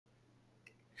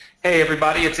Hey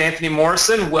everybody, it's Anthony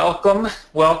Morrison. Welcome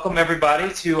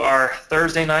everybody to our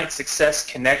Thursday night Success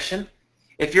Connection.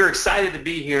 If you're excited to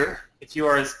be here, if you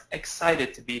are as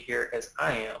excited to be here as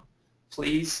I am,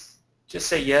 please just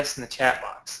say yes in the chat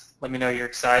box. Let me know you're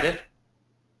excited.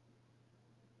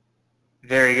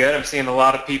 Very good. I'm seeing a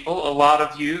lot of people, a lot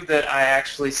of you that I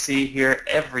actually see here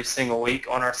every single week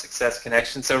on our Success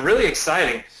Connection. So really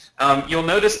exciting. You'll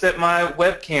notice that my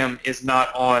webcam is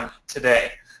not on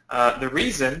today. The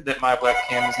reason that my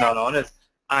webcam is not on is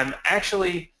I'm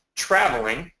actually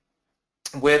traveling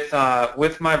with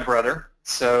my brother.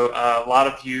 So a lot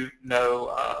of you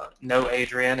know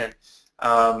Adrian,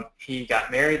 and he got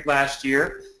married last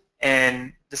year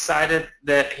and decided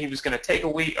that he was going to take a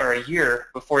week or a year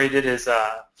before he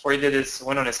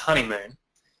went on his honeymoon.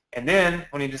 And then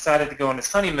when he decided to go on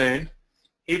his honeymoon,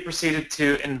 he proceeded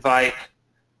to invite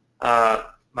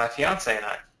my fiance and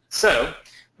I. So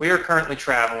we are currently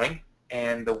traveling,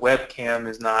 and the webcam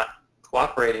is not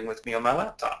cooperating with me on my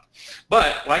laptop.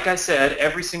 But like I said,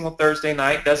 every single Thursday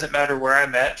night, doesn't matter where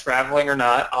I'm at, traveling or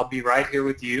not, I'll be right here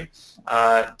with you,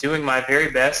 doing my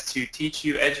very best to teach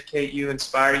you, educate you,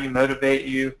 inspire you, motivate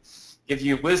you, give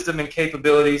you wisdom and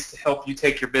capabilities to help you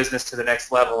take your business to the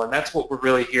next level. And that's what we're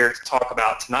really here to talk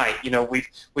about tonight. You know, we've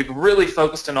really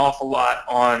focused an awful lot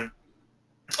on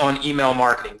email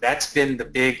marketing. That's been the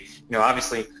big,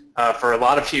 obviously, for a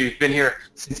lot of you who've been here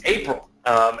since April,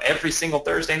 every single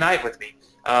Thursday night with me,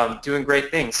 doing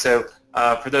great things. So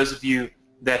for those of you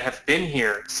that have been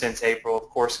here since April, of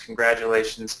course,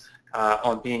 congratulations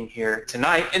on being here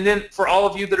tonight. And then for all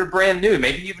of you that are brand new,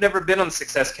 maybe you've never been on the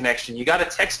Success Connection, you got a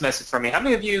text message from me. How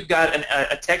many of you got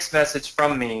a text message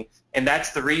from me, and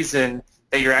that's the reason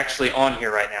that you're actually on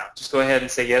here right now? Just go ahead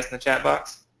and say yes in the chat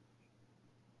box.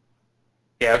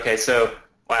 Yeah, okay, so,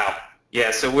 wow.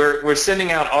 Yeah, so we're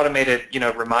sending out automated,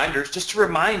 reminders just to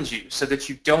remind you so that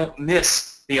you don't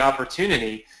miss the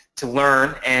opportunity to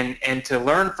learn and to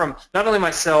learn from not only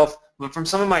myself, but from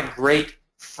some of my great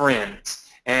friends.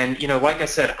 And, like I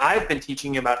said, I've been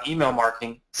teaching you about email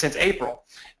marketing since April.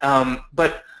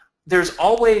 But there's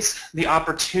always the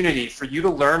opportunity for you to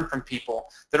learn from people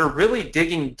that are really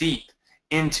digging deep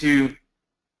into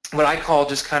what I call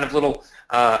just kind of little,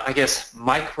 I guess,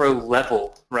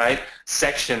 micro-level, right,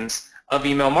 sections of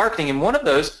email marketing. And one of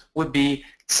those would be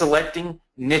selecting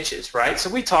niches, right? So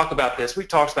we talk about this. We've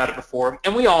talked about it before,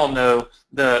 and we all know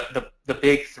the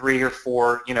big 3 or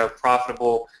 4,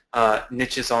 profitable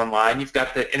niches online. You've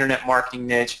got the internet marketing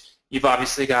niche. You've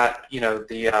obviously got,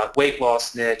 the weight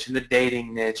loss niche and the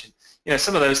dating niche, and,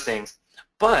 some of those things.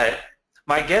 But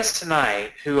my guest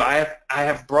tonight, who I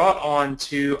have brought on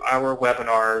to our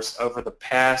webinars over the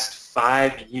past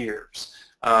 5 years,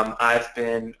 I've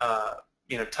been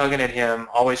tugging at him,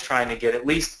 always trying to get at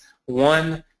least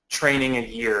one training a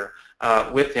year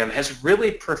with him, has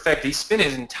really perfected. He spent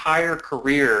his entire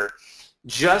career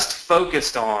just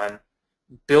focused on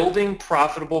building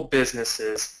profitable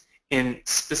businesses in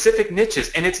specific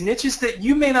niches, and it's niches that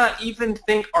you may not even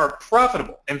think are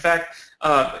profitable. In fact,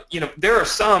 there are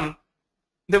some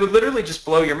that would literally just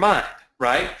blow your mind,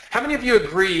 right? How many of you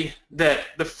agree that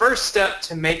the first step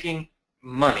to making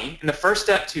money and the first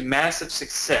step to massive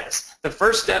success, the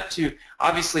first step to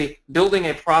obviously building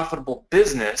a profitable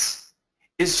business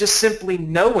is just simply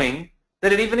knowing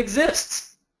that it even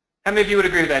exists? How many of you would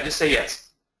agree with that? Just say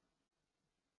yes.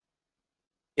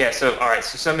 Yeah, so all right,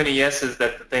 so many yeses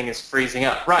that the thing is freezing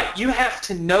up. Right, you have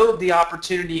to know the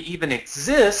opportunity even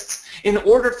exists in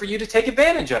order for you to take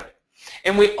advantage of it.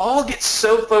 And we all get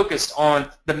so focused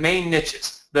on the main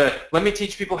niches. Let me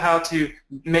teach people how to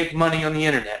make money on the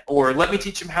internet, or let me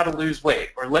teach them how to lose weight,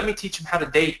 or let me teach them how to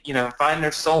date, find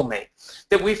their soulmate,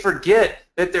 that we forget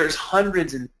that there's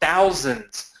hundreds and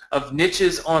thousands of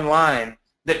niches online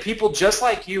that people just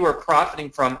like you are profiting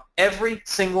from every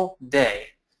single day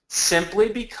simply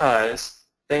because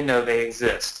they know they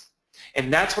exist.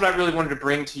 And that's what I really wanted to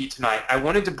bring to you tonight. I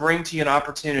wanted to bring to you an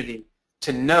opportunity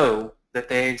to know that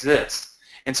they exist.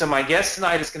 And so my guest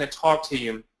tonight is going to talk to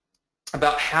you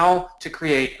about how to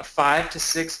create a 5 to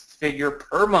 6 figure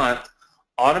per month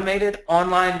automated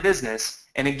online business.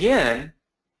 And again,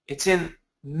 it's in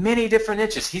many different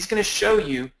niches. He's going to show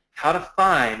you how to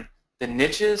find the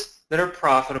niches that are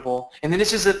profitable and the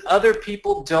niches that other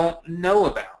people don't know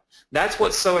about. That's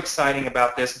what's so exciting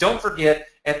about this. Don't forget,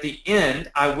 at the end,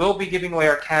 I will be giving away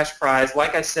our cash prize.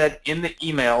 Like I said in the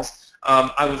emails,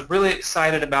 I was really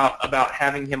excited about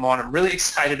having him on. I'm really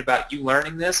excited about you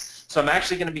learning this. So I'm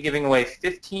actually going to be giving away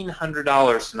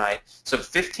 $1,500 tonight. So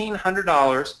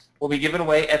 $1,500 will be given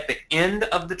away at the end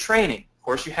of the training. Of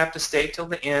course, you have to stay till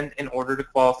the end in order to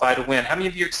qualify to win. How many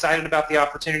of you are excited about the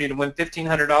opportunity to win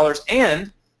 $1,500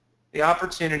 and the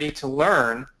opportunity to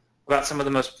learn about some of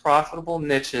the most profitable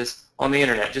niches on the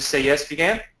internet. Just say yes if you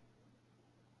can.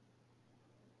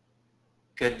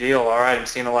 Good deal. All right, I'm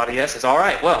seeing a lot of yeses. All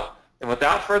right, well, and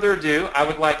without further ado, I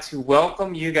would like to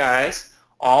welcome you guys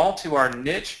all to our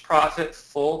Niche Profit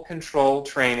Full Control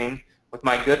training with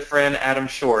my good friend Adam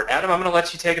Short. Adam, I'm going to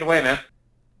let you take it away, man.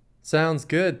 Sounds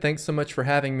good. Thanks so much for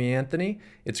having me, Anthony.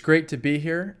 It's great to be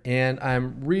here, and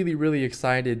I'm really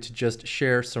excited to just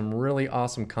share some really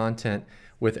awesome content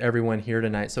with everyone here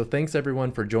tonight. So thanks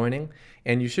everyone for joining,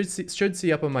 and you should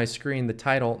see up on my screen the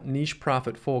title, Niche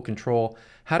Profit Full Control,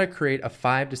 How to Create a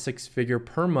 5 to 6 Figure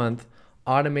per Month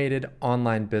Automated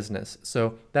Online Business.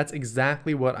 So that's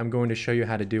exactly what I'm going to show you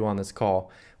how to do on this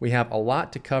call. We have a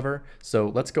lot to cover,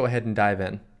 so let's go ahead and dive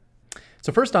in.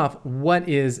 So first off, what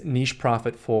is Niche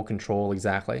Profit Full Control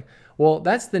exactly? Well,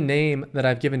 that's the name that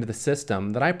I've given to the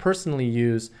system that I personally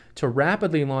use to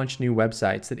rapidly launch new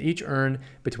websites that each earn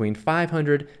between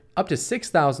 $500 up to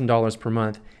 $6,000 per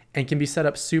month and can be set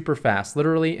up super fast,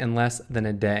 literally in less than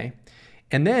a day.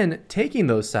 And then taking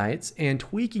those sites and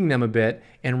tweaking them a bit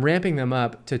and ramping them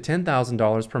up to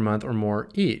 $10,000 per month or more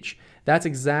each. That's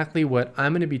exactly what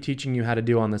I'm going to be teaching you how to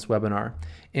do on this webinar.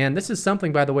 And this is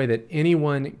something, by the way, that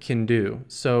anyone can do.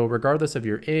 So regardless of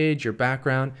your age, your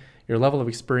background, your level of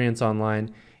experience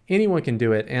online, anyone can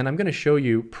do it. And I'm going to show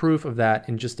you proof of that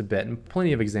in just a bit and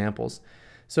plenty of examples.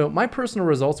 So my personal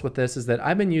results with this is that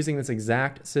I've been using this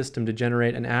exact system to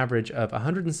generate an average of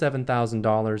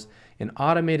 $107,000 in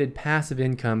automated passive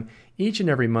income each and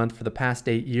every month for the past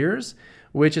 8 years,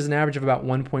 which is an average of about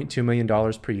 $1.2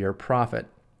 million per year profit.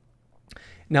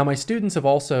 Now, my students have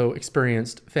also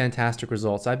experienced fantastic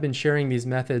results. I've been sharing these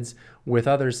methods with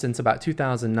others since about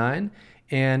 2009,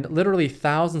 and literally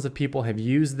thousands of people have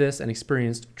used this and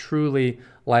experienced truly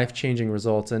life-changing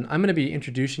results. And I'm going to be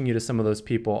introducing you to some of those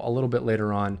people a little bit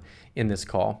later on in this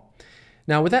call.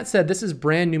 Now, with that said, this is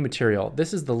brand new material.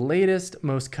 This is the latest,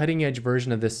 most cutting-edge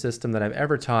version of this system that I've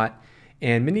ever taught,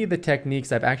 and many of the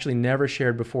techniques I've actually never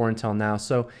shared before until now.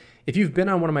 So if you've been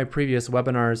on one of my previous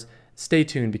webinars, stay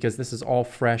tuned because this is all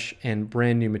fresh and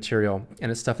brand new material, and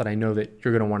it's stuff that I know that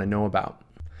you're going to want to know about.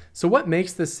 So what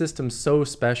makes this system so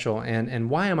special, and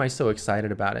why am I so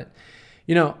excited about it?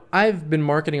 You know, I've been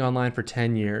marketing online for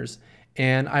 10 years,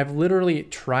 and I've literally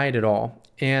tried it all.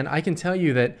 And I can tell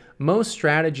you that most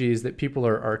strategies that people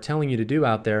are telling you to do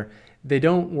out there, they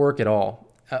don't work at all.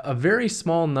 A very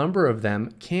small number of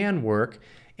them can work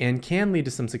and can lead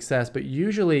to some success, but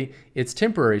usually it's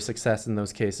temporary success in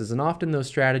those cases, and often those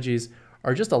strategies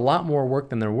are just a lot more work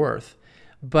than they're worth.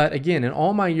 But again, in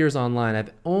all my years online,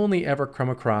 I've only ever come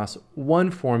across one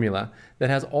formula that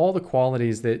has all the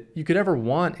qualities that you could ever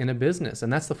want in a business,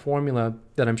 and that's the formula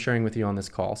that I'm sharing with you on this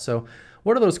call. So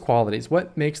what are those qualities?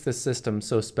 What makes this system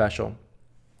so special?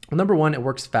 Well, number one, it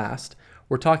works fast.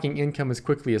 We're talking income as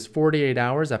quickly as 48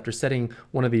 hours after setting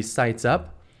one of these sites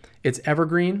up. It's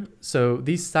evergreen, so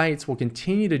these sites will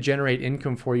continue to generate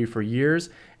income for you for years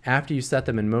after you set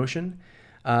them in motion.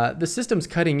 The system's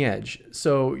cutting edge,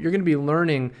 so you're going to be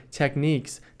learning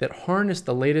techniques that harness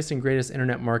the latest and greatest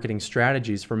internet marketing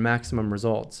strategies for maximum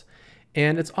results.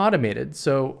 And it's automated,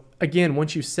 so again,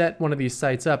 once you set one of these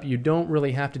sites up, you don't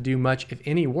really have to do much, if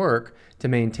any, work to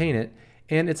maintain it,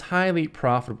 and it's highly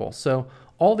profitable. So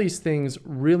all these things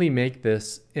really make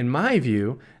this, in my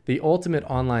view, the ultimate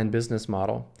online business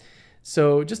model.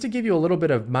 So just to give you a little bit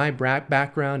of my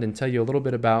background and tell you a little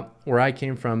bit about where I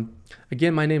came from.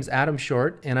 Again, my name's Adam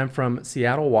Short, and I'm from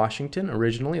Seattle, Washington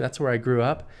originally. That's where I grew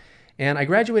up. And I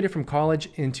graduated from college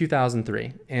in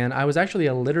 2003. And I was actually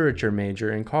a literature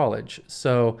major in college.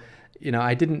 So, you know,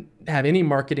 I didn't have any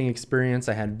marketing experience.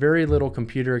 I had very little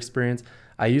computer experience.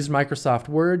 I used Microsoft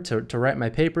Word to write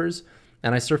my papers,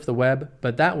 and I surfed the web,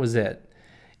 but that was it.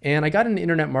 And I got into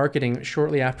internet marketing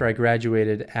shortly after I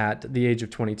graduated at the age of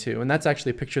 22. And that's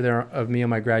actually a picture there of me on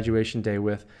my graduation day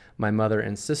with my mother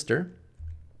and sister.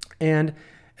 And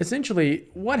essentially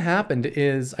what happened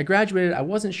is I graduated, I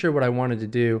wasn't sure what I wanted to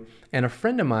do. And a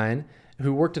friend of mine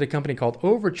who worked at a company called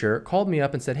Overture called me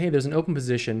up and said, hey, there's an open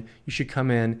position. You should come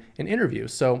in and interview.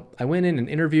 So I went in and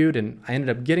interviewed, and I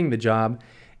ended up getting the job.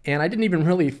 And I didn't even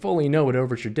really fully know what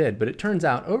Overture did, but it turns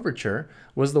out Overture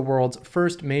was the world's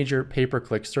first major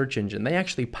pay-per-click search engine. They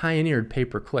actually pioneered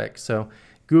pay-per-click. So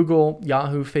Google,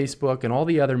 Yahoo, Facebook, and all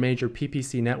the other major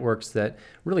PPC networks that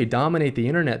really dominate the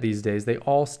internet these days, they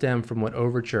all stem from what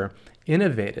Overture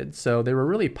innovated. So they were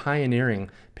really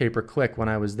pioneering pay-per-click when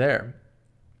I was there.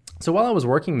 So while I was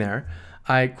working there,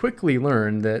 I quickly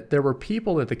learned that there were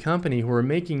people at the company who were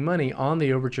making money on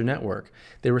the Overture network.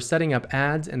 They were setting up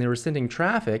ads, and they were sending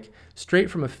traffic straight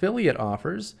from affiliate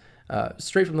offers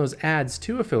straight from those ads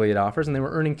to affiliate offers, and they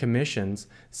were earning commissions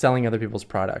selling other people's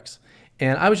products.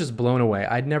 And I was just blown away.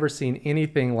 I'd never seen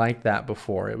anything like that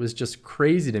before. It was just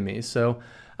crazy to me. So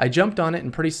I jumped on it,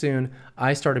 and pretty soon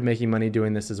I started making money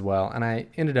doing this as well. And I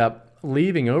ended up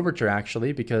leaving Overture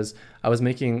actually because I was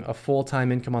making a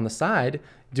full-time income on the side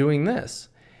doing this.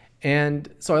 And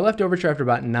so I left Overture after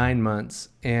about 9 months,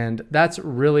 and that's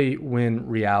really when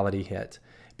reality hit.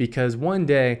 Because one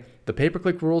day the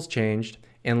pay-per-click rules changed,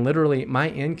 and literally my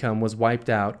income was wiped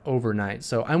out overnight.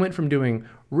 So I went from doing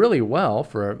really well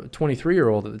for a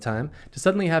 23-year-old at the time to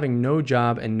suddenly having no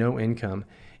job and no income.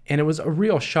 And it was a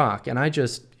real shock, and I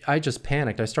just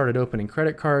panicked. I started opening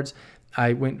credit cards.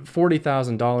 I went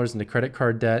 $40,000 into credit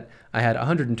card debt. I had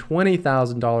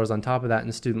 $120,000 on top of that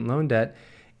in student loan debt.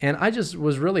 And I just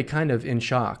was really kind of in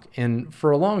shock. And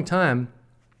for a long time,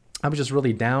 I was just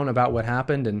really down about what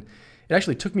happened. And it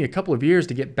actually took me a couple of years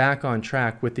to get back on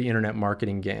track with the internet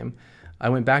marketing game. I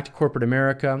went back to corporate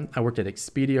America. I worked at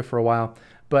Expedia for a while,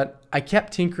 but I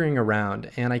kept tinkering around,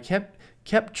 and I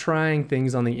kept trying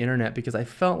things on the internet because I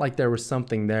felt like there was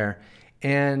something there.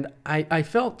 And I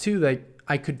felt too that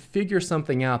I could figure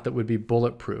something out that would be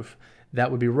bulletproof,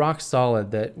 that would be rock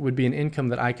solid, that would be an income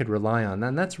that I could rely on.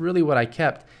 And that's really what I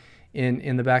kept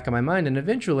in the back of my mind. And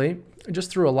eventually,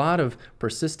 just through a lot of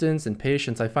persistence and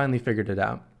patience, I finally figured it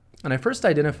out. And I first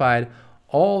identified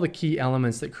all the key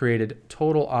elements that created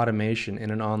total automation in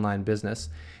an online business.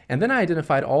 And then I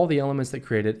identified all the elements that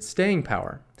created staying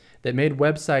power, that made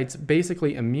websites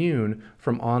basically immune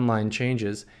from online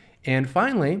changes. And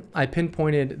finally, I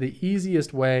pinpointed the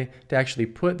easiest way to actually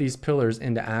put these pillars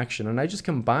into action. And I just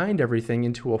combined everything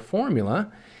into a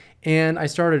formula, and I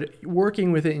started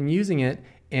working with it and using it,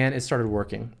 and it started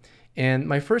working. And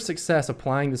my first success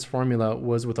applying this formula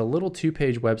was with a little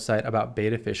 2-page website about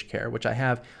betta fish care, which I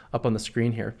have up on the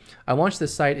screen here. I launched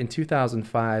this site in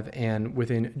 2005, and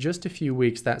within just a few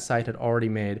weeks, that site had already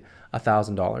made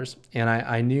 $1,000. And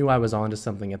I knew I was onto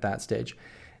something at that stage.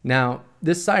 Now,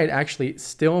 this site actually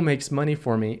still makes money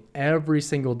for me every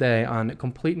single day on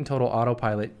complete and total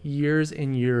autopilot years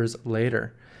and years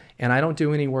later. And I don't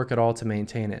do any work at all to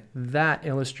maintain it. That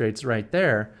illustrates right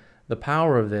there the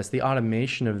power of this, the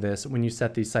automation of this when you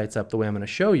set these sites up the way I'm going to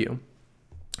show you.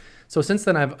 So since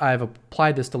then, I've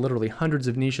applied this to literally hundreds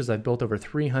of niches. I've built over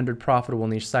 300 profitable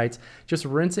niche sites, just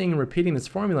rinsing and repeating this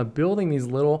formula, building these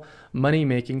little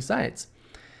money-making sites.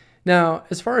 Now,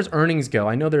 as far as earnings go,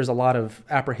 I know there's a lot of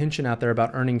apprehension out there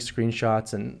about earning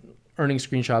screenshots, and earning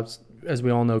screenshots, as we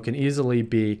all know, can easily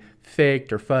be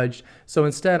faked or fudged. So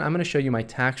instead, I'm going to show you my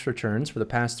tax returns for the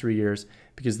past 3 years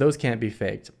because those can't be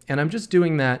faked. And I'm just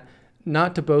doing that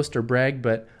not to boast or brag,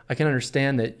 but I can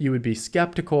understand that you would be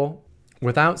skeptical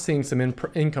without seeing some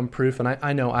income proof, and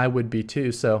I know I would be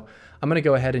too. So I'm going to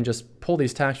go ahead and just pull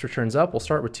these tax returns up. We'll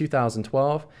start with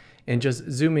 2012, and just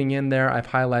zooming in there, I've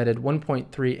highlighted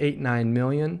 1.389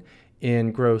 million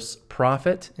in gross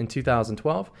profit in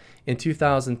 2012. In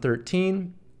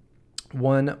 2013,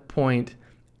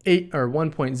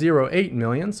 1.08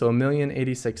 million, so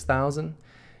 1,086,000,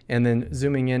 and then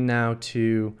zooming in now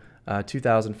to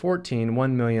 2014,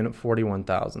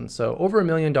 1,041,000. So over $1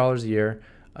 million a year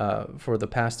for the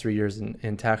past 3 years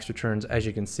in tax returns, as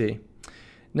you can see.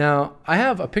 Now, I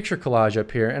have a picture collage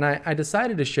up here, and I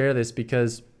decided to share this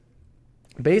because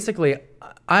basically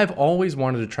I've always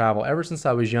wanted to travel ever since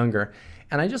I was younger,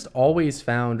 and I just always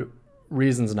found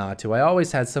reasons not to. I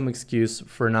always had some excuse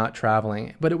for not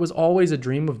traveling, but it was always a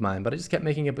dream of mine, but I just kept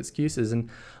making up excuses. And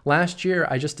last year,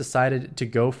 I just decided to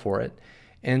go for it.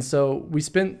 And so we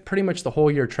spent pretty much the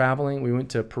whole year traveling. We went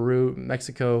to Peru,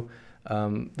 Mexico,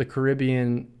 the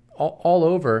Caribbean, all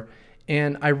over,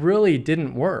 and I really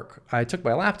didn't work. I took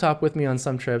my laptop with me on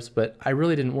some trips, but I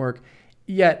really didn't work.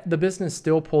 Yet the business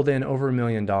still pulled in over $1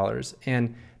 million.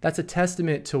 And that's a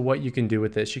testament to what you can do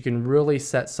with this. You can really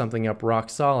set something up rock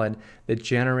solid that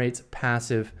generates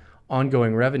passive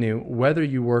ongoing revenue, whether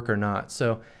you work or not.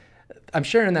 So I'm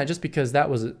sharing that just because that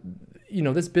was,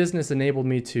 this business enabled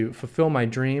me to fulfill my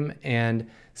dream and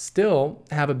still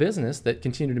have a business that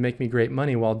continued to make me great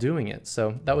money while doing it.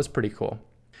 So that was pretty cool.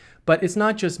 But it's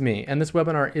not just me, and this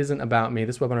webinar isn't about me.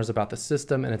 This webinar is about the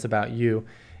system, and it's about you.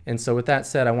 And so with that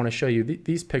said, I want to show you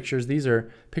these pictures. These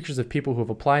are pictures of people who have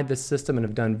applied this system and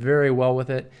have done very well with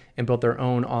it and built their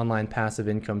own online passive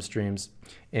income streams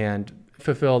and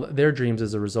fulfilled their dreams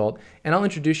as a result. And I'll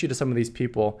introduce you to some of these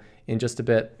people in just a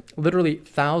bit. Literally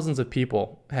thousands of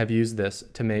people have used this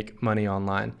to make money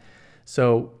online.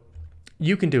 So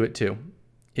you can do it too.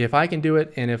 If I can do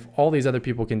it, and if all these other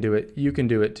people can do it, you can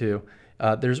do it too.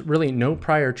 There's really no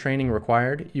prior training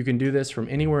required. You can do this from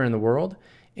anywhere in the world,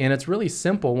 and it's really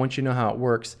simple once you know how it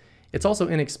works. It's also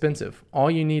inexpensive. All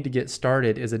you need to get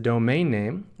started is a domain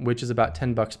name, which is about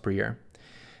 $10 per year.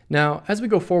 Now, as we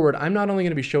go forward, I'm not only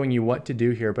going to be showing you what to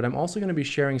do here, but I'm also going to be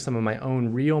sharing some of my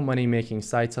own real money-making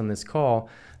sites on this call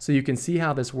so you can see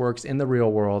how this works in the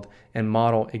real world and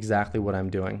model exactly what I'm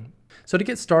doing. So to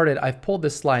get started, I've pulled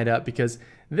this slide up because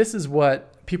this is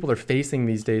what people are facing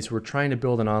these days who are trying to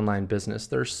build an online business.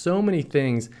 There are so many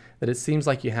things that it seems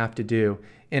like you have to do,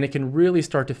 and it can really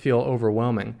start to feel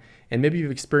overwhelming. And maybe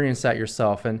you've experienced that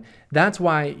yourself, and that's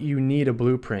why you need a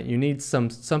blueprint. You need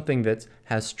something that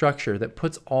has structure, that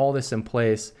puts all this in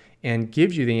place and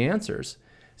gives you the answers.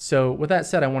 So with that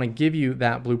said, I want to give you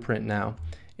that blueprint now.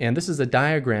 And this is a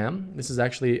diagram. This is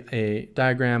actually a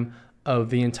diagram of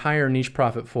the entire niche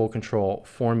profit full control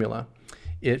formula.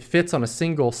 It fits on a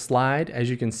single slide, as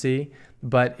you can see,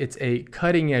 but it's a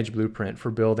cutting edge blueprint for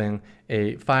building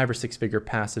a 5 or 6 figure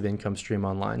passive income stream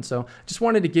online. So just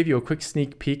wanted to give you a quick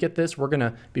sneak peek at this. We're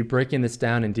gonna be breaking this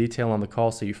down in detail on the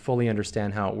call so you fully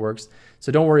understand how it works.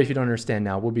 So don't worry if you don't understand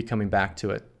now, we'll be coming back to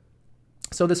it.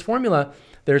 So this formula,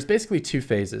 there's basically 2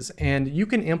 phases, and you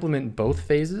can implement both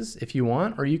phases if you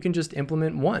want, or you can just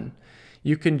implement one.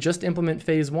 You can just implement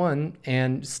phase 1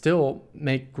 and still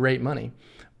make great money.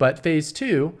 But phase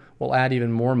 2 will add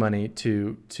even more money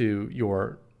to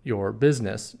your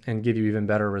business and give you even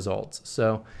better results.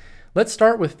 So let's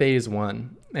start with phase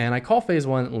 1. And I call phase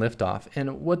 1 liftoff.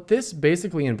 And what this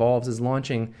basically involves is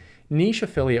launching niche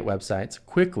affiliate websites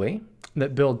quickly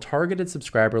that build targeted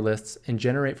subscriber lists and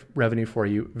generate revenue for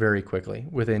you very quickly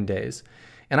within days.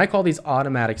 And I call these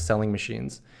automatic selling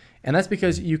machines. And that's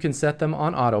because you can set them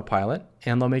on autopilot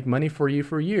and they'll make money for you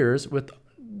for years with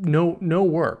no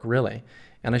work, really.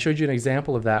 And I showed you an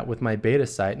example of that with my beta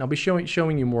site, and I'll be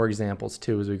showing you more examples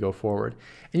too as we go forward.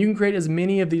 And you can create as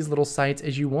many of these little sites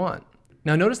as you want.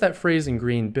 Now notice that phrase in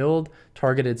green, build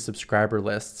targeted subscriber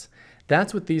lists.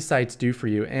 That's what these sites do for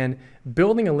you, and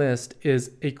building a list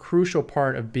is a crucial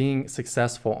part of being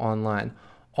successful online.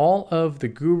 All of the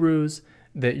gurus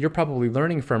that you're probably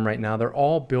learning from right now, they're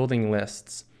all building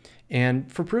lists.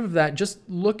 And for proof of that, just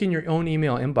look in your own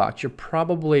email inbox. You're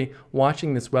probably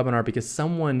watching this webinar because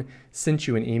someone sent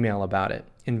you an email about it,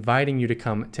 inviting you to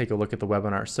come take a look at the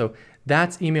webinar. So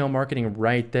that's email marketing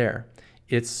right there.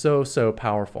 It's so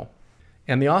powerful.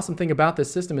 And the awesome thing about this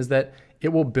system is that it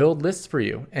will build lists for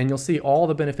you, and you'll see all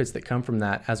the benefits that come from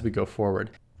that as we go forward.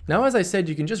 Now, as I said,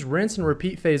 you can just rinse and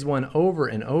repeat phase 1 over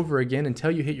and over again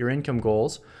until you hit your income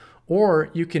goals, or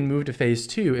you can move to phase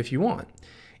 2 if you want.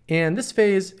 And this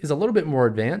phase is a little bit more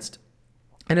advanced,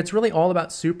 and it's really all about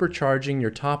supercharging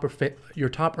your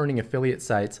top earning affiliate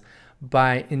sites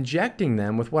by injecting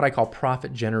them with what I call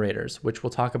profit generators, which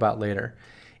we'll talk about later.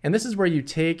 And this is where you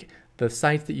take the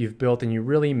sites that you've built and you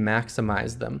really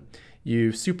maximize them.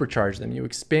 You supercharge them, you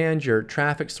expand your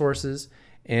traffic sources,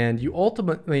 and you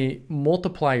ultimately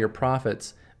multiply your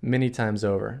profits many times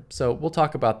over. So we'll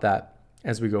talk about that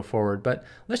as we go forward. But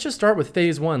let's just start with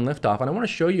phase 1, liftoff. And I want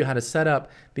to show you how to set up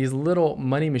these little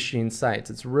money machine sites.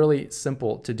 It's really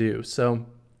simple to do. So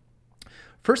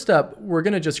first up, we're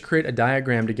going to just create a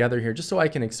diagram together here just so I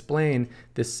can explain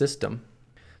this system.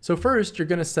 So first, you're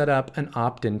going to set up an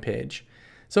opt-in page.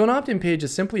 So an opt-in page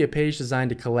is simply a page designed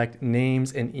to collect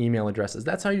names and email addresses.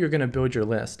 That's how you're going to build your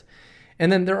list.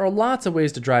 And then there are lots of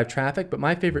ways to drive traffic, but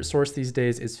my favorite source these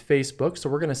days is Facebook. So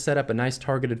we're going to set up a nice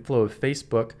targeted flow of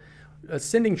Facebook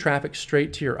sending traffic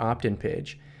straight to your opt-in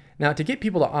page. Now, to get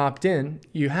people to opt in,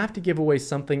 you have to give away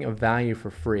something of value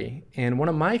for free. And one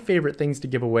of my favorite things to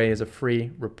give away is a free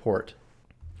report.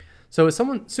 So as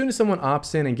soon as someone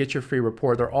opts in and gets your free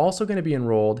report, they're also going to be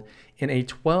enrolled in a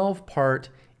 12-part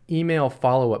email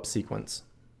follow-up sequence.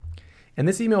 And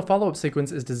this email follow-up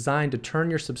sequence is designed to turn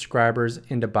your subscribers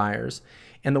into buyers.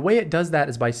 And the way it does that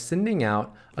is by sending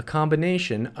out a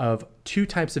combination of 2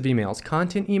 types of emails,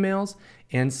 content emails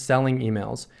and selling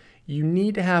emails. You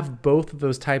need to have both of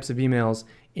those types of emails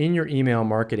in your email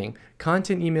marketing.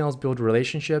 Content emails build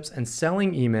relationships, and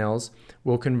selling emails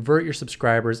will convert your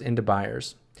subscribers into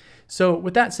buyers. So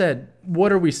with that said,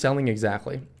 what are we selling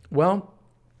exactly? Well,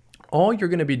 all you're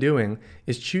going to be doing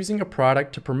is choosing a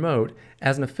product to promote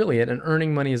as an affiliate and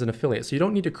earning money as an affiliate. So you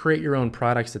don't need to create your own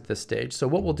products at this stage. So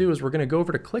what we'll do is we're going to go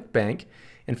over to ClickBank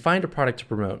and find a product to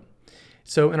promote.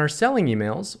 So in our selling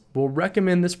emails, we'll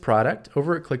recommend this product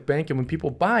over at ClickBank, and when people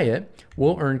buy it,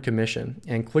 we'll earn commission,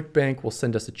 and ClickBank will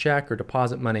send us a check or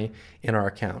deposit money in our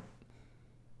account.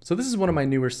 So this is one of my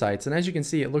newer sites, and as you can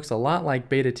see, it looks a lot like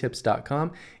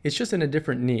betatips.com. It's just in a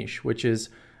different niche, which is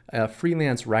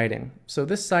freelance writing. So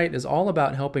this site is all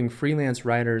about helping freelance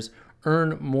writers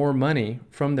earn more money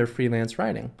from their freelance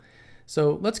writing.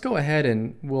 So let's go ahead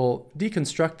and we'll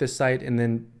deconstruct this site and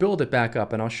then build it back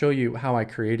up, and I'll show you how I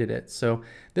created it. So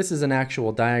this is an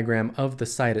actual diagram of the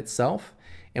site itself,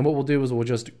 and what we'll do is we'll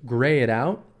just gray it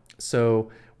out. So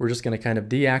we're just going to kind of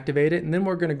deactivate it, and then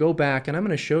we're going to go back and I'm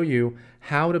going to show you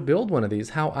how to build one of these,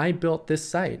 how I built this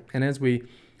site. And as we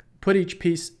put each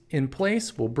piece in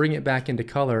place, we'll bring it back into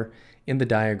color in the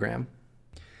diagram.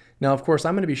 Now, of course,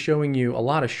 I'm going to be showing you a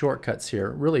lot of shortcuts here,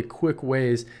 really quick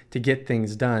ways to get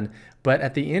things done. But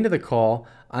at the end of the call,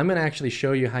 I'm going to actually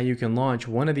show you how you can launch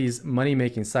one of these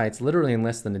money-making sites literally in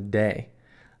less than a day.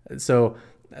 So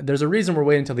there's a reason we're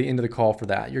waiting until the end of the call for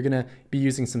that. You're going to be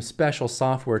using some special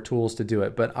software tools to do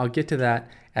it, but I'll get to that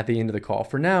at the end of the call.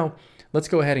 For now, let's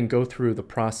go ahead and go through the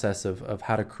process of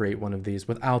how to create one of these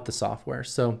without the software.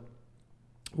 So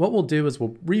what we'll do is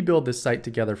we'll rebuild this site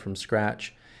together from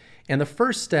scratch. And the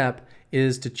first step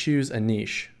is to choose a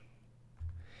niche.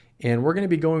 And we're going to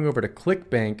be going over to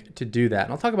ClickBank to do that.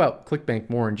 And I'll talk about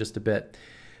ClickBank more in just a bit.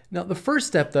 Now, the first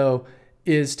step, though,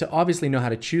 is to obviously know how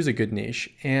to choose a good niche.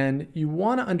 And you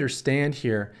want to understand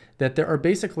here that there are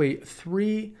basically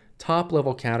 3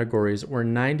 top-level categories where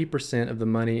 90% of the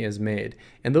money is made.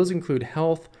 And those include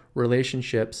health,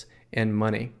 relationships, and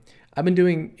money. I've been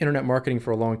doing internet marketing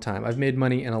for a long time. I've made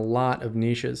money in a lot of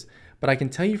niches. But I can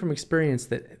tell you from experience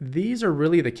that these are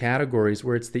really the categories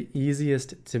where it's the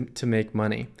easiest to make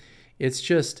money. It's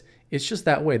just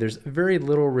that way. There's very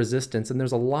little resistance, and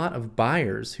there's a lot of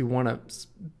buyers who want to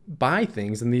buy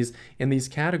things in these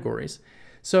categories.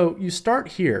 So you start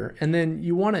here, and then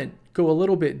you want to go a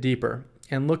little bit deeper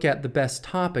and look at the best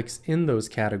topics in those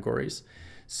categories.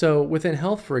 So within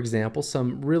health, for example,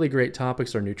 some really great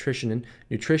topics are nutrition,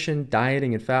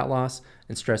 dieting and fat loss,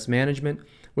 and stress management.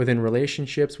 Within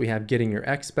relationships, we have getting your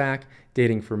ex back,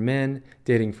 dating for men,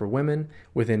 dating for women.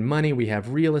 Within money, we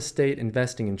have real estate,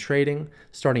 investing and trading,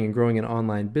 starting and growing an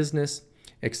online business,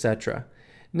 etc.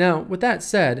 Now, with that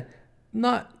said,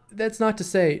 that's not to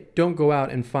say don't go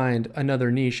out and find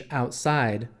another niche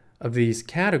outside of these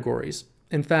categories.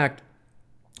 In fact,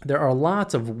 there are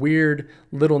lots of weird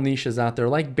little niches out there,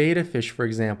 like beta fish, for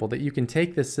example, that you can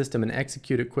take this system and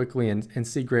execute it quickly and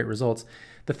see great results.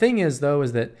 The thing is, though,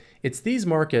 is that it's these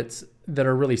markets that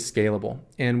are really scalable.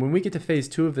 And when we get to phase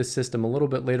 2 of this system a little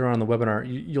bit later on in the webinar,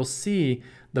 you'll see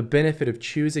the benefit of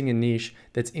choosing a niche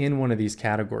that's in one of these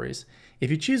categories. If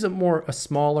you choose a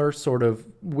smaller, sort of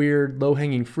weird,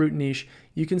 low-hanging fruit niche,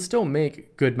 you can still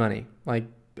make good money. Like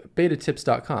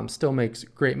betatips.com still makes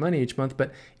great money each month,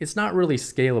 but it's not really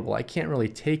scalable. I can't really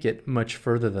take it much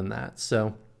further than that.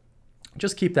 So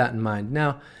just keep that in mind.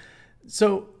 Now,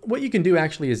 so what you can do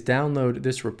actually is download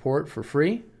this report for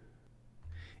free.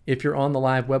 If you're on the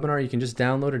live webinar, you can just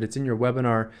download it. It's in your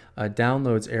webinar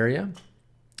downloads area.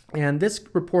 And this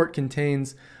report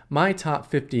contains my top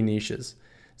 50 niches.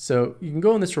 So you can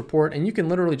go in this report and you can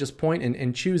literally just point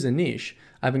and choose a niche.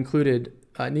 I've included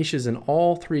niches in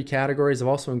all 3 categories. I've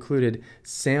also included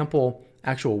sample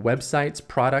actual websites,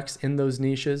 products in those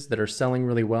niches that are selling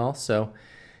really well. So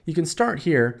you can start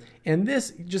here, and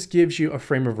this just gives you a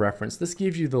frame of reference. This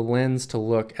gives you the lens to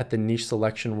look at the niche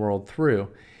selection world through.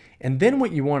 And then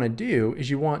what you want to do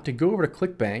is you want to go over to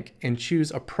ClickBank and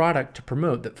choose a product to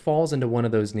promote that falls into one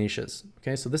of those niches.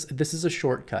 Okay, so this is a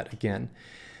shortcut again.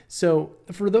 So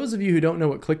for those of you who don't know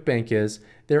what ClickBank is,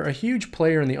 they're a huge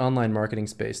player in the online marketing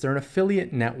space. They're an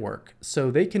affiliate network. So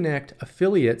they connect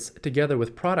affiliates together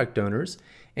with product owners,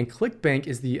 and ClickBank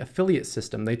is the affiliate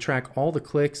system. They track all the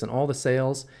clicks and all the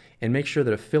sales and make sure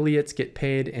that affiliates get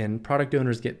paid and product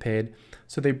owners get paid.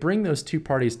 So they bring those 2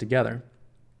 parties together.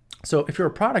 So if you're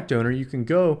a product owner, you can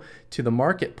go to the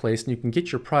marketplace and you can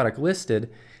get your product listed.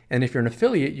 And if you're an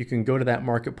affiliate, you can go to that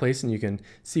marketplace and you can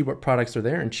see what products are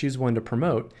there and choose one to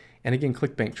promote. And again,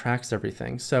 ClickBank tracks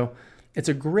everything. So it's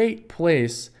a great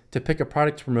place to pick a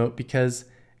product to promote because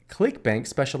ClickBank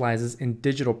specializes in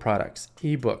digital products,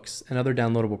 ebooks, and other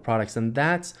downloadable products. And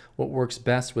that's what works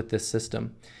best with this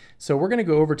system. So we're going to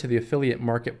go over to the affiliate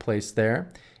marketplace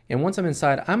there. And once I'm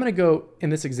inside, I'm going to go, in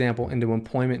this example, into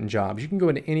employment and jobs. You can go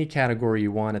into any category you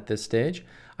want at this stage.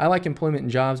 I like employment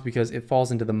and jobs because it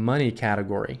falls into the money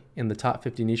category in the top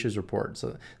 50 niches report.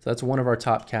 So that's one of our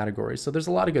top categories. So there's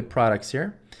a lot of good products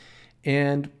here.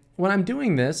 And when I'm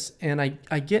doing this and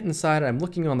I get inside, I'm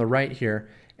looking on the right here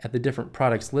at the different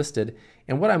products listed.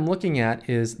 And what I'm looking at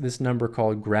is this number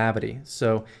called gravity.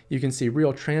 So you can see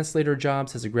Real Translator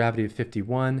Jobs has a gravity of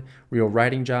 51, Real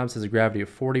Writing Jobs has a gravity of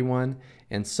 41,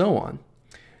 and so on.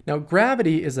 Now,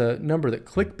 gravity is a number that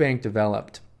ClickBank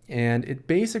developed, and it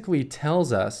basically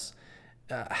tells us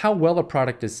how well a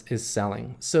product is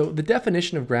selling. So the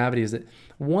definition of gravity is that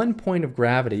 1 point of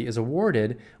gravity is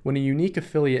awarded when a unique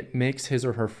affiliate makes his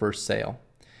or her first sale.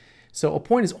 So a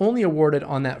point is only awarded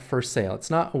on that first sale. It's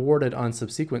not awarded on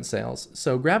subsequent sales.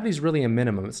 So gravity is really a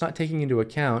minimum. It's not taking into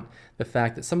account the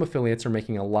fact that some affiliates are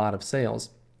making a lot of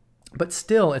sales. But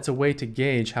still, it's a way to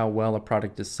gauge how well a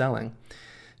product is selling.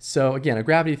 So again, a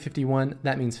gravity of 51,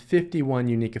 that means 51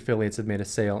 unique affiliates have made a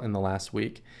sale in the last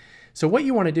week. So what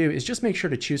you want to do is just make sure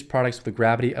to choose products with a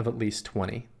gravity of at least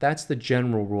 20. That's the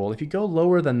general rule. If you go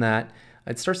lower than that,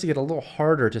 it starts to get a little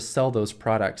harder to sell those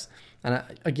products. And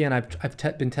again,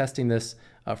 I've been testing this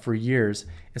for years.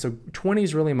 And so 20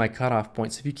 is really my cutoff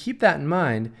point. So if you keep that in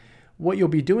mind, what you'll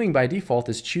be doing by default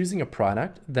is choosing a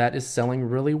product that is selling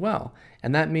really well.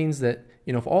 And that means that,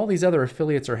 if all these other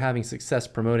affiliates are having success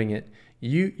promoting it,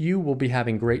 you will be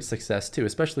having great success too,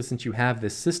 especially since you have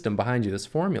this system behind you, this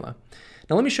formula.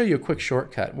 Now let me show you a quick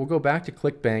shortcut. We'll go back to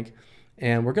ClickBank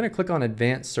and we're going to click on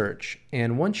Advanced Search.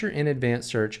 And once you're in Advanced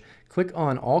Search, click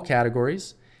on All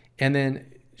Categories and then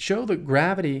show the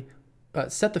gravity,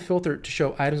 set the filter to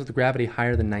show items with a gravity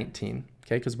higher than 19,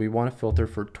 okay? Because we want to filter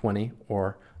for 20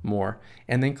 or more,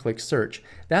 and then click Search.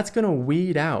 That's going to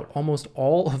weed out almost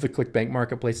all of the ClickBank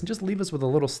marketplace and just leave us with a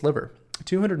little sliver,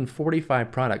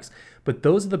 245 products. But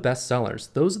those are the best sellers.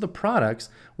 Those are the products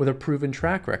with a proven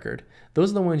track record.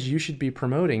 Those are the ones you should be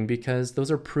promoting because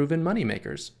those are proven money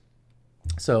makers.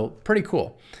 So pretty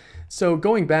cool. So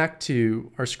going back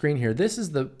to our screen here, this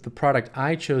is the product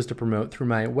I chose to promote through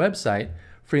my website,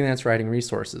 Freelance Writing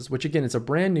Resources, which again, it's a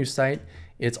brand new site.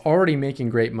 It's already making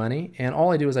great money. And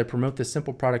all I do is I promote this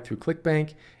simple product through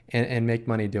ClickBank and make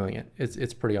money doing it.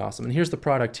 It's pretty awesome. And here's the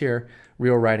product here,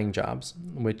 Real Writing Jobs,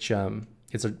 which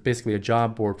it's basically a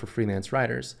job board for freelance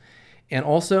writers. And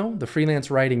also the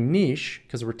freelance writing niche,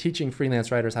 because we're teaching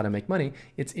freelance writers how to make money,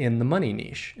 it's in the money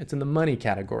niche. It's in the money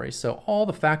category. So all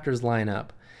the factors line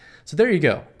up. So there you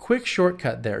go. Quick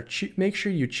shortcut there. Make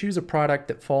sure you choose a product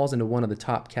that falls into one of the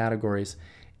top categories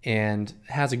and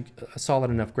has a solid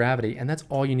enough gravity, and that's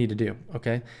all you need to do,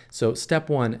 okay? So step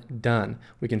one, done.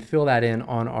 We can fill that in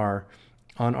on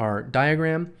our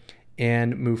diagram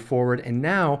and move forward. And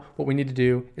now what we need to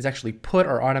do is actually put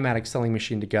our automatic selling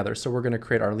machine together. So we're going to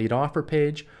create our lead offer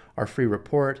page, our free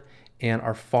report, and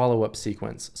our follow-up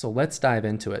sequence. So let's dive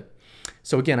into it.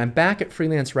 So again, I'm back at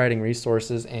Freelance Writing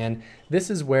Resources, and this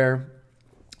is where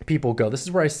people go. This is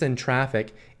where I send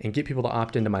traffic and get people to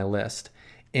opt into my list.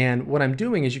 And what I'm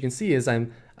doing, as you can see, is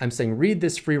I'm saying read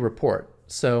this free report.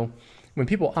 So when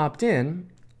people opt in,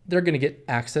 they're going to get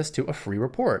access to a free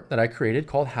report that I created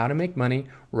called How to Make Money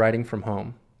Writing from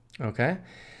Home. Okay?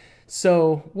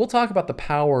 So we'll talk about the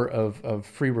power of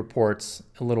free reports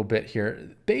a little bit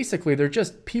here. Basically, they're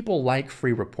just people like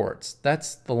free reports.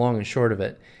 That's the long and short of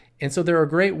it. And so they're a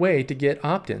great way to get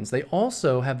opt-ins. They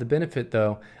also have the benefit,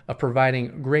 though, of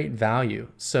providing great value.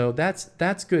 So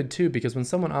that's good, too, because when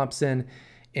someone opts in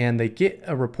and they get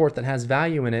a report that has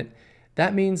value in it,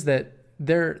 that means that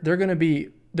they're going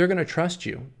to trust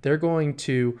you. They're going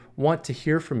to want to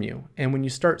hear from you. And when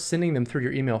you start sending them through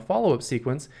your email follow-up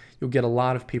sequence, you'll get a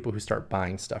lot of people who start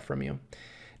buying stuff from you.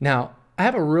 Now, I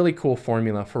have a really cool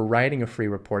formula for writing a free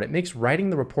report. It makes writing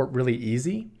the report really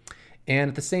easy. And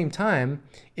at the same time,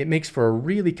 it makes for a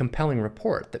really compelling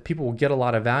report that people will get a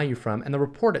lot of value from. And the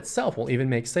report itself will even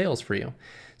make sales for you.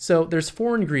 So there's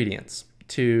 4 ingredients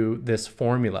to this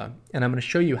formula. And I'm going to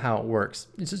show you how it works.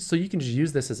 So you can just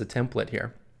use this as a template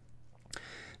here.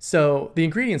 So the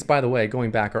ingredients, by the way, going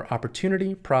back, are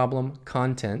opportunity, problem,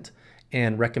 content,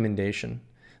 and recommendation.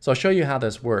 So I'll show you how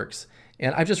this works.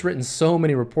 And I've just written so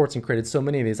many reports and created so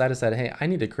many of these, I decided, hey, I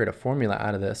need to create a formula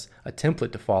out of this, a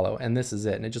template to follow, and this is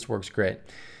it, and it just works great.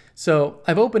 So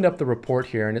I've opened up the report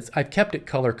here, and I've kept it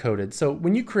color-coded. So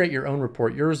when you create your own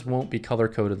report, yours won't be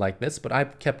color-coded like this, but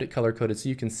I've kept it color-coded so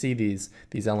you can see these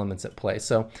elements at play.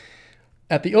 So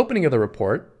at the opening of the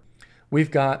report, we've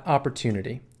got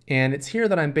opportunity. And it's here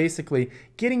that I'm basically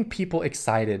getting people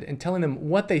excited and telling them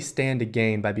what they stand to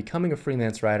gain by becoming a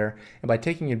freelance writer and by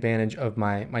taking advantage of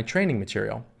my training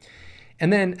material.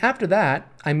 And then after that,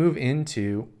 I move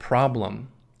into problem.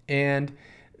 And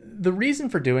the reason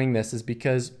for doing this is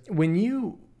because when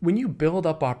you build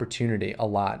up opportunity a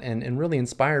lot and really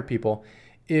inspire people,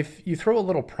 if you throw a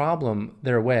little problem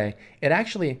their way, it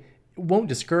actually won't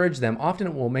discourage them. Often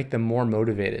it will make them more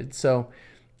motivated. So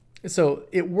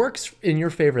it works in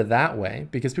your favor that way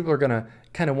because people are going to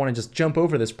kind of want to just jump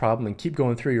over this problem and keep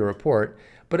going through your report.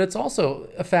 But it's also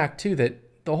a fact too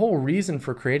that the whole reason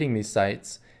for creating these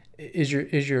sites is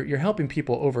you're helping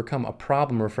people overcome a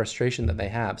problem or frustration that they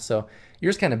have. So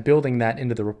you're just kind of building that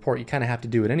into the report. You kind of have to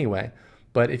do it anyway.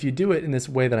 But if you do it in this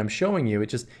way that I'm showing you, it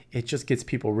just gets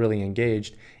people really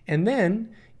engaged. And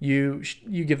then you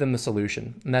give them the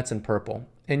solution, and that's in purple.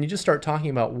 And you just start talking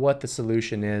about what the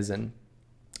solution is, and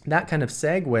that kind of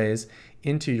segues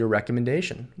into your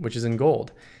recommendation, which is in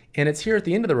gold. And it's here at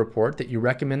the end of the report that you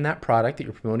recommend that product that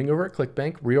you're promoting over at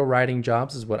ClickBank. Real writing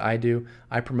jobs is what I do.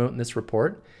 I promote in this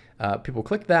report. People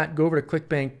click that, go over to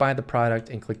ClickBank, buy the product,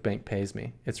 and ClickBank pays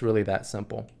me. It's really that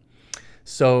simple.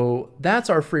 So that's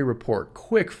our free report.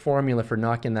 Quick formula for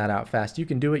knocking that out fast. You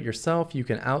can do it yourself. You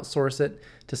can outsource it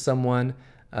to someone,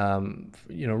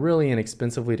 really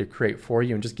inexpensively to create for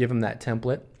you, and just give them that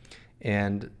template.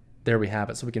 And there we have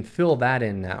it. So we can fill that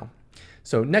in now.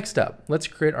 So next up, let's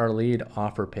create our lead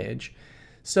offer page.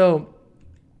 So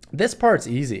this part's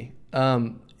easy.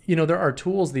 There are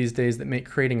tools these days that make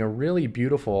creating a really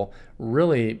beautiful,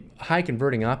 really high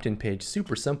converting opt-in page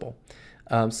super simple.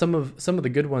 Some of the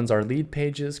good ones are Lead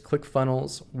Pages,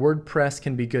 ClickFunnels. WordPress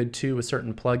can be good too with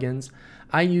certain plugins.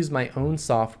 I use my own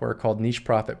software called Niche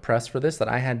Profit Press for this that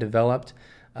I had developed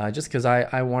just because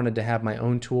I wanted to have my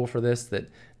own tool for this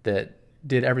that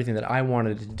did everything that I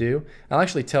wanted to do. I'll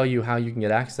actually tell you how you can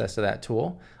get access to that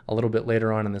tool a little bit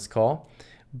later on in this call.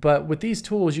 But with these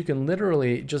tools, you can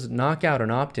literally just knock out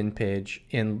an opt-in page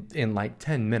in like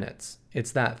 10 minutes.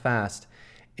 It's that fast.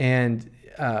 And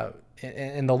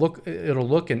it'll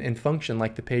look and function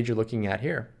like the page you're looking at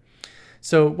here.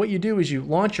 So what you do is you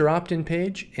launch your opt-in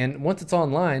page, and once it's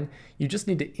online, you just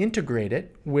need to integrate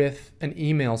it with an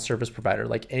email service provider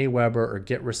like Aweber or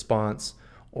GetResponse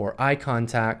or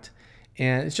iContact.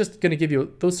 And it's just going to give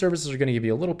you, those services are going to give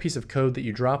you a little piece of code that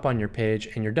you drop on your page,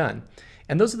 and you're done.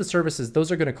 And those are the services,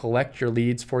 those are going to collect your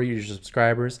leads for you, your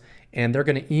subscribers, and they're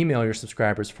going to email your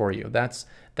subscribers for you. That's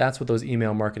what those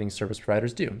email marketing service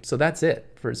providers do. So that's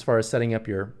it for as far as setting up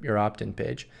your opt-in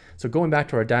page. So going back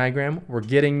to our diagram, we're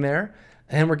getting there,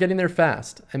 and we're getting there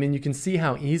fast. I mean, you can see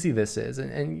how easy this is.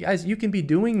 And guys, you can be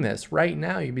doing this right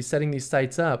now. You can be setting these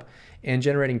sites up and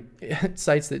generating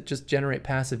sites that just generate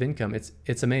passive income.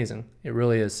 It's amazing. It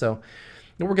really is. So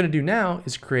what we're going to do now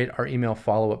is create our email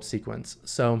follow-up sequence.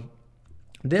 So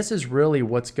this is really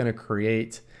what's going to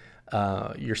create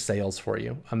your sales for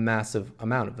you, a massive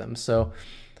amount of them. So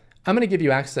I'm going to give you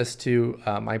access to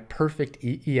my perfect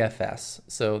EFS.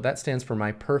 So that stands for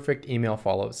my perfect email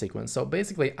follow-up sequence. So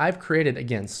basically, I've created,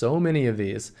 again, so many of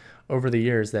these over the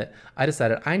years that I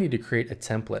decided I need to create a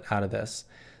template out of this.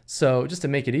 So just to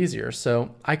make it easier,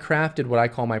 so I crafted what I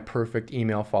call my perfect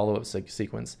email follow-up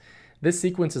sequence. This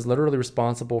sequence is literally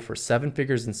responsible for 7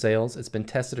 figures in sales. It's been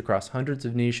tested across hundreds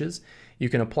of niches. You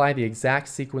can apply the exact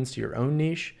sequence to your own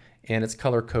niche, and it's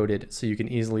color-coded so you can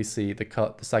easily see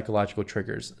the psychological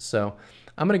triggers. So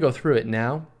I'm going to go through it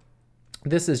now.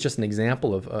 This is just an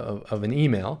example of an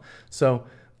email. So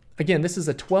again, this is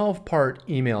a 12-part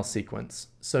email sequence.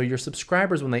 So your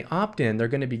subscribers, when they opt in, they're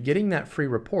going to be getting that free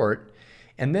report,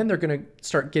 and then they're going to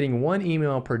start getting 1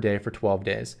 email per day for 12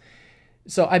 days.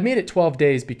 So I made it 12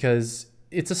 days because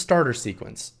it's a starter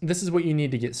sequence. This is what you need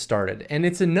to get started. And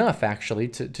it's enough actually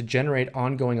to generate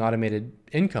ongoing automated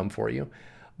income for you.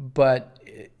 But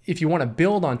if you want to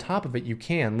build on top of it, you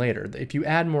can later. If you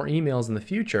add more emails in the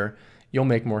future, you'll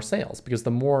make more sales because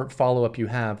the more follow-up you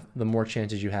have, the more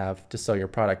chances you have to sell your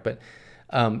product. But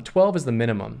 12 is the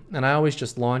minimum. And I always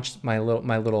just launch my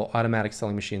little automatic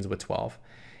selling machines with 12.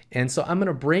 And so I'm going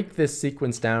to break this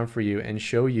sequence down for you and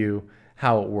show you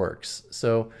how it works.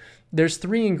 So there's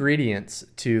 3 ingredients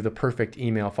to the perfect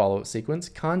email follow-up sequence: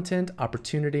 content,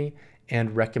 opportunity,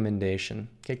 and recommendation.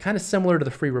 Okay, kind of similar to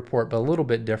the free report, but a little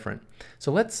bit different.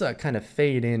 So let's kind of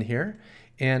fade in here,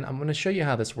 and I'm going to show you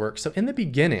how this works. So in the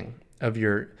beginning of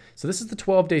so this is the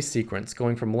 12-day sequence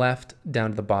going from left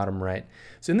down to the bottom right.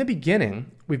 So in the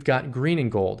beginning, we've got green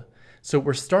and gold. So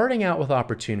we're starting out with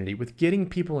opportunity, with getting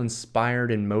people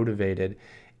inspired and motivated,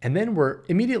 and then we're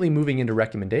immediately moving into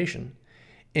recommendation.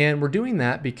 And we're doing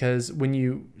that because when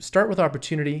you start with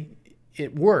opportunity,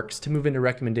 it works to move into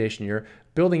recommendation. You're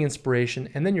building inspiration,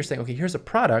 and then you're saying, okay, here's a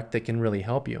product that can really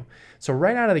help you. So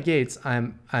right out of the gates,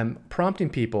 I'm prompting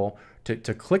people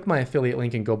to click my affiliate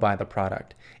link and go buy the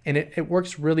product. And it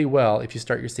works really well if you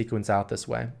start your sequence out this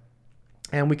way.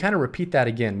 And we kind of repeat that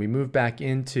again. We move back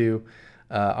into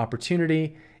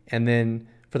opportunity, and then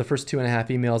for the first 2.5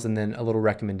 emails, and then a little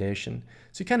recommendation.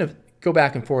 So you kind of go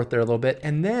back and forth there a little bit,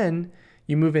 and then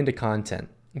you move into content.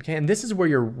 Okay, and this is where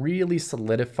you're really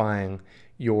solidifying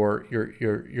your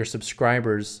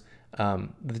subscribers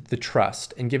the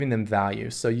trust and giving them value.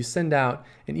 So you send out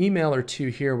an email or 2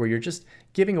 here where you're just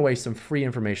giving away some free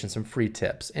information, some free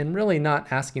tips, and really not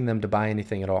asking them to buy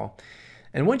anything at all.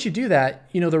 And once you do that,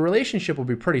 the relationship will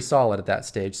be pretty solid at that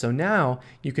stage. So now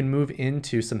you can move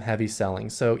into some heavy selling.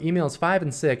 So emails 5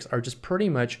 and 6 are just pretty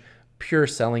much pure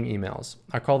selling emails.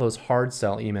 I call those hard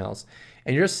sell emails.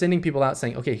 And you're just sending people out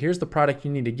saying, okay, here's the product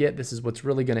you need to get. This is what's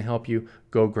really going to help you.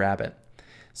 Go grab it.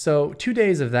 So 2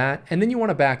 days of that, and then you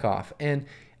want to back off. And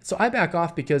so I back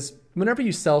off because whenever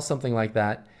you sell something like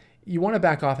that, you want to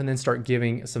back off and then start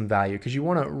giving some value, because you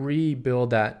want to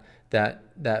rebuild that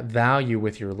value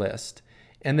with your list.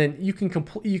 And then you can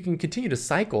continue to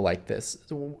cycle like this.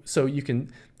 So you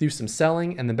can do some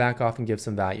selling and then back off and give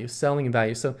some value, selling and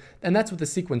value. And that's what the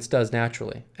sequence does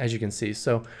naturally, as you can see.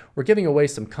 So we're giving away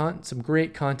some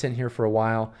great content here for a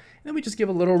while, and then we just give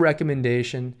a little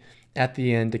recommendation at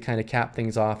the end to kind of cap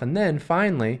things off. And then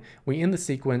finally, we end the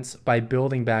sequence by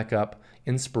building back up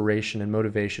inspiration and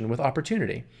motivation with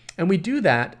opportunity. And we do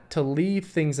that to leave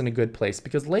things in a good place,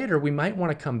 because later we might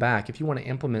want to come back. If you want to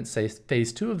implement, say,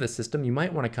 phase 2 of the system, you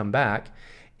might want to come back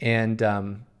and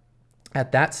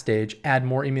at that stage, add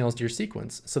more emails to your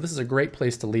sequence. So this is a great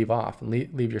place to leave off and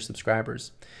leave your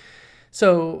subscribers.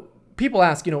 So people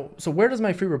ask, so where does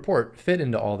my free report fit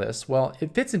into all this? Well,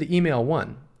 it fits into email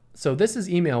 1. So this is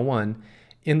email 1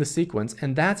 in the sequence,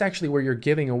 and that's actually where you're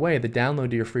giving away the download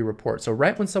to your free report. So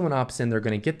right when someone opts in, they're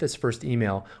going to get this first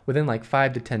email within like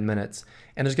 5 to 10 minutes,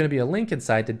 and there's going to be a link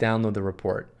inside to download the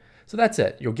report. So that's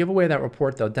it. You'll give away that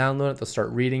report, they'll download it, they'll start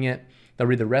reading it, they'll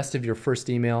read the rest of your first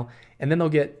email, and then they'll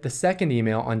get the second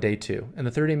email on day 2, and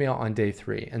the third email on day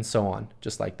 3, and so on,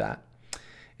 just like that.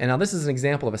 And now this is an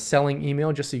example of a selling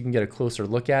email, just so you can get a closer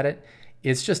look at it.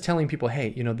 It's just telling people,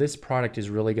 hey, this product is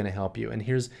really going to help you, and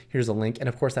here's a link. And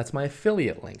of course, that's my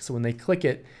affiliate link. So when they click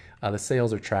it, the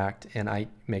sales are tracked, and I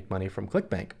make money from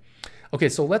ClickBank. Okay,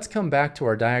 so let's come back to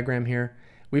our diagram here.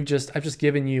 I've just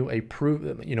given you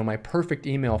my perfect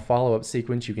email follow-up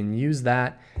sequence. You can use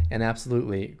that and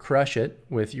absolutely crush it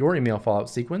with your email follow-up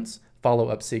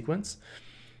sequence.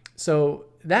 So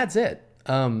that's it.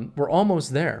 We're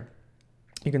almost there.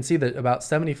 You can see that about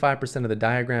 75% of the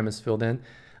diagram is filled in.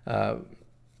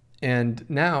 And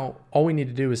now all we need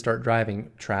to do is start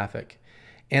driving traffic.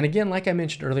 And again, like I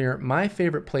mentioned earlier, my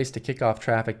favorite place to kick off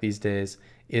traffic these days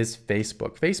is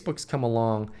Facebook. Facebook's come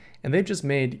along and they've just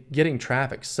made getting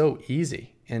traffic so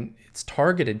easy, and it's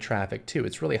targeted traffic too.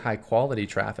 It's really high quality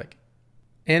traffic,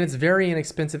 and it's very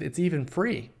inexpensive. It's even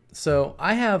free. So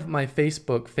I have my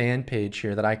Facebook fan page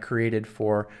here that I created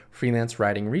for freelance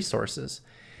writing resources.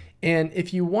 And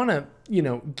if you want to,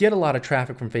 get a lot of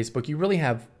traffic from Facebook, you really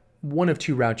have one of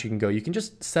 2 routes you can go. You can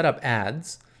just set up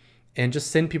ads and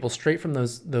just send people straight from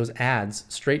those ads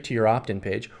straight to your opt-in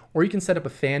page, or you can set up a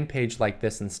fan page like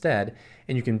this instead,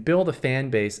 and you can build a fan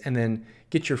base and then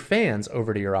get your fans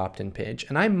over to your opt-in page.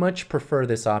 And I much prefer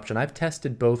this option. I've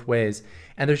tested both ways,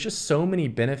 and there's just so many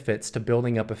benefits to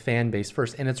building up a fan base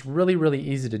first, and it's really, really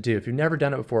easy to do. If you've never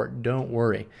done it before, don't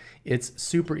worry. It's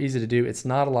super easy to do. It's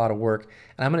not a lot of work,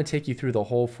 and I'm going to take you through the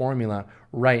whole formula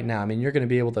right now. I mean, you're going to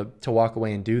be able to walk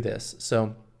away and do this.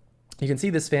 So you can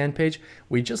see this fan page.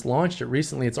 We just launched it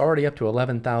recently. It's already up to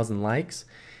 11,000 likes.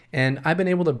 And I've been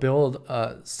able to build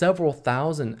add several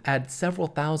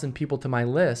thousand people to my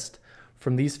list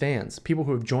from these fans, people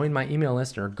who have joined my email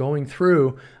list and are going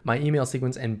through my email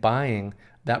sequence and buying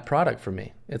that product from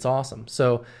me. It's awesome.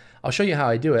 So I'll show you how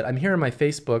I do it. I'm here in my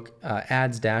Facebook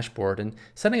ads dashboard, and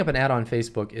setting up an ad on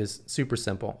Facebook is super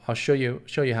simple. I'll show you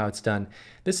how it's done.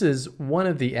 This is one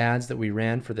of the ads that we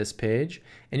ran for this page,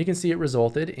 and you can see it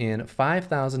resulted in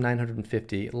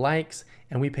 5,950 likes,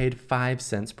 and we paid 5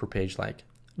 cents per page like.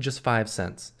 Just 5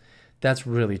 cents. That's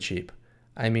really cheap.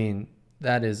 I mean,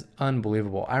 that is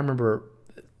unbelievable. I remember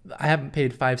I haven't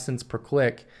paid 5 cents per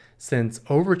click since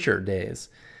Overture days.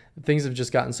 Things have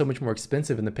just gotten so much more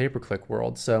expensive in the pay-per-click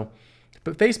world.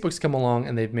 But Facebook's come along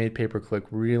and they've made pay-per-click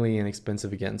really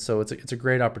inexpensive again. So it's a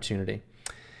great opportunity.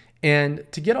 And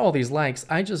to get all these likes,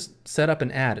 I just set up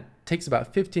an ad. It takes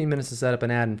about 15 minutes to set up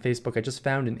an ad in Facebook. I just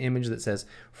found an image that says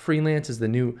freelance is the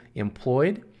new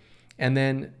employed. And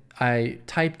then I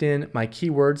typed in my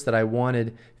keywords that I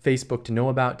wanted Facebook to know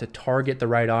about to target the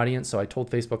right audience. So I told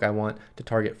Facebook I want to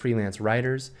target freelance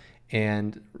writers,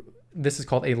 and this is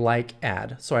called a like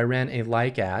ad. So I ran a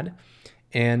like ad,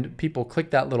 and people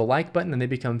click that little like button and they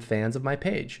become fans of my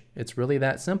page. It's really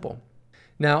that simple.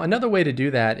 Now, another way to do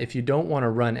that, if you don't want to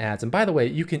run ads, and by the way,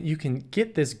 you can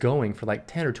get this going for like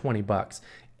 10 or 20 bucks.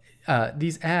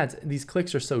 These ads, these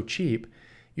clicks are so cheap.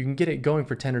 You can get it going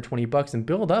for 10 or 20 bucks and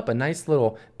build up a nice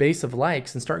little base of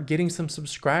likes and start getting some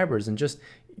subscribers and just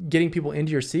getting people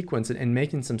into your sequence and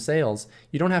making some sales.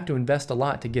 You don't have to invest a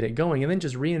lot to get it going, and then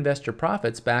just reinvest your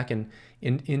profits back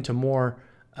into more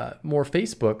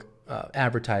Facebook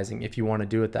advertising if you want to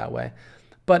do it that way.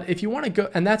 But if you want to go,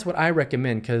 and that's what I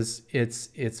recommend because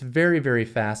it's very, very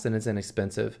fast and it's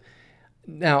inexpensive.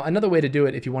 Now, another way to do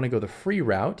it, if you want to go the free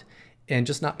route and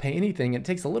just not pay anything, it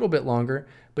takes a little bit longer,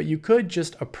 but you could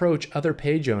just approach other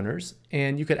page owners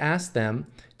and you could ask them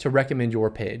to recommend your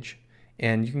page,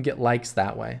 and you can get likes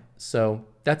that way. So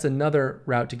that's another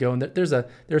route to go. And there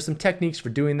are some techniques for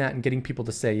doing that and getting people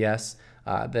to say yes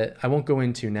that I won't go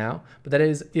into now, but that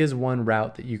is one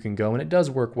route that you can go, and it does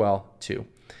work well too.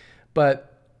 But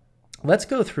let's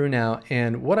go through now,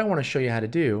 and what I want to show you how to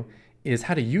do is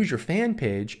how to use your fan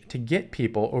page to get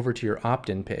people over to your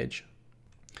opt-in page.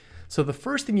 So the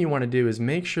first thing you want to do is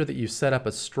make sure that you set up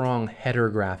a strong header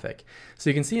graphic. So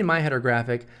you can see in my header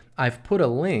graphic, I've put a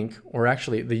link, or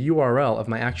actually the URL of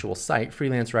my actual site,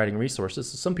 Freelance Writing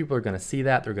Resources. So some people are going to see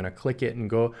that, they're going to click it and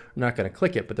go, not going to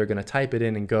click it, but they're going to type it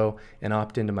in and go and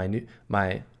opt into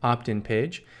my opt-in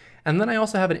page. And then I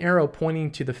also have an arrow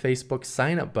pointing to the Facebook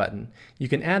sign up button. You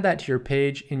can add that to your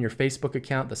page in your Facebook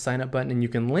account, the sign up button, and you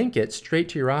can link it straight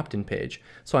to your opt-in page.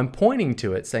 So I'm pointing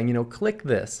to it saying, click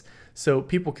this. So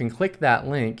people can click that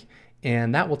link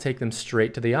and that will take them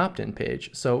straight to the opt-in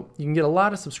page. So you can get a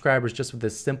lot of subscribers just with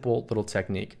this simple little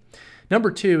technique.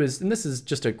 Number two is, and this is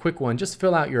just a quick one, just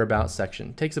fill out your about section.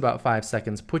 It takes about 5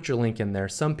 seconds, put your link in there.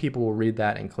 Some people will read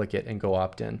that and click it and go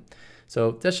opt in.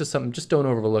 So that's just something, just don't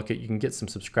overlook it. You can get some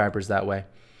subscribers that way.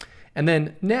 And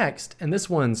then next, and this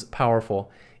one's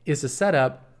powerful, is to set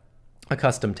up a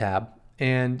custom tab.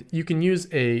 And you can use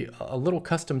a little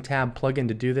custom tab plugin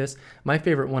to do this. My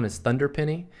favorite one is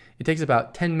Thunderpenny. It takes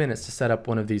about 10 minutes to set up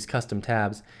one of these custom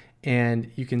tabs.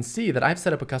 And you can see that I've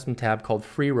set up a custom tab called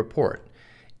Free Report.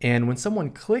 And when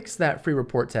someone clicks that Free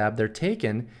Report tab, they're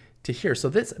taken to here. So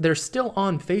they're still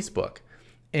on Facebook.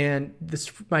 And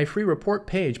my free report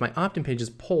page, my opt-in page, is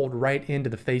pulled right into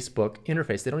the Facebook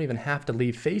interface. They don't even have to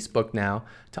leave Facebook now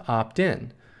to opt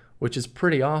in, which is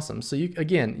pretty awesome. So you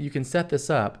can set this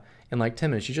up in like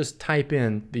 10 minutes. You just type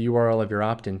in the URL of your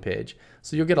opt-in page.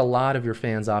 So you'll get a lot of your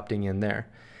fans opting in there.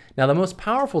 Now, the most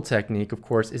powerful technique, of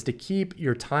course, is to keep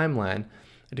your timeline,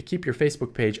 to keep your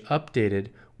Facebook page updated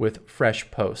with fresh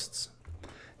posts.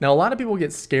 Now, a lot of people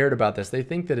get scared about this. They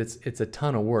think that it's a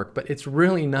ton of work, but it's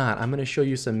really not. I'm going to show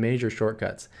you some major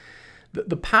shortcuts.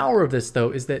 The power of this, though,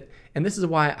 is that, and this is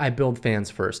why I build fans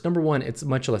first. Number one, it's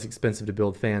much less expensive to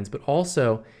build fans, but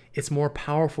also it's more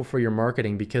powerful for your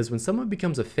marketing, because when someone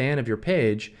becomes a fan of your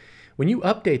page, when you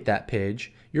update that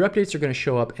page, your updates are going to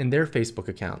show up in their Facebook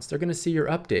accounts. They're going to see your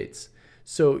updates.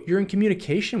 So you're in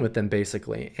communication with them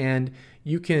basically, and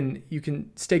you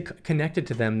can stay connected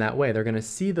to them that way. They're going to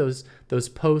see those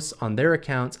posts on their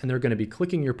accounts, and they're going to be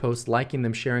clicking your posts, liking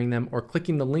them, sharing them, or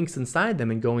clicking the links inside them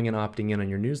and going and opting in on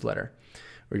your newsletter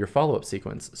or your follow-up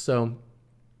sequence. So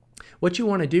what you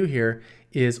want to do here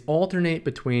is alternate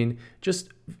between just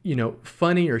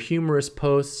funny or humorous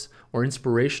posts or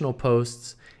inspirational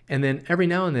posts, and then every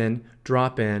now and then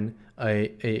drop in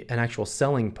an actual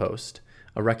selling post,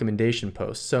 a recommendation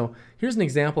post. So here's an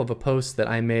example of a post that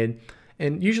I made,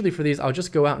 and usually for these I'll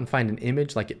just go out and find an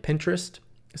image like at Pinterest,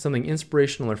 something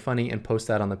inspirational or funny, and post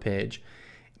that on the page.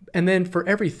 And then for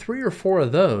every 3 or 4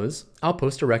 of those, I'll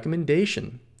post a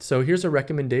recommendation. So here's a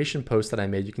recommendation post that I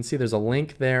made. You can see there's a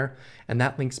link there, and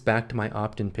that links back to my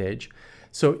opt-in page.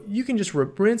 So you can just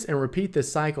rinse and repeat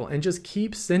this cycle and just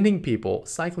keep cycling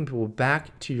people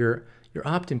back to your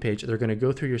opt-in page. They're going to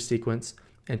go through your sequence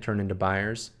and turn into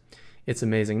buyers. It's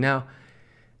amazing. Now,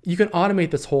 you can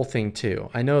automate this whole thing too.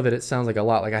 I know that it sounds like a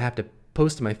lot, like I have to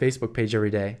post to my Facebook page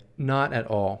every day. Not at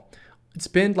all.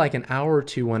 Spend like an hour or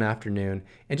two one afternoon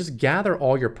and just gather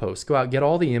all your posts. Go out, get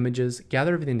all the images,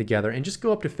 gather everything together, and just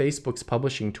go up to Facebook's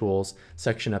publishing tools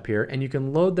section up here, and you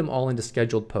can load them all into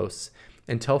scheduled posts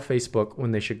and tell Facebook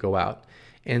when they should go out.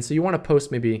 And so you want to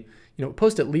post maybe,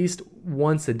 post at least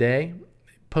once a day.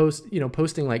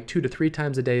 Posting like 2 to 3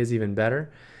 times a day is even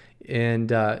better. And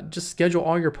just schedule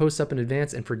all your posts up in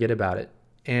advance and forget about it.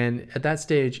 And at that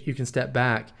stage, you can step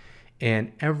back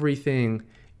and everything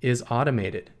is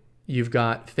automated. You've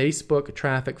got Facebook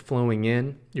traffic flowing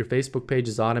in. Your Facebook page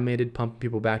is automated, pumping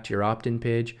people back to your opt-in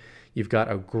page. You've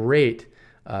got a great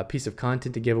piece of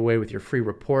content to give away with your free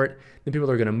report. Then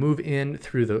people are going to move in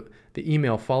through the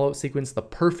email follow-up sequence, the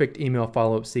perfect email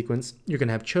follow-up sequence. You're going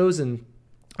to have chosen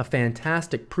a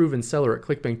fantastic proven seller at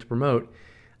ClickBank to promote.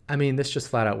 I mean, this just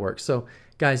flat out works. So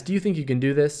guys, do you think you can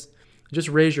do this? Just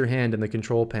raise your hand in the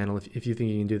control panel if you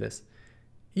think you can do this.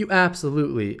 You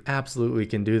absolutely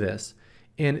can do this.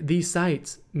 And these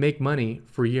sites make money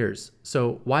for years.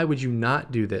 So why would you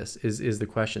not do this is the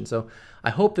question. So I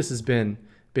hope this has been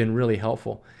really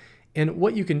helpful. And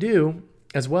what you can do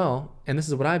as well, and this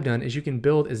is what I've done, is you can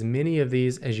build as many of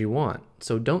these as you want.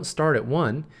 So don't start at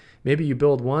one. Maybe you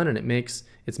build one and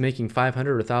it's making $500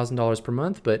 or $1,000 per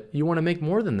month, but you want to make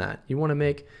more than that. You want to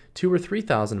make $2,000 or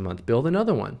 $3,000 a month. Build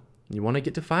another one. You want to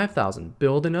get to $5,000.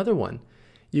 Build another one.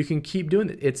 You can keep doing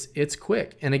it. It's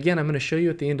quick. And again, I'm going to show you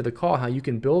at the end of the call how you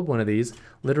can build one of these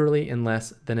literally in less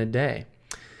than a day.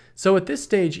 So at this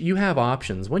stage, you have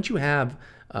options. Once you have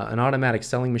an automatic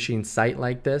selling machine site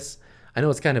like this, I know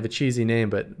it's kind of a cheesy name,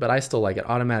 but I still like it,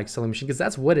 automatic selling machine, because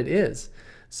that's what it is.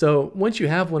 So once you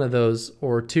have one of those,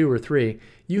 or two or three,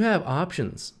 you have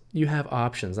options. You have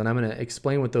options, and I'm going to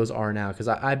explain what those are now, because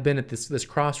I've been at this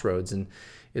crossroads, and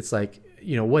it's like,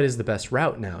 what is the best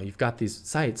route now? You've got these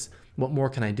sites. What more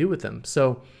can I do with them?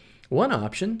 So one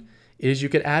option is you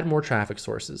could add more traffic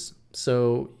sources.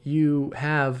 So you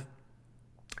have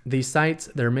these sites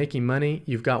that are making money.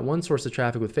 You've got one source of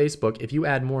traffic with Facebook. If you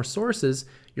add more sources,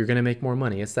 you're going to make more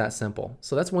money. It's that simple.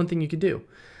 So that's one thing you could do.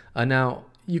 Now,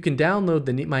 you can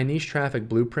download my niche traffic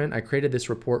blueprint. I created this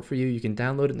report for you. You can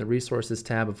download it in the resources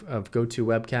tab of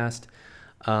GoToWebcast.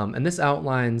 And this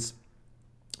outlines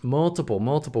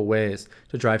multiple ways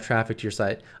to drive traffic to your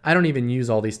site. I don't even use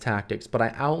all these tactics, but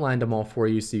I outlined them all for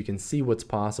you so you can see what's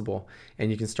possible and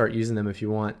you can start using them if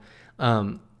you want.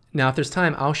 Now, if there's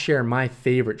time, I'll share my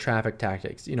favorite traffic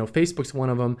tactics. Facebook's one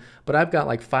of them, but I've got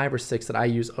like 5 or 6 that I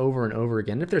use over and over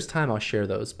again. If there's time, I'll share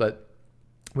those, but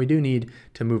we do need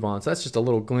to move on. So that's just a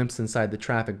little glimpse inside the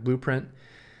traffic blueprint.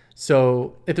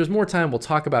 So if there's more time, we'll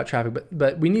talk about traffic,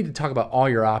 but we need to talk about all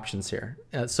your options here.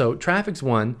 So traffic's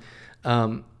one.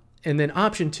 And then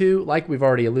option 2, like we've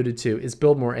already alluded to, is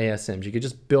build more ASMs. You could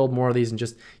just build more of these and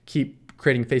just keep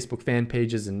creating Facebook fan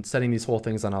pages and setting these whole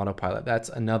things on autopilot. That's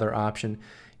another option.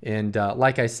 And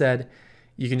like I said,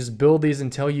 you can just build these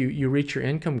until you reach your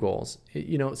income goals.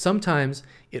 Sometimes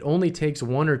it only takes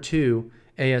 1 or 2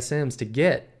 ASMs to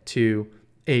get to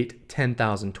 $8,000,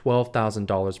 $10,000,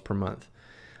 $12,000 per month.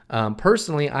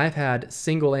 Personally, I've had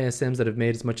single ASMs that have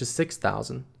made as much as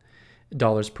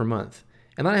 $6,000 per month.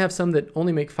 And then I have some that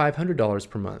only make $500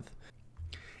 per month.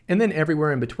 And then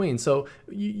everywhere in between. So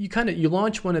you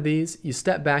launch one of these, you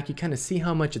step back, you kind of see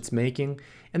how much it's making,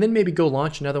 and then maybe go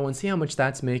launch another one, see how much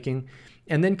that's making,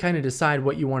 and then kind of decide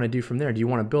what you want to do from there. Do you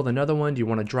want to build another one? Do you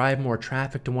want to drive more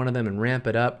traffic to one of them and ramp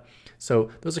it up? So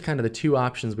those are kind of the 2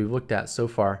 options we've looked at so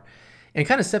far. And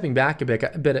kind of stepping back a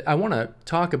bit, I want to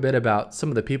talk a bit about some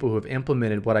of the people who have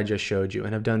implemented what I just showed you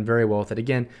and have done very well with it.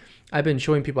 Again, I've been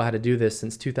showing people how to do this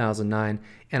since 2009,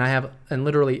 and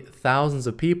literally thousands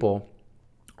of people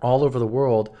all over the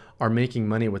world are making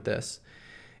money with this.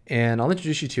 And I'll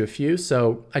introduce you to a few.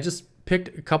 So I just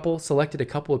selected a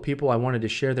couple of people I wanted to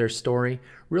share their story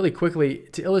really quickly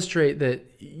to illustrate that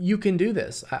you can do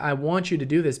this. I want you to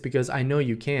do this because I know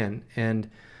you can. And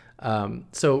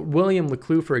so William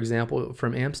Leclue, for example,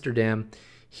 from Amsterdam,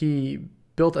 he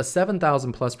built a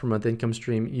 7,000 plus per month income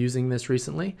stream using this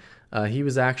recently. He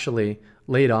was actually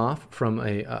laid off from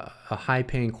a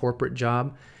high-paying corporate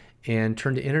job and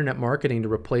turned to internet marketing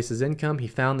to replace his income. He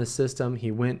found this system,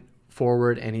 he went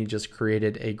forward, and he just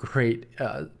created a great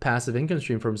passive income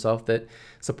stream for himself that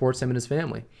supports him and his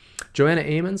family. Joanna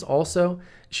Amons also,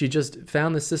 she just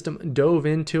found the system, dove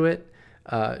into it.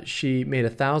 She made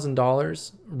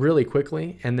 $1,000 really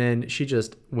quickly, and then she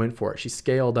just went for it. She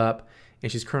scaled up,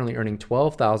 and she's currently earning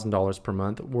 $12,000 per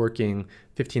month, working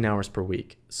 15 hours per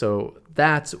week. So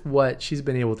that's what she's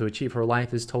been able to achieve. Her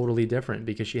life is totally different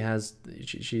because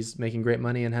she's making great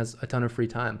money and has a ton of free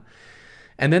time.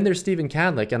 And then there's Stephen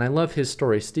Cadlick, and I love his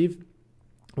story. Steve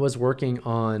was working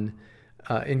on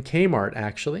in Kmart,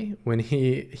 actually, when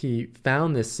he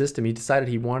found this system. He decided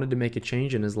he wanted to make a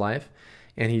change in his life,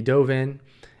 and he dove in,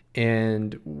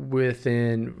 and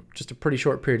within just a pretty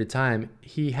short period of time,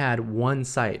 he had one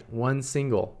site, one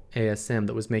single ASM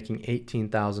that was making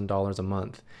 $18,000 a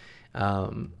month.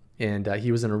 And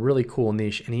he was in a really cool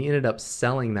niche, and he ended up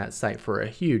selling that site for a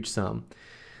huge sum.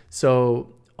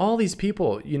 So all these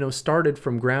people, started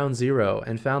from ground zero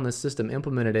and found this system,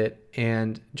 implemented it,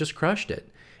 and just crushed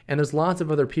it. And there's lots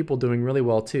of other people doing really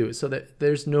well too. So that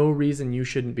there's no reason you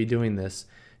shouldn't be doing this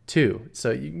too.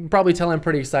 So you can probably tell I'm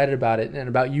pretty excited about it and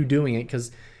about you doing it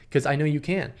because I know you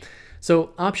can.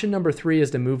 So option number 3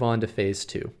 is to move on to phase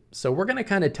 2. So we're going to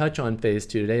kind of touch on phase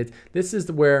 2 today. This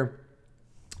is where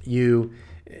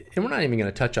and we're not even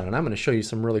going to touch on it. I'm going to show you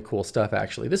some really cool stuff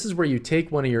actually. This is where you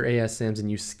take one of your ASMs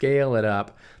and you scale it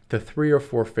up to 3 or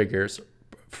 4 figures,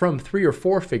 from 3 or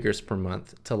 4 figures per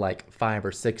month to like 5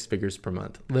 or 6 figures per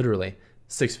month, literally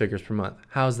 6 figures per month.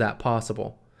 How's that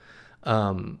possible?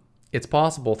 It's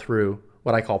possible through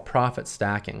what I call profit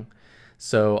stacking.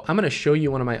 So I'm going to show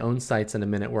you one of my own sites in a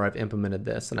minute where I've implemented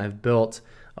this, and I've built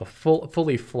a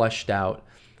fully fleshed out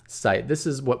site. This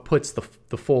is what puts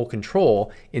the full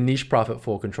control in Niche Profit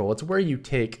Full Control. It's where you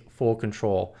take full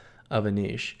control of a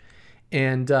niche.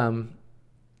 And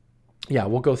yeah,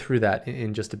 we'll go through that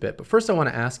in just a bit. But first I want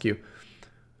to ask you,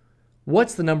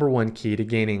 what's the number one key to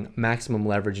gaining maximum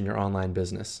leverage in your online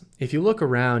business? If you look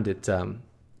around at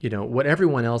what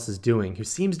everyone else is doing who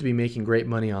seems to be making great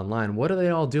money online, what are they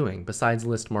all doing besides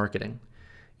list marketing?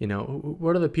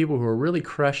 What are the people who are really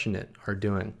crushing it are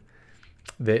doing?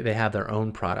 They have their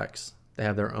own products. They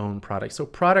have their own products. So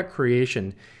product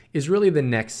creation is really the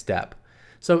next step.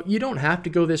 So you don't have to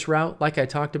go this route. Like I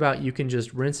talked about, you can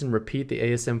just rinse and repeat the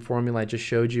ASM formula I just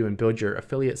showed you and build your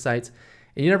affiliate sites.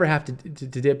 And you never have to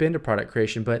dip into product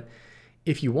creation. But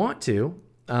if you want to,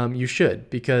 you should,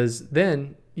 because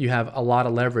then you have a lot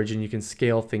of leverage and you can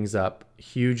scale things up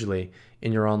hugely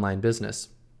in your online business.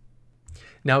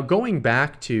 Now, going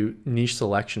back to niche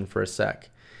selection for a sec.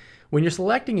 When you're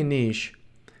selecting a niche,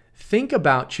 think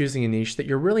about choosing a niche that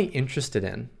you're really interested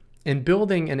in and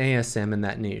building an ASM in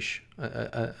that niche,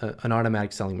 an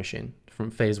automatic selling machine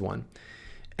from phase 1.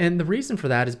 And the reason for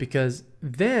that is because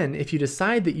then if you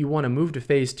decide that you want to move to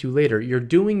phase 2 later, you're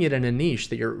doing it in a niche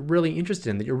that you're really interested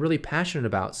in, that you're really passionate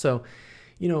about. So,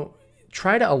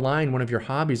 try to align one of your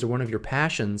hobbies or one of your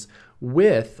passions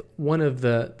with one of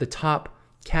the top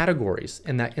categories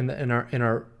in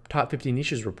our top 50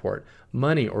 niches report: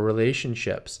 money or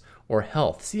relationships or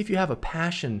health. See if you have a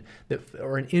passion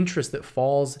or an interest that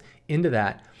falls into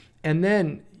that, and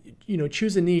then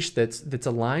choose a niche that's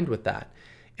aligned with that.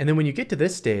 And then when you get to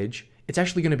this stage, it's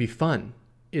actually going to be fun.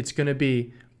 It's going to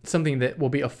be something that will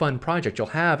be a fun project. You'll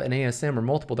have an ASM or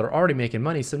multiple that are already making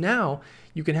money. So now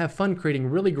you can have fun creating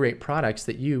really great products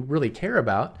that you really care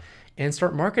about and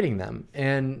start marketing them.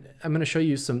 And I'm going to show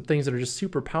you some things that are just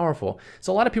super powerful.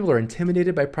 So a lot of people are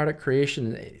intimidated by product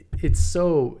creation. It's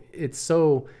so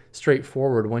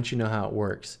straightforward once you know how it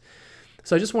works.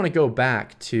 So I just want to go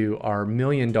back to our $1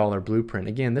 million blueprint.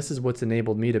 Again, this is what's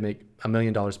enabled me to make $1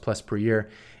 million plus per year.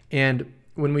 And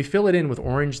when we fill it in with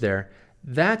orange there,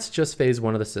 that's just phase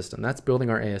 1 of the system. That's building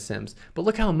our ASMs. But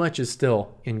look how much is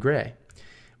still in gray.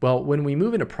 Well, when we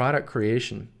move into product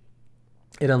creation,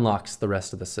 it unlocks the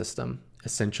rest of the system,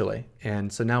 essentially.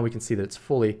 And so now we can see that it's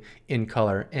fully in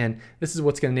color. And this is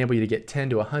what's going to enable you to get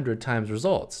 10 to 100 times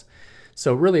results.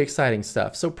 So really exciting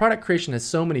stuff. So product creation has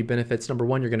so many benefits. Number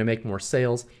one, you're going to make more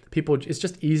sales. It's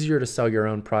just easier to sell your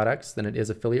own products than it is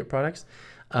affiliate products.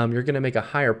 You're going to make a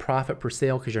higher profit per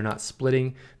sale because you're not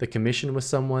splitting the commission with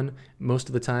someone most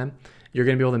of the time. You're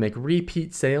going to be able to make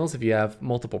repeat sales if you have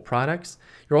multiple products.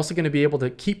 You're also going to be able to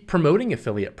keep promoting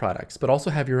affiliate products, but also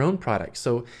have your own products.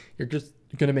 So you're going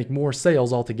to make more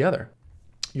sales altogether.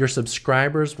 Your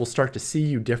subscribers will start to see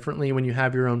you differently when you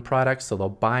have your own products, so they'll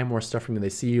buy more stuff from you. They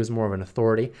see you as more of an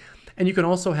authority. And you can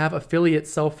also have affiliates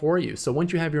sell for you. So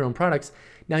once you have your own products,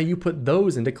 now you put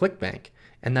those into ClickBank,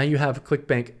 and now you have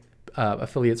ClickBank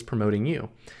affiliates promoting you.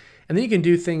 And then you can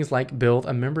do things like build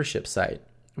a membership site,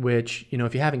 which,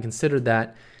 if you haven't considered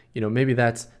that, maybe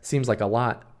that seems like a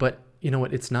lot, but you know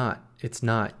what? It's not. It's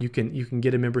not. You can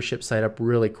get a membership site up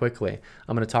really quickly.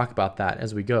 I'm going to talk about that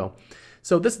as we go.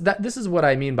 So this is what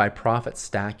I mean by profit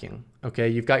stacking. Okay,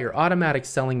 you've got your automatic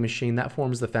selling machine that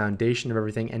forms the foundation of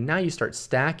everything, and now you start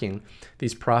stacking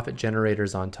these profit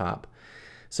generators on top.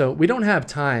 So we don't have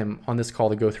time on this call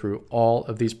to go through all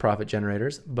of these profit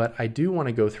generators, but I do want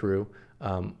to go through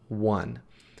one.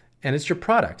 And it's your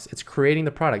products. It's creating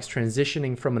the products,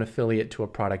 transitioning from an affiliate to a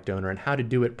product owner, and how to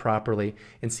do it properly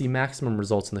and see maximum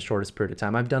results in the shortest period of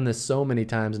time. I've done this so many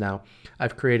times now.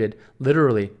 I've created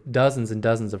literally dozens and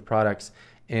dozens of products,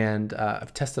 and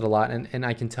I've tested a lot, and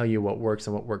I can tell you what works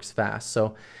and what works fast.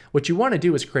 So what you want to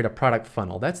do is create a product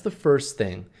funnel. That's the first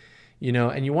thing,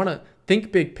 and you want to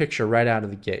think big picture right out of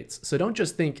the gates. So don't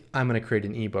just think, I'm going to create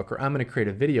an ebook or I'm going to create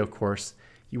a video course.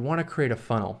 You want to create a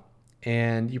funnel.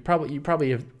 And you probably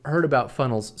have heard about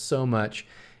funnels so much,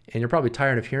 and you're probably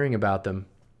tired of hearing about them.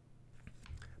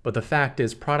 But the fact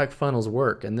is, product funnels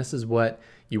work, and this is what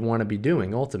you want to be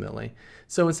doing ultimately.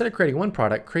 So instead of creating one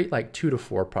product, create like 2 to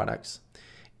 4 products.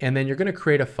 And then you're going to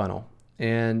create a funnel.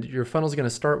 And your funnel is going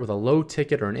to start with a low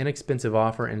ticket or an inexpensive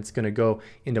offer, and it's going to go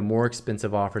into more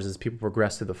expensive offers as people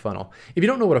progress through the funnel. If you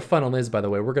don't know what a funnel is, by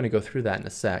the way, we're going to go through that in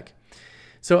a sec.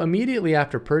 So immediately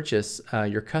after purchase,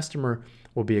 your customer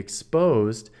will be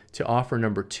exposed to offer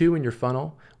number 2 in your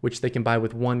funnel, which they can buy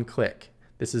with one click.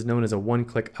 This is known as a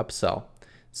one-click upsell.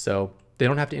 So they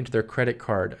don't have to enter their credit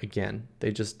card again.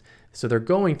 So they're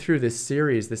going through this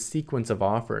series, this sequence of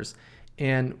offers.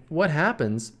 And what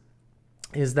happens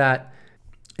is that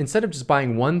instead of just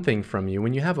buying one thing from you,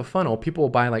 when you have a funnel, people will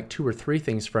buy like 2 or 3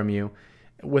 things from you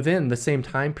within the same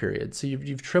time period. So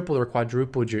you've tripled or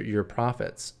quadrupled your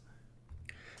profits.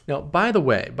 Now, by the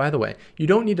way, you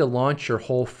don't need to launch your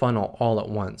whole funnel all at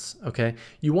once, okay?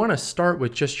 You want to start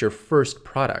with just your first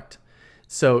product.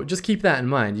 So just keep that in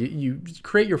mind. You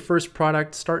create your first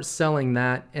product, start selling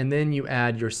that, and then you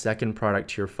add your second product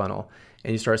to your funnel,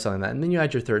 and you start selling that, and then you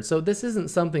add your third. So this isn't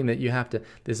something that you have to,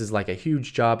 this is like a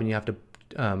huge job and you have to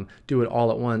do it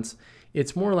all at once.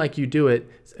 It's more like you do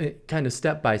it kind of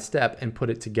step by step and put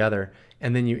it together,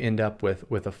 and then you end up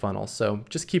with a funnel. So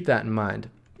just keep that in mind.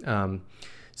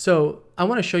 So I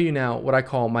want to show you now what I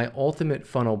call my ultimate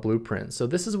funnel blueprint. So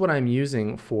this is what I'm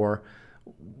using for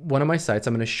one of my sites.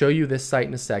 I'm going to show you this site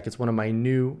in a sec. It's one of my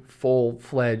new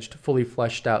full-fledged, fully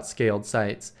fleshed out, scaled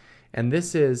sites. And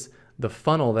this is the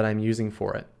funnel that I'm using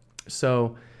for it.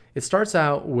 So it starts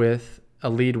out with a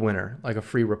lead winner, like a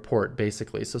free report,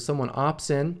 basically. So someone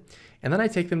opts in, and then I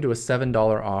take them to a $7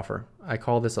 offer. I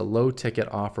call this a low ticket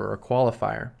offer or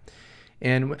qualifier.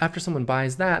 And after someone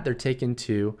buys that, they're taken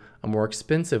to a more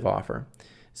expensive offer.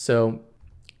 So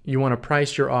you want to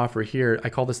price your offer here. I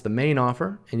call this the main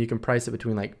offer, and you can price it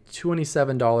between like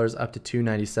 $27 up to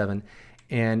 $297.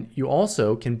 And you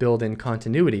also can build in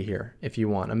continuity here if you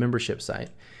want, a membership site.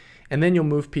 And then you'll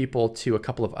move people to a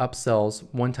couple of upsells,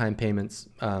 one-time payments,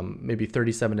 maybe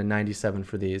 $37 to $97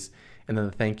 for these, and then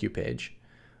the thank you page.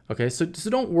 Okay, so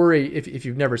don't worry if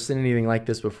you've never seen anything like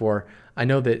this before. I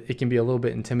know that it can be a little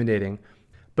bit intimidating,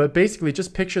 but basically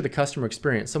just picture the customer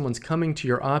experience. Someone's coming to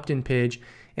your opt-in page,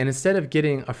 and instead of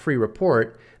getting a free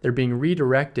report, they're being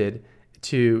redirected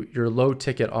to your low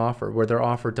ticket offer where they're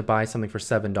offered to buy something for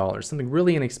 $7, something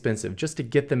really inexpensive just to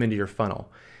get them into your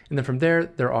funnel. And then from there,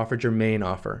 they're offered your main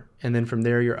offer. And then from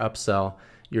there, your upsell,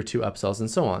 your 2 upsells, and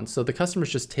so on. So the customer's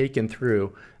just taken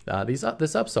through this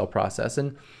upsell process.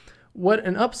 And what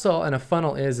an upsell and a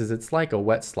funnel is it's like a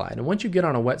wet slide. And once you get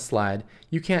on a wet slide,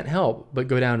 you can't help but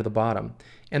go down to the bottom.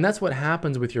 And that's what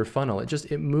happens with your funnel.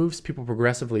 It moves people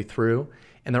progressively through,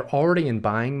 and they're already in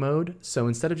buying mode. So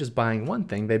instead of just buying one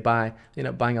thing, they end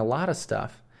up buying a lot of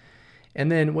stuff.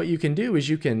 And then what you can do is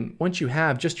once you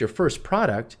have just your first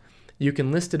product, you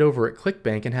can list it over at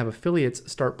ClickBank and have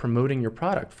affiliates start promoting your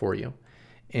product for you.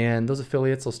 And those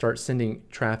affiliates will start sending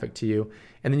traffic to you.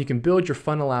 And then you can build your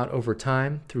funnel out over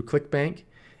time through ClickBank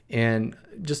and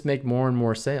just make more and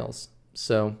more sales.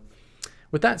 So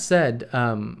with that said,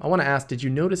 I want to ask, did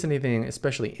you notice anything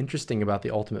especially interesting about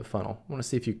the ultimate funnel? I want to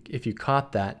see if you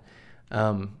caught that.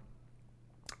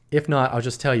 If not, I'll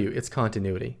just tell you, it's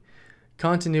continuity.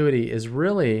 Continuity is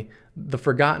really the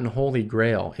forgotten holy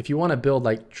grail. If you want to build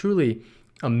like truly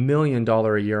 $1 million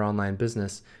a year online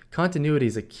business, continuity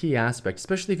is a key aspect,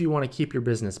 especially if you want to keep your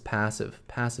business passive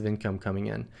income coming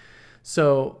in.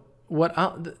 So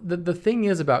the thing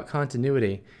is about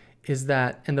continuity is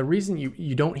that, and the reason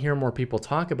you don't hear more people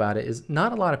talk about it is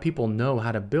not a lot of people know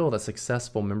how to build a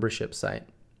successful membership site.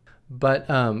 But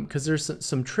because there's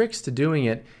some tricks to doing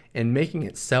it and making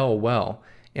it sell well.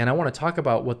 And I want to talk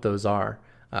about what those are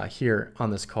here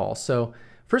on this call. So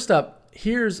first up,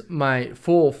 here's my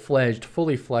full-fledged,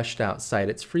 fully fleshed out site.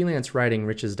 It's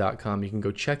freelancewritingriches.com. You can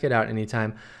go check it out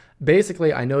anytime.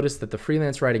 Basically, I noticed that the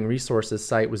freelance writing resources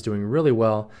site was doing really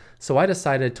well, so I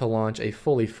decided to launch a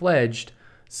fully fledged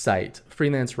site,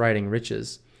 Freelance Writing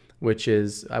Riches, which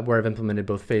is where I've implemented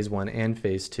both phase 1 and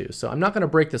phase 2. So I'm not going to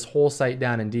break this whole site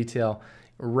down in detail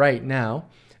right now,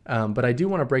 but I do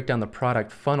want to break down the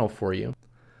product funnel for you.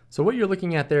 So what you're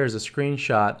looking at there is a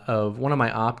screenshot of one of my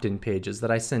opt-in pages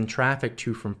that I send traffic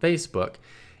to from Facebook.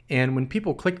 And when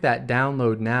people click that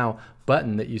download now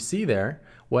button that you see there,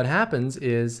 what happens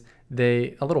is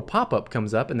a little pop-up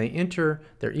comes up and they enter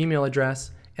their email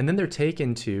address, and then they're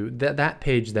taken to that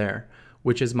page there,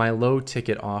 which is my low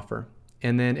ticket offer.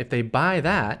 And then if they buy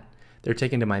that, they're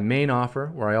taken to my main offer,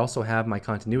 where I also have my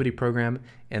continuity program,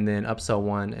 and then upsell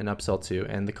 1 and upsell 2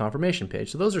 and the confirmation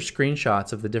page. So those are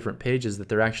screenshots of the different pages that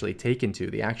they're actually taken to,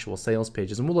 the actual sales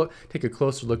pages. And we'll take a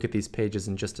closer look at these pages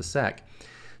in just a sec.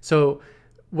 So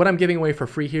what I'm giving away for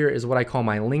free here is what I call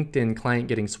my LinkedIn client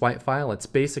getting swipe file. It's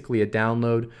basically a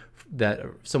download that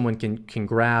someone can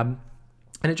grab,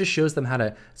 and it just shows them how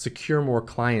to secure more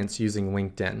clients using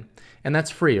LinkedIn. And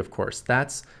that's free, of course.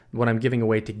 That's what I'm giving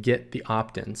away to get the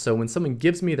opt-in. So when someone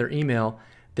gives me their email,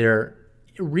 they're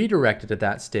redirected at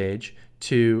that stage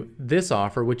to this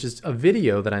offer, which is a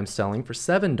video that I'm selling for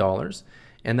 $7.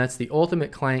 And that's the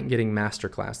Ultimate Client Getting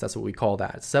Masterclass. That's what we call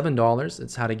that. It's $7.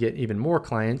 It's how to get even more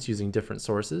clients using different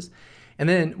sources. And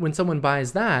then when someone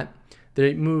buys that,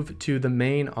 they move to the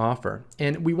main offer.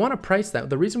 And we want to price that.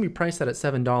 The reason we price that at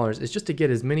 $7 is just to get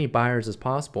as many buyers as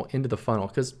possible into the funnel,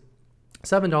 because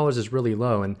 $7 is really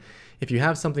low. And if you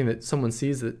have something that someone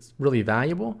sees that's really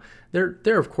valuable,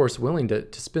 they're of course willing to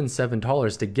spend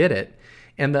 $7 to get it.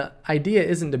 And the idea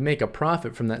isn't to make a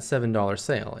profit from that $7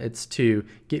 sale. It's to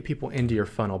get people into your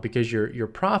funnel, because your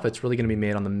profit's really going to be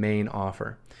made on the main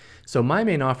offer. So my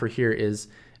main offer here is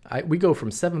we go from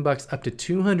 $7 up to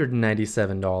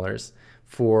 $297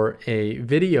 for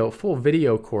a full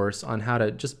video course on how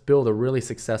to just build a really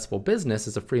successful business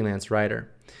as a freelance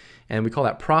writer. And we call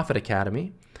that Profit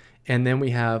Academy. And then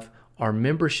we have our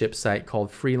membership site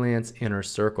called Freelance Inner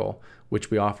Circle, which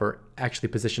we offer actually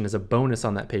positioned as a bonus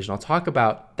on that page. And I'll talk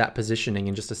about that positioning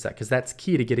in just a sec, because that's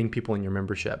key to getting people in your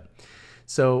membership.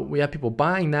 So we have people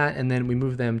buying that, and then we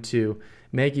move them to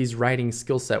Maggie's Writing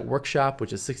Skill Set Workshop,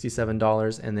 which is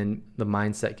 $67, and then the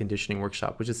Mindset Conditioning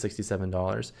Workshop, which is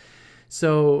 $67.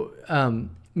 So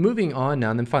moving on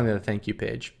now, and then finally the thank you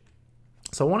page.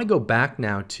 So I want to go back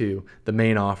now to the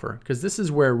main offer, because this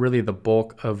is where really the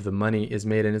bulk of the money is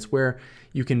made, and it's where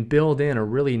you can build in a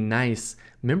really nice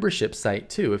membership site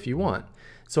too if you want.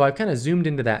 So I've kind of zoomed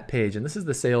into that page, and this is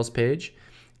the sales page.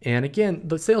 And again,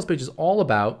 the sales page is all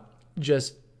about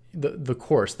just the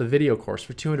course, the video course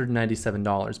for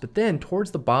 $297. But then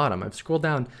towards the bottom, I've scrolled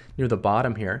down near the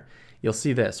bottom here, you'll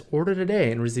see this: order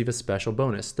today and receive a special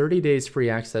bonus, 30 days free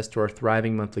access to our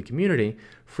thriving monthly community,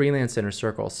 Freelance Inner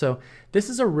Circle. So this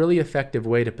is a really effective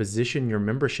way to position your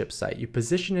membership site. You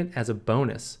position it as a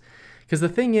bonus, because the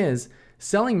thing is,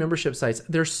 selling membership sites,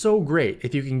 they're so great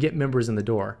if you can get members in the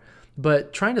door.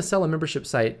 But trying to sell a membership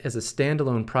site as a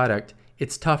standalone product,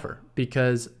 it's tougher,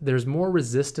 because there's more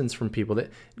resistance from people.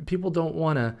 That people don't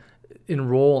want to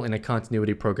enroll in a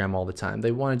continuity program all the time.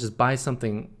 They want to just buy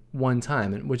something one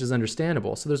time, which is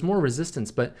understandable. So there's more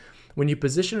resistance. But when you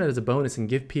position it as a bonus and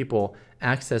give people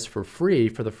access for free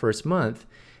for the first month,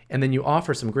 and then you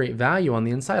offer some great value on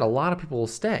the inside, a lot of people will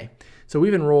stay. So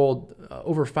we've enrolled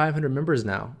over 500 members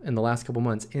now in the last couple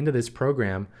months into this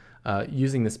program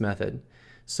using this method.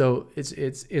 So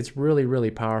it's really, really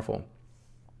powerful.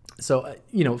 So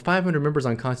 500 members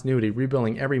on continuity,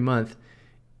 rebilling every month,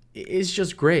 is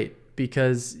just great,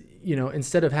 because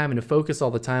instead of having to focus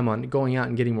all the time on going out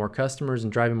and getting more customers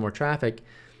and driving more traffic,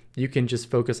 you can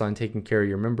just focus on taking care of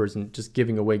your members and just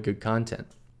giving away good content.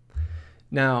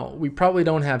 Now, we probably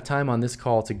don't have time on this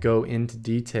call to go into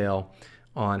detail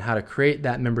on how to create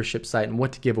that membership site and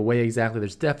what to give away exactly.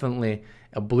 There's definitely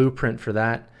a blueprint for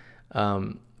that.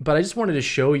 But I just wanted to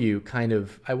show you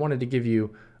I wanted to give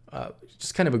you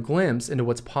just kind of a glimpse into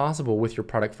what's possible with your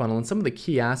product funnel and some of the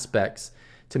key aspects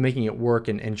to making it work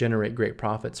and generate great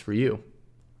profits for you.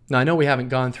 Now, I know we haven't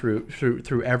gone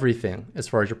through everything as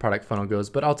far as your product funnel goes,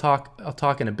 but I'll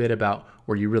talk in a bit about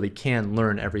where you really can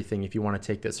learn everything if you want to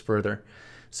take this further.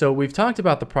 So we've talked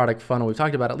about the product funnel. We've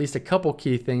talked about at least a couple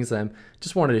key things that I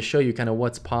just wanted to show you kind of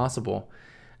what's possible.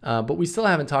 But we still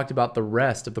haven't talked about the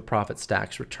rest of the profit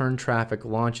stacks: return traffic,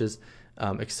 launches,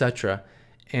 etc.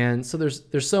 And so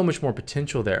there's so much more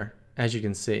potential there, as you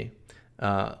can see.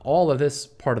 All of this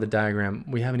part of the diagram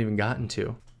we haven't even gotten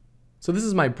to. So this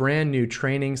is my brand new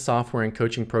training, software, and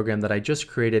coaching program that I just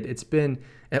created. It's been,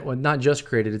 well, not just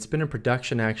created, it's been in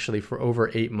production actually for over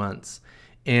 8 months.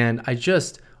 And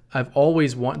I've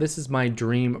always this is my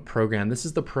dream program. This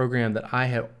is the program that I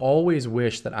have always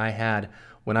wished that I had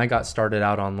when I got started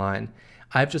out online.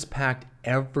 I've just packed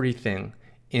everything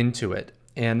into it.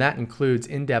 And that includes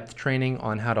in-depth training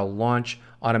on how to launch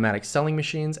automatic selling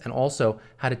machines, and also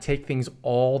how to take things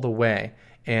all the way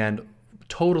and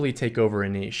totally take over a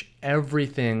niche.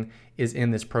 Everything is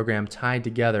in this program, tied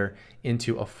together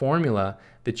into a formula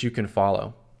that you can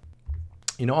follow.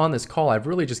 On this call, I've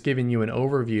really just given you an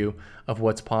overview of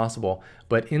what's possible,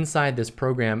 but inside this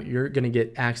program, you're going to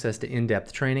get access to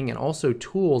in-depth training and also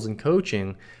tools and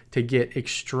coaching to get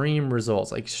extreme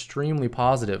results, extremely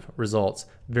positive results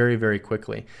very, very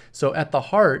quickly. So at the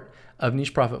heart of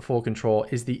Niche Profit Full Control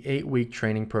is the 8-week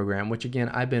training program, which again,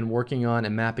 I've been working on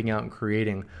and mapping out and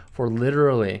creating for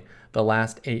literally the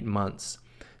last 8 months.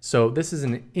 So this is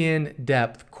an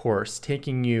in-depth course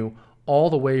taking you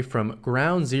all the way from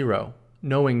ground zero,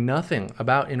 knowing nothing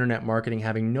about internet marketing,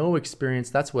 having no experience.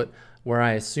 That's where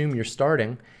I assume you're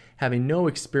starting, having no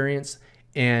experience,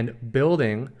 and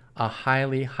building a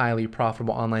highly, highly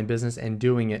profitable online business and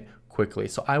doing it quickly.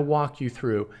 So I walk you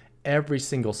through every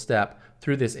single step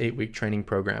through this 8-week training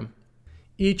program.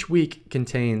 Each week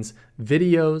contains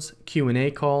videos,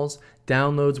 Q&A calls,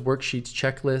 downloads, worksheets,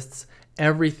 checklists,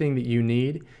 everything that you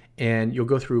need. and you'll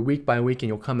go through week by week and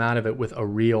you'll come out of it with a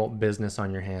real business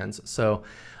on your hands. So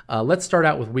let's start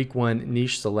out with week 1,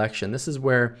 niche selection. This is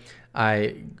where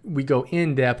we go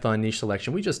in depth on niche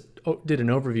selection. We just did an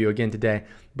overview again today,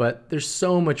 but there's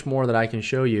so much more that I can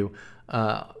show you.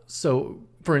 So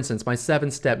for instance, my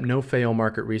 7-step no-fail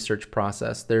market research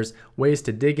process. There's ways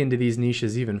to dig into these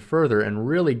niches even further and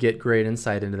really get great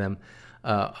insight into them.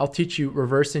 I'll teach you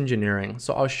reverse engineering.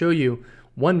 So I'll show you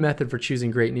one method for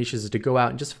choosing great niches is to go out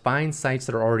and just find sites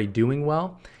that are already doing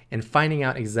well and finding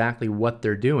out exactly what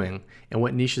they're doing and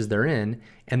what niches they're in,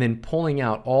 and then pulling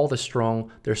out all their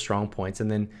strong points and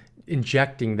then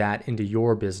injecting that into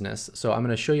your business. So I'm going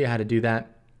to show you how to do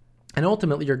that. And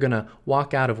ultimately, you're going to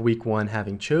walk out of week 1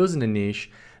 having chosen a niche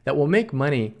that will make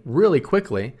money really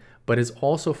quickly, but is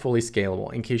also fully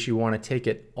scalable in case you want to take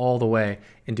it all the way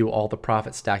and do all the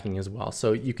profit stacking as well.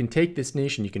 So you can take this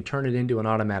niche and you can turn it into an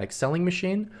automatic selling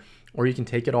machine, or you can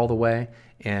take it all the way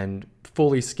and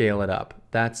fully scale it up.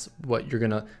 That's what you're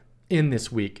going to, in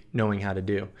this week, knowing how to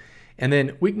do. And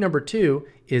then week number 2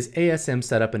 is ASM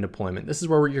setup and deployment. This is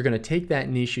where you're going to take that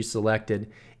niche you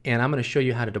selected, and I'm going to show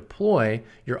you how to deploy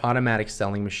your automatic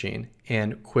selling machine,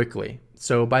 and quickly.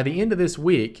 So by the end of this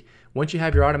week, once you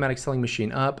have your automatic selling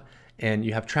machine up and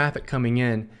you have traffic coming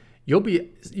in,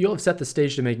 you'll have set the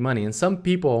stage to make money. And some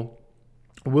people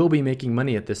will be making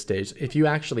money at this stage. If you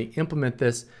actually implement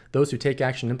this, those who take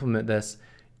action implement this,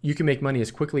 you can make money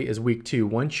as quickly as week 2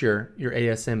 once your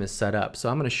ASM is set up. So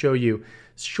I'm going to show you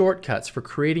shortcuts for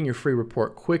creating your free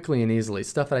report quickly and easily,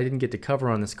 stuff that I didn't get to cover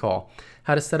on this call.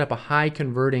 How to set up a high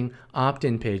converting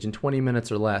opt-in page in 20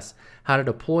 minutes or less, how to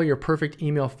deploy your perfect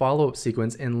email follow-up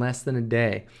sequence in less than a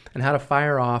day, and how to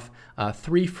fire off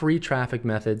 3 free traffic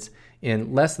methods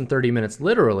in less than 30 minutes,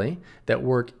 literally, that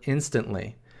work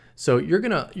instantly. So you're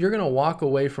gonna walk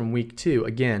away from week 2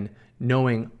 again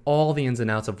knowing all the ins and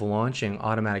outs of launching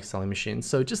automatic selling machines.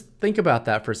 So just think about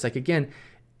that for a sec. Again,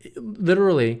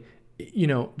 literally,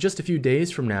 just a few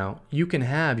days from now, you can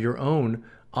have your own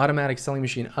automatic selling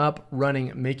machine up,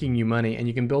 running, making you money, and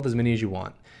you can build as many as you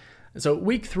want. So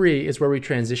week 3 is where we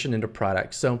transition into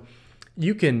products. So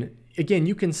you can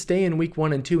stay in week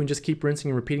 1 and 2 and just keep rinsing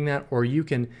and repeating that, or you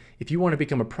can, if you want to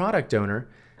become a product owner,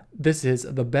 this is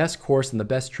the best course and the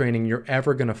best training you're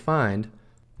ever going to find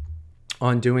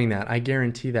on doing that. I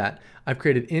guarantee that. I've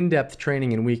created in-depth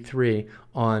training in week 3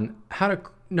 on how to,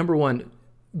 number 1,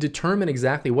 determine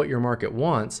exactly what your market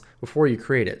wants before you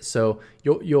create it. So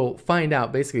you'll find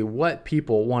out basically what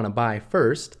people want to buy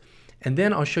first, and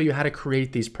then I'll show you how to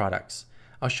create these products.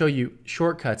 I'll show you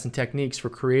shortcuts and techniques for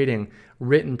creating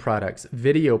written products,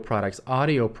 video products,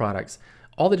 audio products,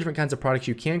 all the different kinds of products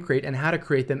you can create and how to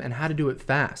create them and how to do it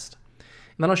fast.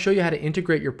 And then I'll show you how to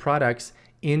integrate your products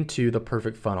into the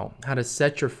perfect funnel, how to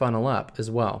set your funnel up as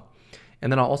well.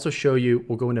 And then I'll also show you,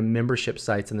 we'll go into membership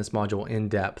sites in this module in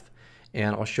depth,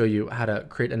 and I'll show you how to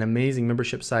create an amazing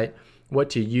membership site,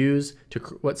 what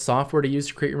software to use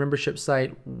to create your membership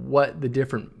site, what the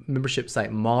different membership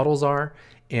site models are,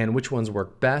 and which ones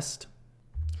work best,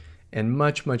 and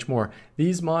much, much more.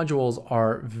 These modules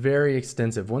are very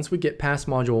extensive. Once we get past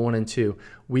module 1 and 2,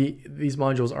 these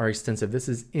modules are extensive. This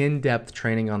is in-depth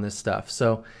training on this stuff.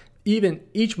 So even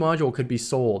each module could be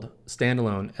sold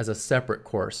standalone as a separate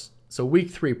course. So week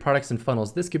 3, products and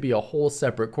funnels, this could be a whole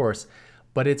separate course,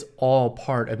 but it's all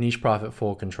part of Niche Profit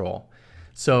Full Control.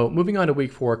 So moving on to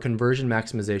week 4, conversion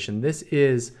maximization. This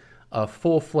is a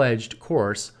full-fledged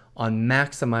course on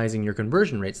maximizing your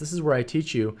conversion rates. This is where I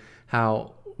teach you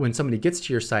how, when somebody gets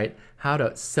to your site, how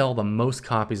to sell the most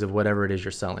copies of whatever it is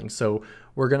you're selling. So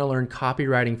we're going to learn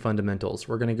copywriting fundamentals.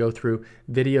 We're going to go through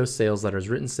video sales letters,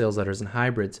 written sales letters, and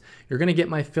hybrids. You're going to get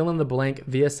my fill-in-the-blank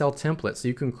VSL template, so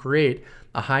you can create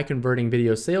a high-converting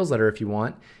video sales letter if you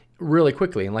want really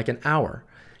quickly, in like an hour.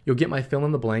 You'll get my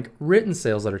fill-in-the-blank written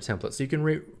sales letter template, so you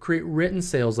can create written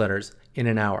sales letters in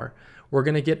an hour. We're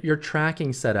going to get your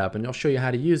tracking set up, and I'll show you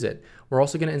how to use it. We're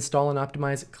also going to install and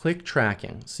optimize click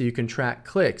tracking, so you can track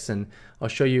clicks, and I'll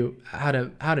show you how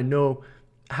to know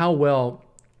how well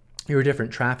your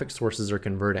different traffic sources are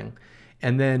converting.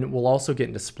 And then we'll also get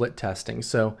into split testing.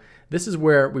 So this is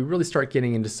where we really start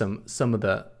getting into some of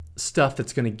the stuff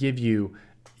that's going to give you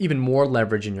even more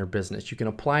leverage in your business. You can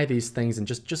apply these things and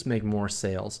just make more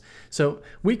sales. So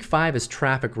week 5 is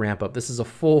traffic ramp up. This is a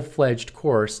full-fledged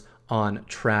course on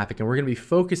traffic, and we're going to be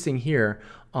focusing here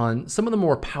on some of the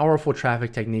more powerful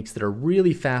traffic techniques that are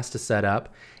really fast to set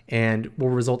up and will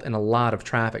result in a lot of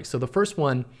traffic. So the first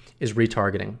one is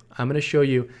retargeting. I'm going to show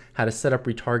you how to set up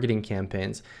retargeting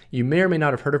campaigns. You may or may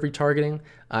not have heard of retargeting.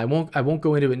 I won't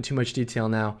go into it in too much detail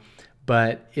now,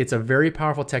 but it's a very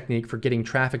powerful technique for getting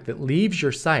traffic that leaves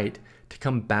your site to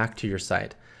come back to your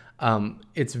site.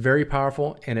 It's very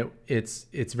powerful, and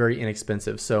it's very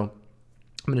inexpensive. So I'm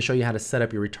going to show you how to set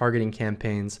up your retargeting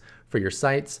campaigns for your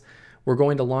sites. We're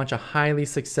going to launch a highly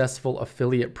successful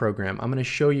affiliate program. I'm going to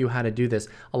show you how to do this.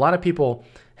 A lot of people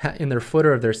in their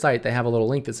footer of their site, they have a little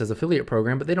link that says affiliate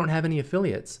program, but they don't have any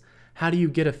affiliates. How do you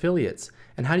get affiliates?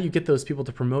 And how do you get those people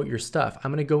to promote your stuff?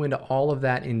 I'm going to go into all of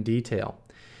that in detail.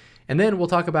 And then we'll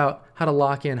talk about how to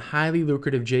lock in highly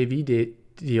lucrative JV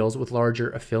deals with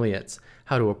larger affiliates,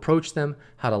 how to approach them,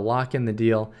 how to lock in the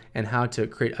deal, and how to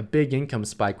create a big income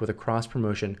spike with a cross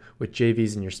promotion with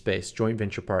JVs in your space, joint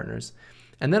venture partners.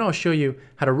 And then I'll show you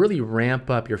how to really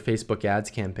ramp up your Facebook ads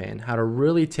campaign, how to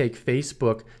really take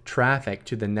Facebook traffic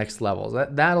to the next level.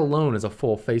 That alone is a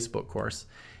full Facebook course,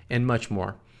 and much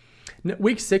more.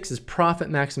 Week 6 is profit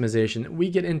maximization. We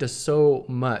get into so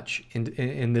much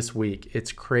in this week.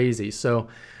 It's crazy. So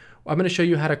I'm going to show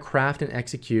you how to craft and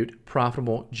execute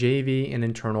profitable JV and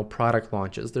internal product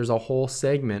launches. There's a whole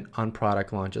segment on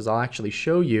product launches. I'll actually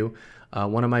show you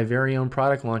one of my very own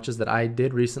product launches that I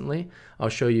did recently. I'll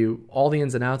show you all the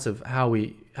ins and outs of how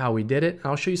we did it.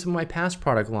 I'll show you some of my past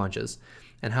product launches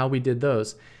and how we did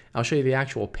those. I'll show you the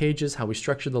actual pages, how we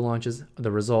structured the launches,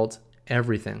 the results,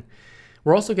 everything.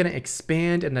 We're also going to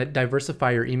expand and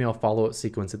diversify your email follow-up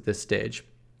sequence at this stage.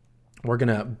 We're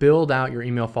going to build out your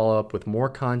email follow-up with more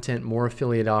content, more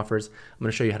affiliate offers. I'm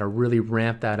going to show you how to really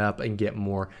ramp that up and get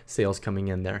more sales coming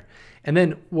in there. And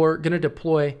then we're going to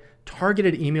deploy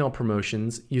targeted email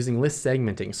promotions using list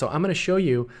segmenting. So I'm going to show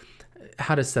you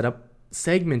how to set up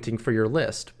segmenting for your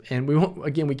list. And we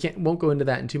won't go into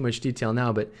that in too much detail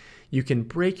now, but you can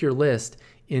break your list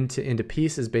into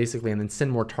pieces basically, and then send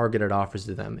more targeted offers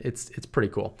to them. It's pretty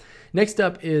cool. Next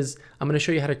up is I'm going to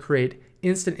show you how to create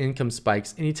instant income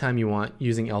spikes anytime you want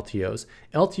using LTOs.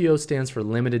 LTO stands for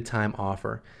limited time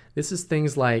offer. This is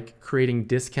things like creating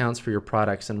discounts for your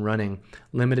products and running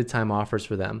limited time offers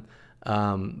for them.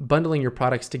 Bundling your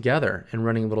products together and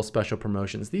running little special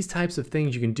promotions. These types of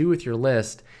things you can do with your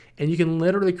list, and you can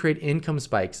literally create income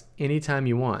spikes anytime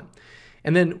you want.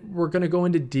 And then we're going to go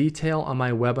into detail on my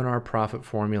webinar profit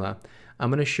formula. I'm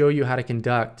going to show you how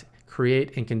to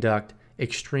create and conduct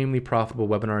extremely profitable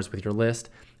webinars with your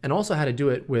list, and also how to do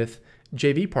it with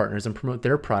JV partners and promote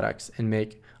their products and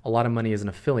make a lot of money as an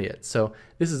affiliate. So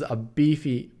this is a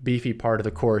beefy part of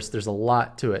the course. There's a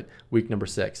lot to it, week number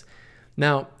 6.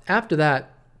 Now, after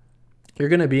that, you're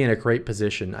going to be in a great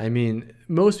position. I mean,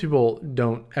 most people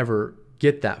don't ever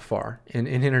get that far in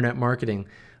internet marketing,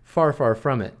 far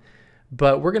from it.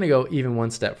 But we're going to go even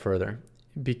one step further,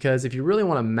 because if you really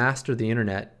want to master the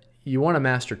internet, you want to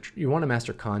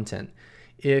master content.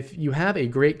 If you have a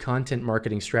great content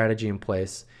marketing strategy in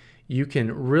place, you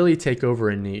can really take over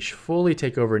a niche, fully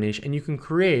take over a niche, and you can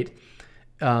create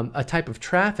a type of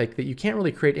traffic that you can't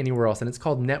really create anywhere else, and it's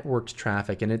called networked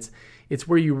traffic. And it's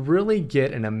where you really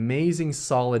get an amazing,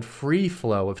 solid, free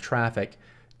flow of traffic,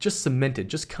 just cemented,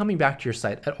 just coming back to your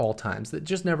site at all times, that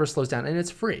just never slows down, and it's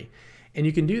free. And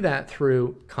you can do that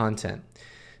through content.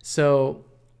 So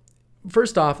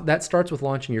first off, that starts with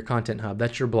launching your content hub.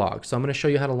 That's your blog. So I'm going to show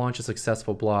you how to launch a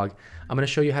successful blog. I'm going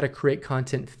to show you how to create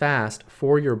content fast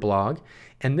for your blog.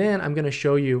 And then I'm going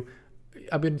to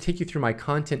take you through my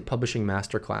content publishing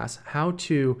masterclass, how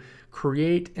to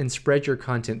create and spread your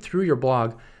content through your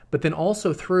blog, but then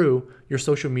also through your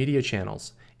social media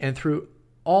channels and through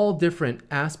all different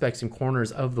aspects and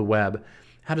corners of the web,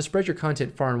 how to spread your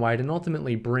content far and wide and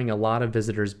ultimately bring a lot of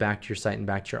visitors back to your site and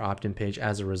back to your opt-in page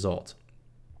as a result.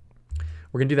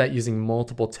 We're going to do that using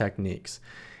multiple techniques.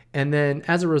 And then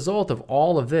as a result of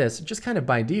all of this, just kind of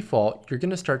by default, you're going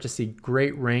to start to see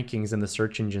great rankings in the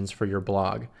search engines for your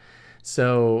blog.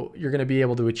 So you're going to be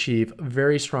able to achieve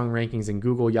very strong rankings in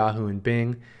Google, Yahoo, and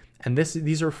Bing. And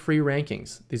these are free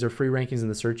rankings. These are free rankings in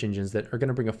the search engines that are going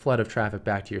to bring a flood of traffic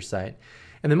back to your site.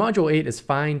 And then module 8 is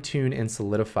fine tune and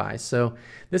solidify. So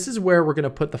this is where we're going to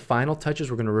put the final touches.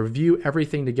 We're going to review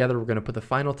everything together. We're going to put the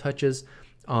final touches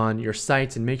on your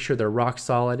sites and make sure they're rock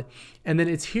solid. And then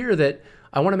it's here that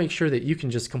I want to make sure that you can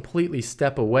just completely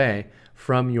step away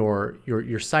from your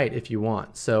site if you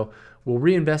want. So we'll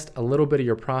reinvest a little bit of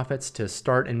your profits to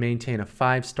start and maintain a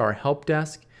 5-star help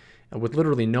desk with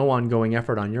literally no ongoing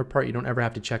effort on your part. You don't ever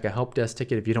have to check a help desk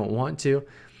ticket if you don't want to.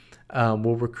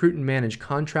 We'll recruit and manage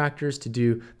contractors to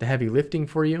do the heavy lifting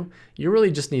for you. You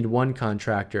really just need one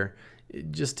contractor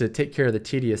just to take care of the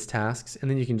tedious tasks, and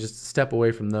then you can just step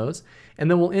away from those. And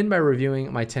then we'll end by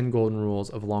reviewing my 10 golden rules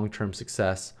of long-term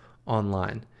success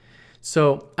online.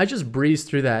 So I just breezed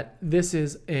through that. This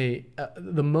is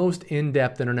the most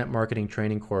in-depth internet marketing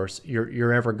training course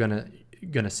you're ever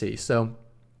gonna see. So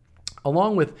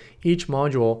Along with each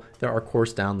module, there are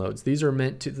course downloads. These are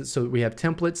meant to, so we have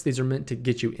templates. These are meant to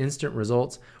get you instant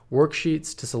results,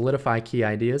 worksheets to solidify key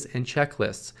ideas, and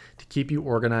checklists to keep you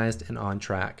organized and on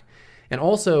track. And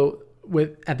also,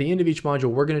 at the end of each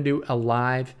module, we're going to do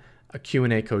a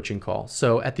Q&A coaching call.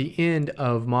 So at the end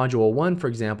of module 1, for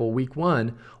example, week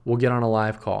 1, we'll get on a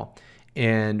live call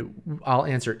and I'll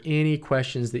answer any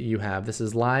questions that you have. This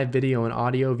is live video and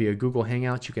audio via Google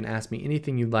Hangouts. You can ask me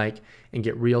anything you'd like and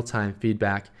get real-time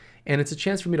feedback. And it's a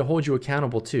chance for me to hold you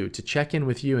accountable too, to check in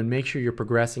with you and make sure you're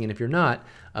progressing. And if you're not,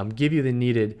 give you the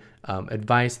needed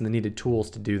advice and the needed tools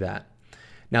to do that.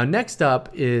 Now, next up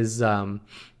is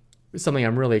something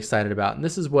I'm really excited about. And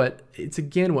this is what's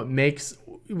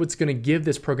going to give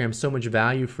this program so much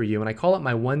value for you. And I call it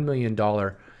my $1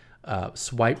 million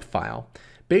swipe file.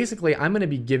 Basically, I'm going to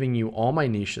be giving you all my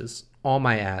niches, all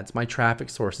my ads, my traffic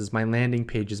sources, my landing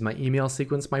pages, my email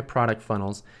sequence, my product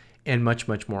funnels, and much,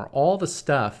 much more. All the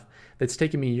stuff that's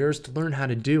taken me years to learn how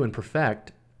to do and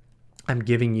perfect, I'm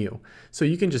giving you. So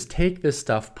you can just take this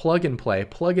stuff, plug and play,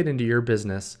 plug it into your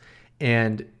business,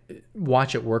 and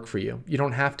watch it work for you. You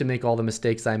don't have to make all the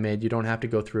mistakes I made. You don't have to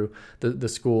go through the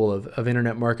school of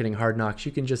internet marketing hard knocks.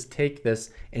 You can just take this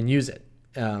and use it.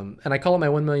 And I call it my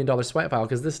 $1 million swipe file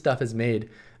because this stuff has made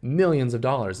millions of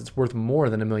dollars. It's worth more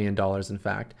than $1 million, in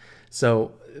fact.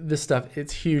 So this stuff,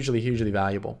 it's hugely, hugely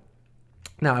valuable.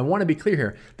 Now, I want to be clear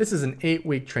here. This is an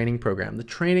 8-week training program. The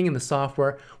training and the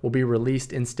software will be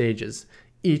released in stages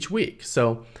each week.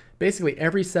 So basically,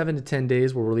 every 7 to 10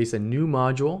 days, we'll release a new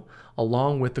module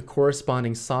along with the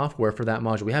corresponding software for that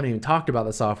module. We haven't even talked about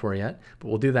the software yet, but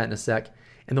we'll do that in a sec.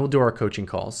 And then we'll do our coaching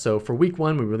calls. So for week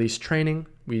 1, we release training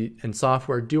and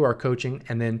software, do our coaching,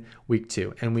 and then week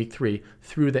 2 and week 3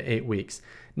 through the 8 weeks.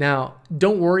 Now,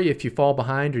 don't worry if you fall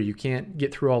behind or you can't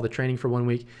get through all the training for 1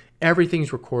 week.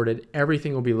 Everything's recorded.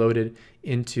 Everything will be loaded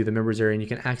into the members area, and you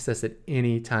can access it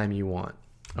anytime you want.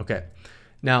 Okay.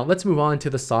 Now, let's move on to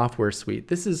the software suite.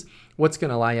 This is what's going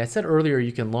to allow you. I said earlier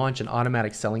you can launch an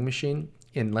automatic selling machine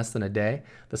in less than a day.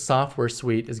 The software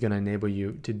suite is going to enable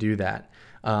you to do that.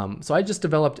 So I just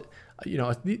developed,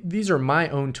 these are my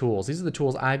own tools. These are the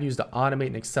tools I've used to automate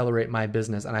and accelerate my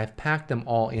business, and I've packed them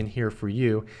all in here for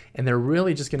you, and they're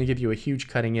really just going to give you a huge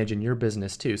cutting edge in your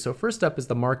business too. So first up is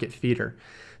the Market Feeder.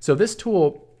 So this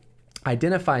tool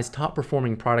identifies top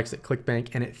performing products at ClickBank,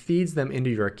 and it feeds them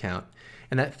into your account.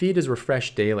 And that feed is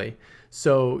refreshed daily.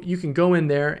 So you can go in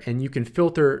there and you can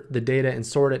filter the data and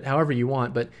sort it however you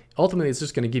want, but ultimately it's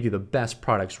just going to give you the best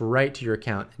products right to your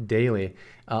account daily,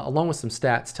 along with some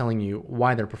stats telling you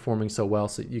why they're performing so well,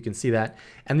 so you can see that.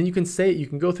 And then you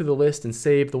can go through the list and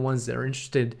save the ones that are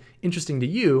interesting to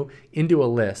you into a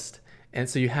list. And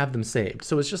so you have them saved.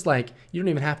 So it's just like you don't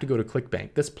even have to go to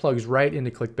ClickBank. This plugs right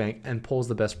into ClickBank and pulls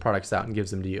the best products out and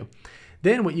gives them to you.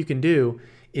 Then what you can do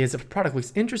is if a product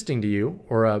looks interesting to you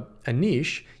or a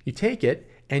niche, you take it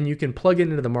and you can plug it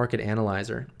into the market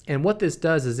analyzer. And what this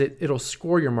does is it'll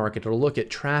score your market. It'll look at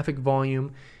traffic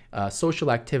volume,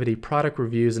 social activity, product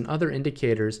reviews, and other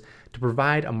indicators to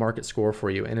provide a market score for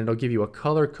you. And it'll give you a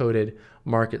color-coded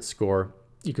market score.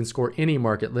 You can score any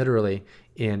market literally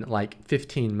in like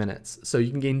 15 minutes. So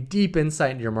you can gain deep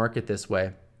insight into your market this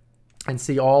way and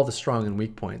see all the strong and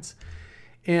weak points.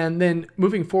 And then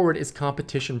moving forward is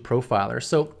Competition Profiler.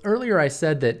 So earlier I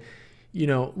said that,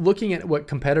 looking at what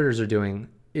competitors are doing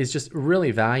is just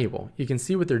really valuable. You can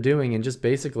see what they're doing and just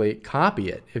basically copy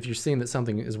it if you're seeing that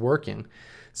something is working.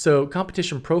 So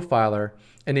Competition Profiler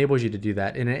enables you to do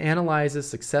that, and it analyzes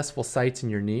successful sites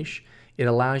in your niche. It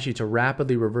allows you to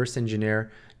rapidly reverse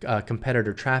engineer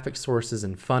competitor traffic sources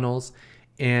and funnels,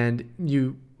 and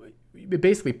it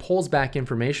basically pulls back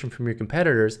information from your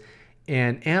competitors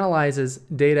and analyzes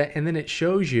data, and then it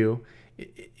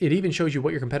even shows you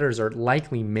what your competitors are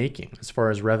likely making as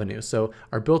far as revenue. So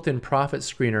our built-in profit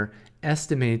screener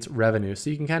estimates revenue.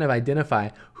 So you can kind of identify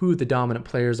who the dominant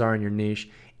players are in your niche,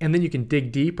 and then you can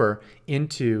dig deeper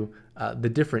into the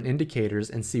different indicators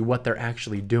and see what they're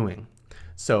actually doing.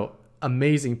 So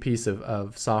amazing piece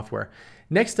of software.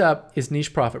 Next up is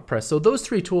Niche Profit Press. So those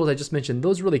 3 tools I just mentioned,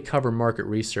 those really cover market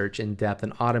research in depth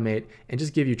and automate and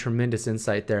just give you tremendous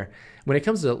insight there. When it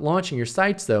comes to launching your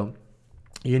sites though,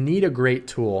 you need a great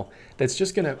tool that's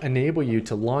just going to enable you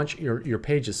to launch your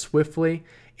pages swiftly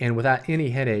and without any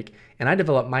headache. And I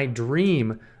developed my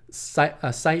dream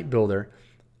site builder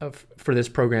for this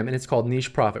program, and it's called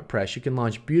Niche Profit Press. You can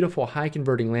launch beautiful,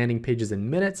 high-converting landing pages in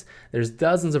minutes. There's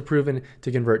dozens of proven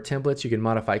to convert templates. You can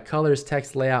modify colors,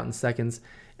 text, layout in seconds,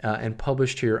 and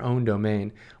publish to your own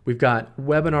domain. We've got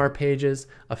webinar pages,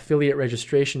 affiliate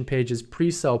registration pages,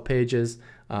 pre-sale pages,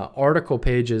 article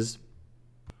pages,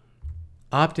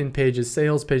 opt-in pages,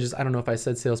 sales pages. I don't know if I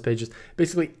said sales pages.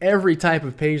 Basically every type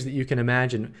of page that you can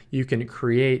imagine, you can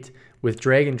create with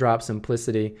drag and drop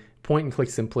simplicity, point and click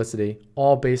simplicity,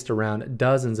 all based around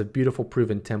dozens of beautiful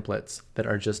proven templates that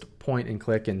are just point and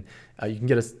click, and you can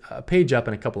get a page up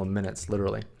in a couple of minutes,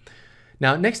 literally.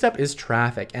 Now, next up is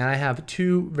traffic, and I have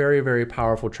two very, very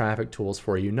powerful traffic tools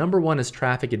for you. Number one is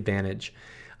Traffic Advantage.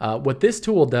 What this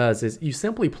tool does is you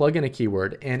simply plug in a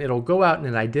keyword and it'll go out and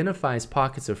it identifies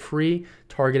pockets of free,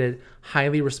 targeted,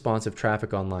 highly responsive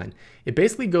traffic online. It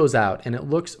basically goes out and it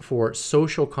looks for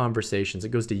social conversations. It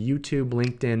goes to YouTube,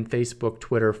 LinkedIn, Facebook,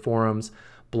 Twitter, forums,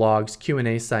 blogs,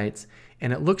 Q&A sites,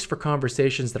 and it looks for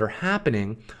conversations that are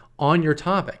happening on your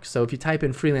topic. So if you type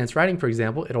in freelance writing, for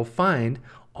example, it'll find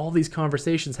all these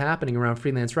conversations happening around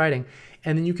freelance writing,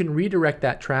 and then you can redirect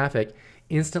that traffic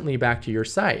instantly back to your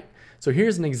site. So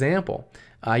here's an example.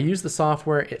 I used the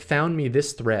software, it found me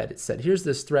this thread. It said, here's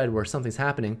this thread where something's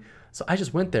happening. So I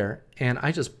just went there and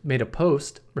I just made a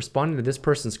post responding to this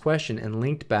person's question and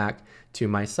linked back to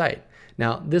my site.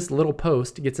 Now, this little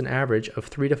post gets an average of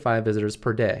 3 to 5 visitors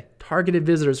per day, targeted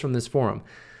visitors from this forum.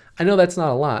 I know that's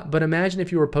not a lot, but imagine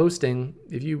if you were posting,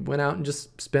 if you went out and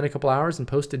just spent a couple hours and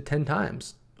posted 10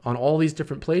 times on all these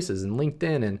different places and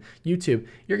LinkedIn and YouTube,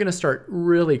 you're going to start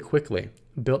really quickly.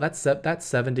 That's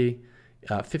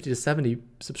 50 to 70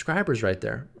 subscribers right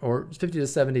there, or 50 to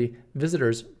 70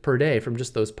 visitors per day from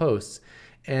just those posts.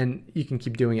 And you can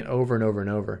keep doing it over and over and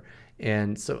over.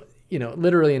 And so,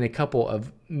 literally in a couple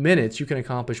of minutes, you can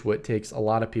accomplish what takes a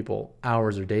lot of people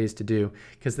hours or days to do,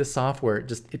 because this software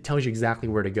it tells you exactly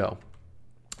where to go.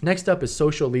 Next up is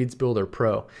Social Leads Builder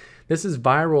Pro. This is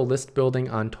viral list building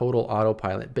on total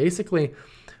autopilot. Basically,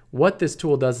 what this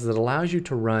tool does is it allows you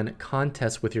to run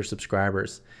contests with your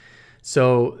subscribers.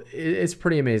 So it's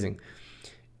pretty amazing.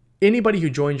 Anybody who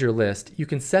joins your list, you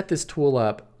can set this tool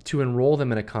up to enroll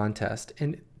them in a contest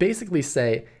and basically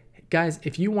say, guys,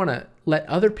 if you want to let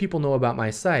other people know about my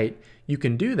site, you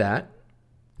can do that.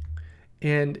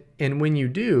 And when you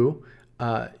do,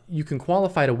 you can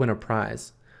qualify to win a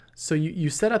prize. So you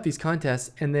set up these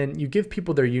contests and then you give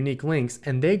people their unique links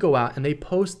and they go out and they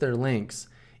post their links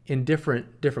in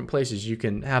different places. You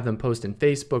can have them post in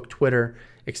Facebook, Twitter,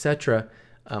 etc.,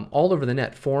 all over the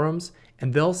net, forums,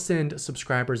 and they'll send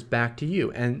subscribers back to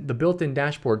you. And the built-in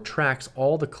dashboard tracks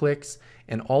all the clicks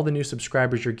and all the new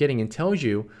subscribers you're getting and tells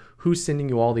you who's sending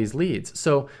you all these leads.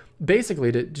 So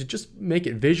basically, to just make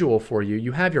it visual for you,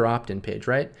 you have your opt-in page,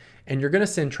 right? And you're going to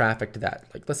send traffic to that,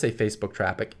 like let's say Facebook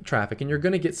traffic, and you're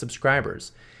going to get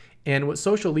subscribers. And what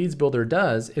Social Leads Builder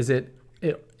does is it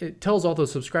tells all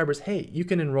those subscribers, hey, you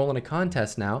can enroll in a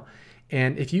contest now,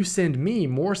 and if you send me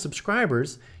more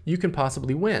subscribers, you can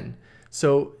possibly win.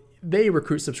 So they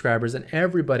recruit subscribers and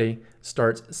everybody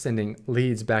starts sending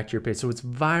leads back to your page. So it's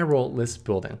viral list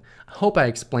building. I hope I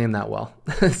explained that well.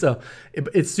 So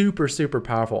it's super, super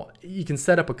powerful. You can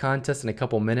set up a contest in a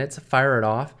couple minutes, fire it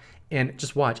off, and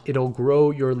just watch. It'll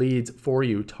grow your leads for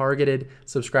you, targeted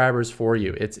subscribers for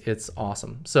you. It's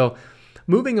awesome. So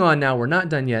moving on now, we're not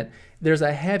done yet. There's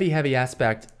a heavy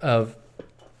aspect of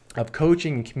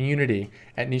coaching and community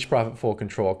at Niche Profit Full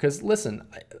Control. Because listen,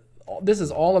 this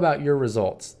is all about your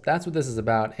results. That's what this is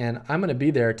about. And I'm going to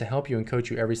be there to help you and coach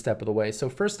you every step of the way. So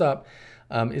first up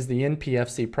is the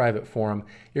NPFC private forum.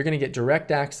 You're going to get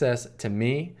direct access to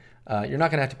me. You're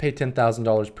not going to have to pay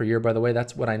 $10,000 per year, by the way.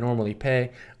 That's what I normally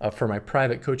pay for my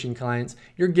private coaching clients.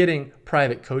 You're getting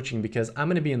private coaching because I'm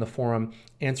going to be in the forum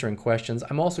answering questions.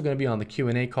 I'm also going to be on the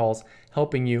Q&A calls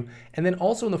helping you. And then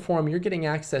also in the forum, you're getting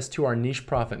access to our Niche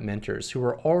Profit mentors who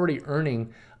are already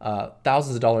earning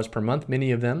thousands of dollars per month,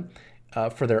 many of them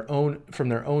from their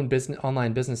own business,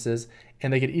 online businesses,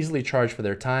 and they could easily charge for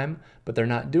their time, but they're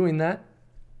not doing that.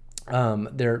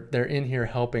 They're in here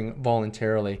helping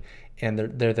voluntarily, and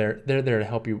they're there to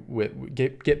help you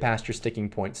get past your sticking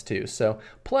points too. So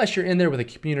plus you're in there with a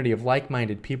community of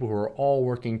like-minded people who are all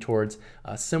working towards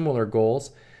similar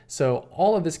goals. So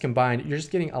all of this combined, you're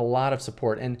just getting a lot of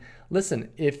support. And listen,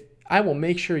 if I will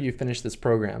make sure you finish this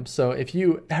program. So if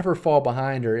you ever fall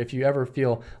behind or if you ever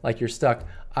feel like you're stuck,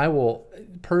 I will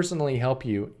personally help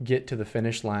you get to the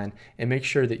finish line and make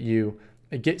sure that you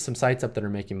get some sites up that are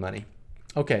making money.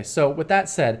 Okay, so with that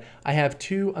said, I have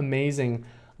two amazing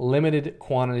limited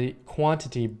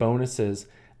quantity bonuses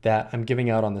that I'm giving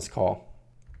out on this call.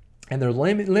 And they're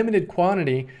limited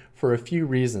quantity for a few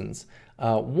reasons.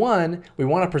 One, we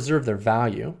want to preserve their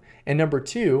value. And number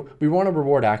two, we want to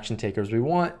reward action takers. We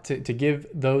want to give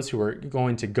those who are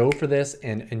going to go for this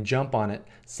and jump on it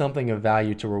something of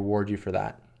value to reward you for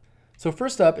that. So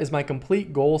first up is my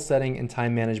complete goal setting and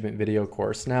time management video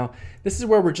course. Now, this is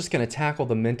where we're just going to tackle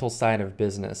the mental side of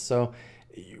business. So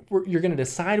you're going to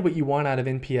decide what you want out of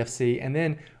NPFC, and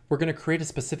then we're going to create a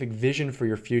specific vision for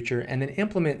your future and then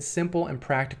implement simple and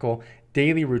practical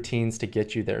daily routines to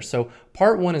get you there. So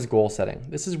part one is goal setting.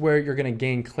 This is where you're going to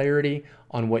gain clarity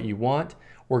on what you want.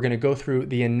 We're going to go through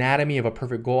the anatomy of a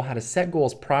perfect goal, how to set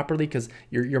goals properly, because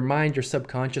your mind, your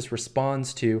subconscious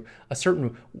responds to a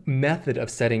certain method of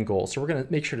setting goals. So we're going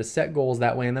to make sure to set goals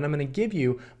that way. And then I'm going to give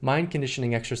you mind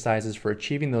conditioning exercises for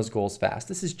achieving those goals fast.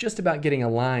 This is just about getting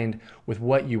aligned with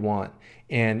what you want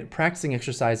and practicing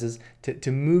exercises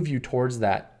to move you towards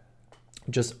that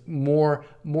just more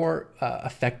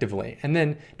effectively. And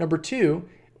then number two,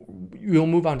 you'll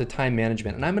move on to time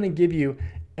management. And I'm going to give you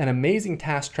an amazing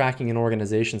task tracking and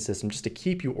organization system just to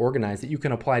keep you organized that you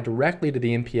can apply directly to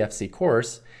the NPFC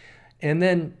course. And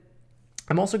then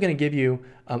I'm also going to give you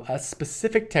a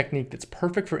specific technique that's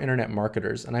perfect for internet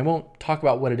marketers. And I won't talk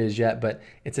about what it is yet, but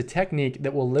it's a technique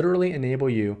that will literally enable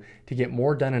you to get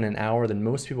more done in an hour than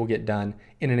most people get done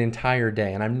in an entire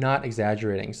day. And I'm not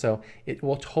exaggerating. So it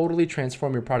will totally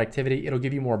transform your productivity. It'll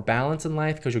give you more balance in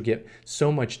life because you'll get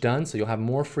so much done. So you'll have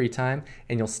more free time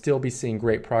and you'll still be seeing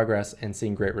great progress and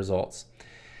seeing great results.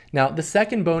 Now, the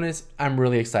second bonus I'm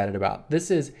really excited about.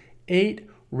 This is 8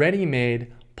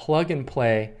 ready-made plug and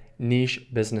play niche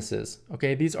businesses.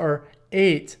 Okay, these are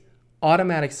 8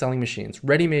 automatic selling machines,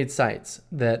 ready-made sites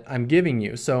that I'm giving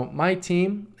you. So my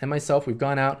team and myself, we've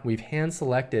gone out, we've hand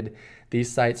selected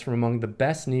these sites from among the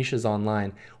best niches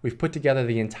online. We've put together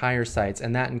the entire sites,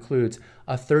 and that includes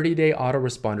a 30-day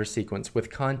autoresponder sequence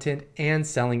with content and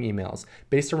selling emails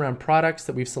based around products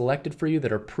that we've selected for you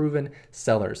that are proven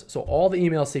sellers. So all the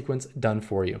email sequence done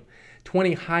for you.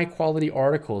 20 high-quality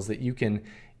articles that you can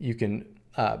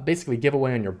basically give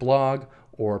away on your blog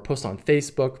or post on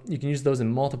Facebook. You can use those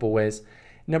in multiple ways.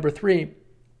 Number 3,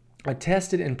 a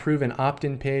tested and proven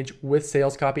opt-in page with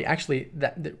sales copy. Actually,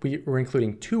 we're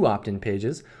including 2 opt-in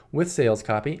pages with sales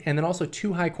copy, and then also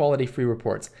 2 high-quality free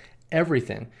reports.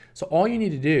 Everything. So all you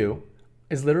need to do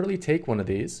is literally take one of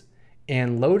these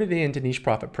and load it into Niche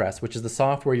Profit Press, which is the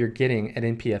software you're getting at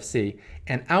NPFC,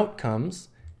 and out comes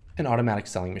an automatic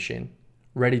selling machine,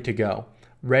 ready to go.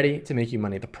 Ready to make you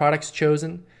money. The product's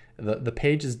chosen, the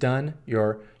page is done,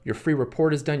 your free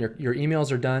report is done, your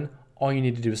emails are done. All you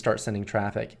need to do is start sending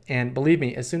traffic. And believe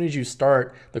me, as soon as you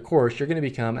start the course, you're going to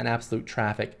become an absolute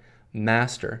traffic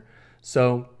master.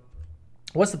 So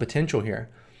what's the potential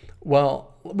here?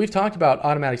 Well, we've talked about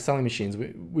automatic selling machines.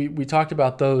 We talked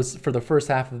about those for the first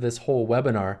half of this whole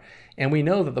webinar, and we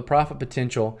know that the profit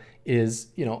potential is,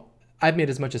 I've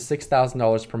made as much as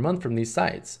 $6,000 per month from these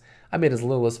sites. I made as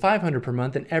little as $500 per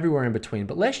month and everywhere in between.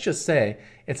 But let's just say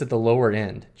it's at the lower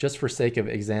end, just for sake of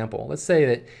example. Let's say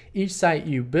that each site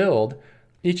you build,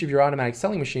 each of your automatic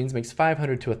selling machines makes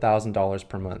 $500 to $1,000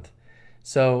 per month.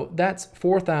 So that's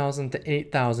 $4,000 to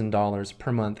 $8,000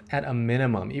 per month at a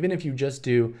minimum, even if you just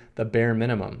do the bare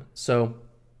minimum. So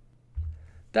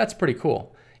that's pretty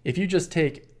cool. If you just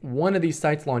take one of these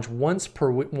sites, launch one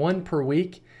per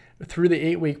week, through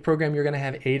the 8-week program, you're going to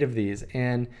have 8 of these.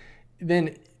 And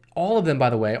then all of them, by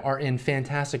the way, are in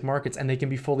fantastic markets and they can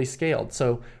be fully scaled.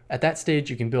 So at that stage,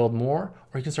 you can build more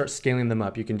or you can start scaling them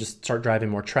up. You can just start driving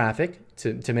more traffic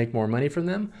to make more money from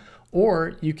them,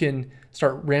 or you can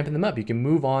start ramping them up. You can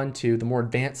move on to the more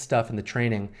advanced stuff in the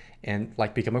training and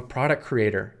like become a product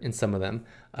creator in some of them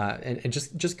and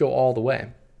just go all the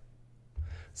way.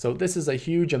 So this is a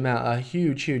huge amount, a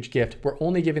huge gift. We're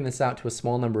only giving this out to a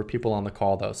small number of people on the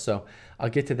call though. So I'll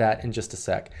get to that in just a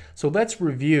sec. So let's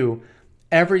review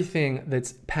everything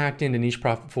that's packed into Niche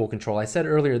Profit Full Control. I said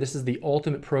earlier, this is the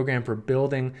ultimate program for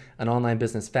building an online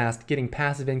business fast, getting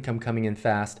passive income coming in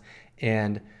fast,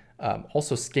 and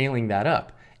also scaling that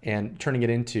up and turning it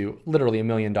into literally $1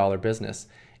 million business.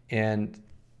 And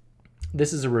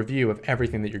this is a review of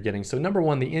everything that you're getting. So number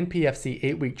 1, the NPFC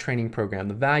 8-week training program.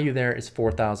 The value there is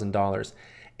 $4,000.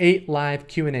 8 live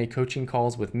Q&A coaching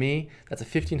calls with me. That's a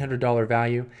 $1,500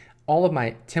 value. All of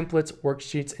my templates,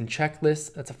 worksheets, and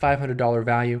checklists, that's a $500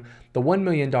 value. The $1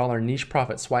 million niche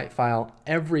profit swipe file,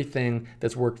 everything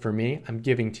that's worked for me, I'm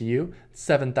giving to you,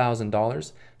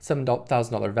 $7,000,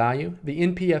 $7,000 value. The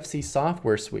NPFC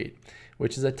software suite,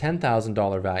 which is a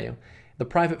 $10,000 value. The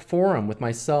private forum with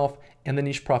myself and the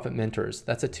Niche Profit mentors,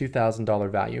 that's a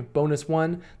 $2,000 value. Bonus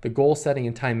 1, the goal setting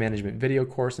and time management video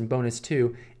course, and bonus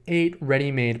 2, 8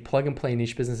 ready-made plug-and-play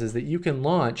niche businesses that you can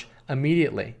launch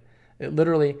immediately.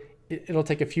 It'll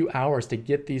take a few hours to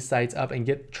get these sites up and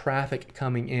get traffic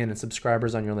coming in and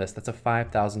subscribers on your list. That's a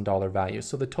 $5,000 value.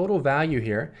 So the total value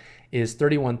here is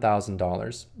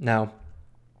 $31,000. Now,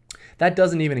 that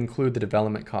doesn't even include the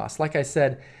development costs. Like I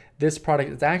said, this product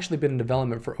has actually been in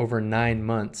development for over 9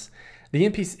 months. The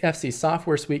NPFC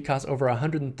software suite costs over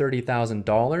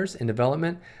 $130,000 in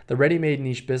development. The ready-made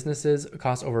niche businesses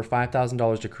cost over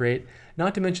 $5,000 to create,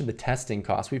 not to mention the testing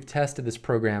costs. We've tested this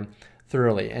program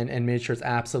thoroughly and made sure it's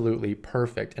absolutely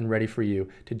perfect and ready for you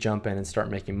to jump in and start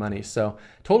making money. So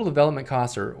total development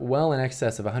costs are well in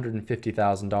excess of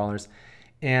 $150,000.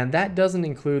 And that doesn't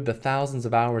include the thousands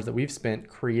of hours that we've spent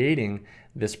creating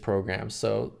this program.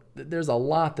 So there's a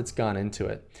lot that's gone into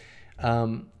it.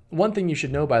 One thing you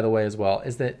should know, by the way, as well,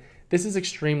 is that this is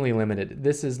extremely limited.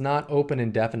 This is not open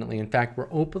indefinitely. In fact,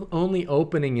 we're only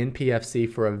opening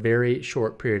NPFC for a very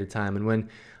short period of time. And when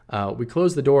we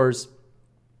close the doors,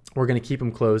 we're going to keep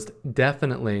them closed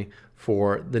definitely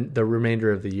for the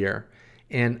remainder of the year.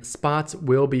 And spots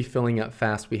will be filling up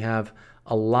fast. We have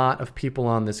a lot of people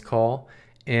on this call.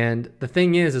 And the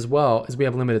thing is, as well, is we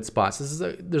have limited spots.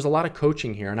 There's a lot of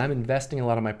coaching here, and I'm investing a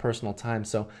lot of my personal time,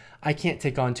 so I can't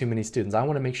take on too many students. I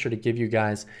want to make sure to give you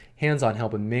guys hands-on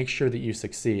help and make sure that you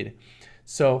succeed.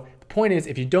 So the point is,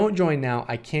 if you don't join now,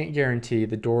 I can't guarantee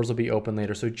the doors will be open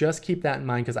later. So just keep that in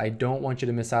mind, because I don't want you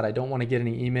to miss out. I don't want to get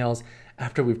any emails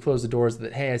after we've closed the doors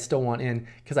that, hey, I still want in,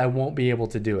 because I won't be able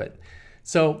to do it.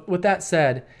 So with that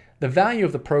said, the value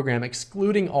of the program,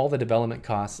 excluding all the development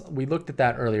costs, we looked at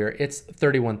that earlier, it's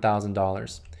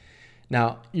 $31,000.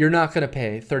 Now, you're not going to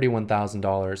pay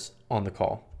 $31,000 on the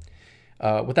call.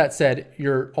 With that said,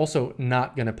 you're also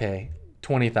not going to pay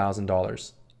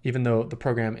 $20,000. Even though the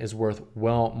program is worth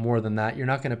well more than that, you're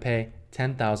not going to pay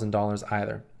 $10,000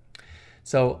 either.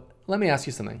 So let me ask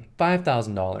you something,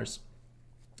 $5,000.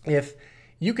 If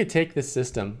you could take this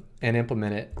system and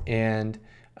implement it and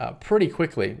pretty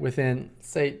quickly, within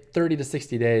say 30 to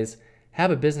 60 days, have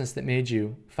a business that made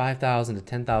you $5,000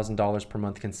 to $10,000 per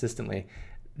month consistently,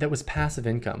 that was passive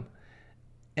income,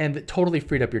 and that totally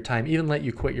freed up your time, even let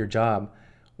you quit your job,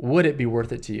 would it be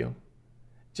worth it to you?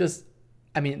 Just,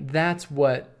 I mean, that's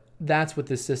what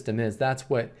this system is.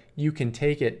 That's what you can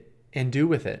take it and do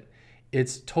with it.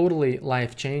 It's totally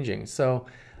life-changing. So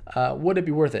would it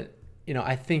be worth it? You know,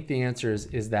 I think the answer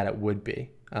is that it would be.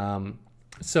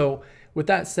 So with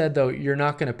that said, though, you're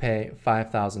not going to pay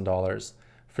 $5,000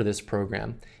 for this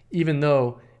program, even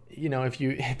though, you know, if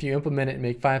you implement it and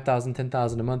make $5,000,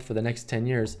 $10,000 a month for the next 10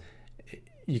 years,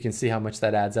 you can see how much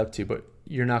that adds up to, but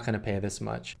you're not going to pay this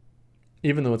much,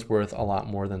 even though it's worth a lot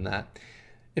more than that.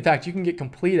 In fact, you can get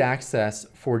complete access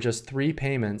for just 3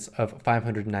 payments of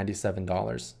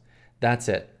 $597. That's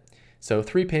it. So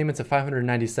 3 payments of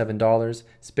 $597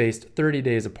 spaced 30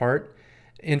 days apart.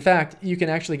 In fact, you can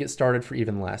actually get started for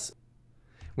even less.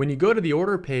 When you go to the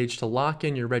order page to lock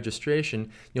in your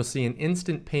registration, you'll see an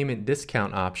instant payment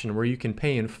discount option where you can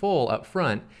pay in full up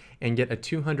front and get a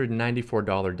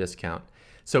 $294 discount.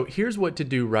 So here's what to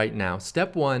do right now.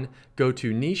 Step 1, go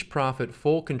to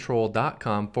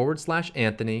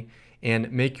nicheprofitfullcontrol.com/Anthony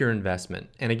and make your investment.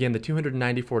 And again, the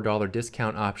 $294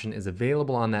 discount option is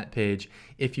available on that page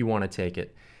if you want to take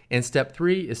it. And step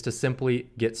 3 is to simply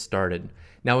get started.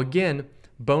 Now again,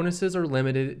 bonuses are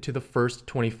limited to the first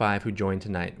 25 who join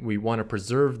tonight. We want to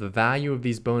preserve the value of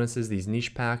these bonuses, these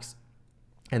niche packs,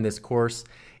 and this course.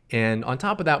 And on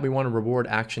top of that, we want to reward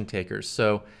action takers.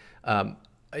 So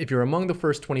if you're among the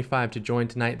first 25 to join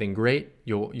tonight, then great.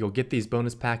 You'll get these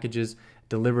bonus packages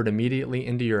delivered immediately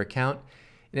into your account.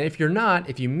 And if you're not,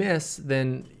 if you miss,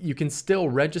 then you can still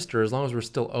register. As long as we're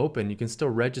still open, you can still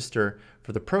register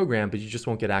for the program, but you just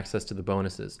won't get access to the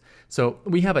bonuses. So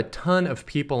we have a ton of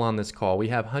people on this call. We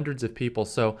have hundreds of people,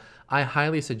 so I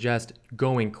highly suggest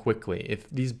going quickly. If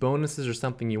these bonuses are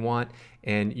something you want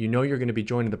and you know you're going to be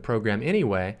joining the program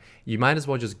anyway, you might as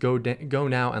well just go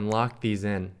now and lock these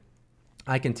in.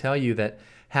 I can tell you that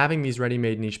having these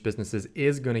ready-made niche businesses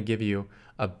is going to give you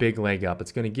a big leg up.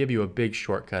 It's going to give you a big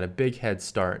shortcut, a big head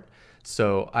start.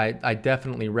 So I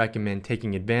definitely recommend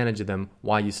taking advantage of them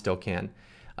while you still can.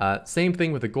 Same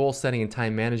thing with the goal setting and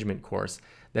time management course.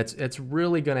 It's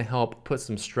really going to help put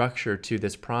some structure to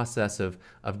this process of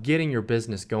getting your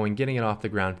business going, getting it off the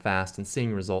ground fast, and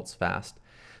seeing results fast.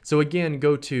 So again,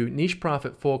 go to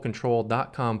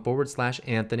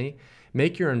nicheprofitfullcontrol.com/Anthony.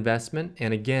 Make your investment,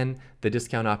 and again, the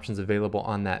discount options available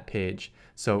on that page.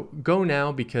 So go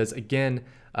now, because again,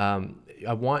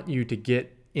 I want you to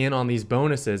get in on these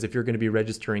bonuses if you're going to be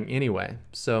registering anyway.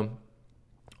 So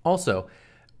also,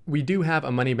 we do have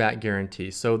a money-back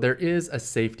guarantee, so there is a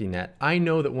safety net. I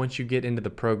know that once you get into the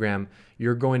program,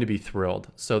 you're going to be thrilled.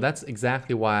 So that's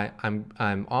exactly why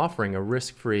I'm offering a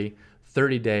risk-free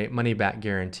 30-day money-back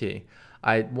guarantee.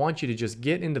 I want you to just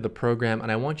get into the program, and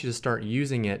I want you to start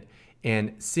using it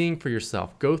and seeing for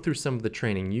yourself. Go through some of the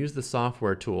training, use the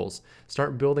software tools,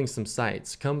 start building some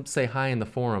sites, come say hi in the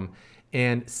forum,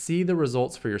 and see the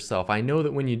results for yourself. I know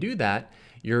that when you do that,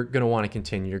 you're going to want to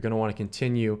continue. You're going to want to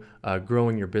continue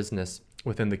growing your business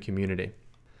within the community.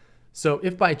 So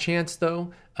if by chance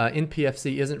though,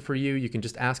 NPFC isn't for you, you can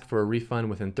just ask for a refund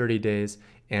within 30 days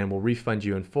and we'll refund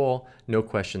you in full, no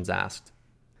questions asked.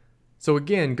 So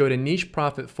again, go to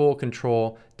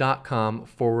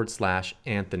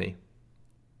nicheprofitfullcontrol.com/Anthony.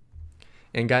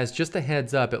 And guys, just a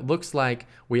heads up, it looks like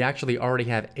we actually already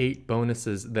have 8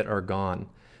 bonuses that are gone.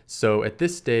 So at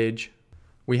this stage,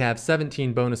 we have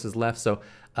 17 bonuses left. So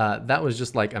that was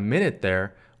just like a minute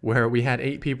there where we had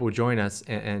 8 people join us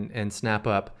and snap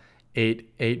up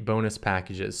eight bonus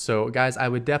packages. So guys, I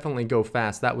would definitely go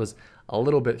fast. That was a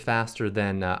little bit faster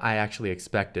than I actually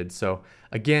expected. So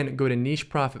again, go to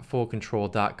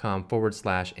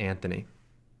nicheprofitfullcontrol.com/Anthony.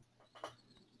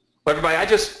 Well, everybody,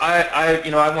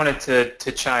 I wanted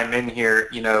to chime in here.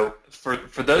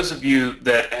 For those of you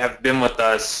that have been with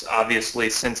us, obviously,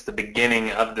 since the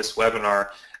beginning of this webinar,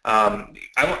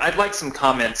 I'd like some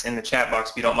comments in the chat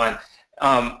box, if you don't mind.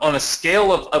 On a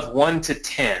scale of 1 to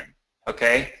 10,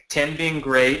 okay, 10 being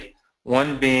great,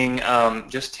 1 being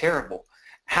just terrible.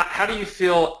 How do you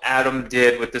feel Adam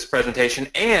did with this presentation,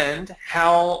 and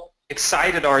how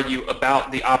excited are you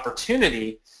about the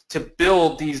opportunity to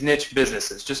build these niche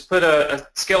businesses? Just put a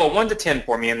scale of 1 to 10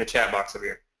 for me in the chat box over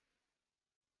here.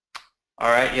 All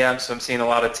right, yeah, so I'm seeing a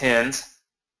lot of 10s.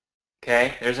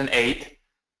 Okay, there's an 8.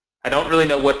 I don't really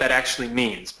know what that actually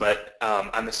means, but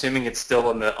I'm assuming it's still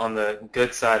on the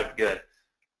good side of good.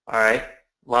 All right,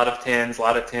 a lot of 10s, a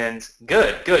lot of 10s.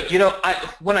 Good, good.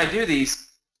 When I do these,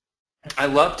 I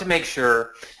love to make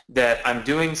sure that I'm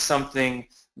doing something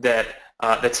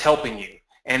that's helping you.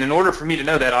 And in order for me to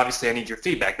know that, obviously, I need your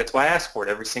feedback. That's why I ask for it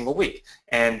every single week.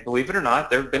 And believe it or not,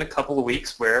 there have been a couple of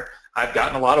weeks where I've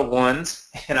gotten a lot of 1s,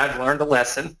 and I've learned a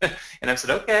lesson, and I've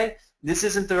said, okay, this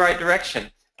isn't the right direction.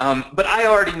 But I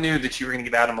already knew that you were going to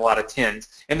give Adam a lot of 10s.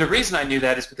 And the reason I knew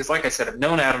that is because, like I said, I've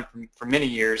known Adam for many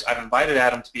years. I've invited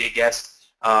Adam to be a guest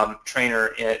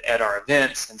trainer at our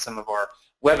events and some of our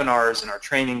webinars and our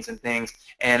trainings and things.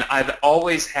 And I've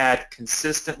always had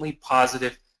consistently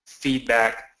positive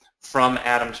feedback from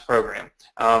Adam's program.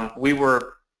 We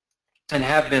were and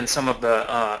have been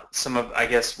I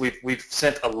guess we've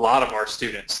sent a lot of our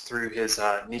students through his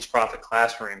Niche Profit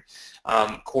Classroom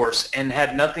course and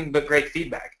had nothing but great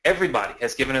feedback. Everybody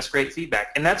has given us great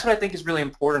feedback, and that's what I think is really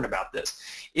important about this.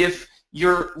 If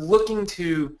you're looking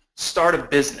to start a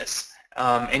business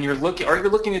and you're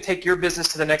looking to take your business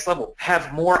to the next level,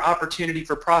 have more opportunity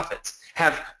for profits,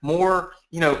 have more,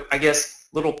 I guess,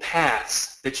 little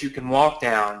paths that you can walk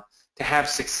down to have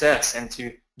success and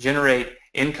to generate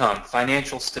income,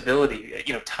 financial stability,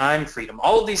 time freedom,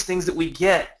 all of these things that we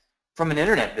get from an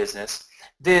internet business,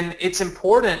 then it's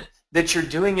important that you're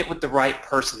doing it with the right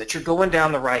person, that you're going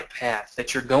down the right path,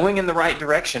 that you're going in the right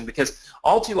direction, because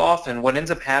all too often what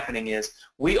ends up happening is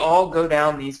we all go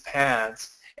down these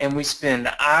paths and we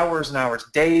spend hours and hours,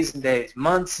 days and days,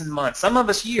 months and months, some of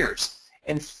us years,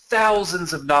 and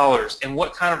thousands of dollars, and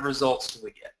what kind of results do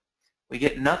we get? We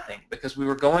get nothing, because we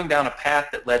were going down a path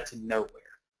that led to nowhere,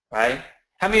 right?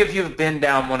 How many of you have been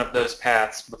down one of those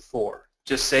paths before?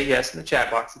 Just say yes in the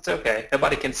chat box. It's okay.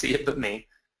 Nobody can see it but me,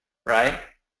 right?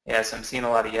 Yes, I'm seeing a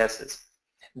lot of yeses.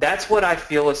 That's what I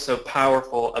feel is so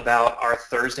powerful about our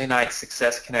Thursday night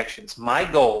Success Connections. My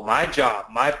goal, my job,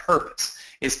 my purpose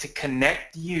is to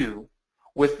connect you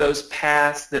with those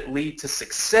paths that lead to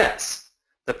success,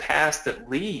 the paths that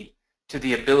lead to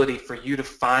the ability for you to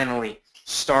finally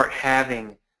start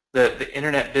having the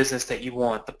internet business that you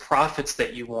want, the profits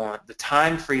that you want, the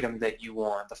time freedom that you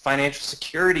want, the financial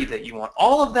security that you want.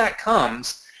 All of that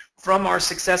comes from our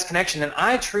Success Connection, and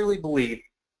I truly believe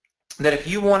that if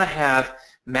you want to have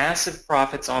massive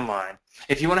profits online,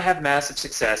 if you want to have massive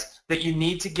success, that you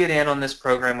need to get in on this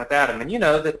program with Adam. And you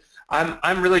know that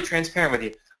I'm really transparent with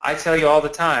you. I tell you all the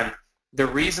time, the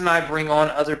reason I bring on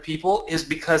other people is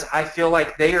because I feel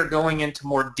like they are going into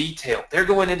more detail. They're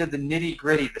going into the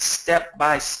nitty-gritty, the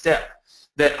step-by-step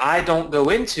that I don't go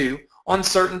into on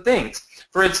certain things.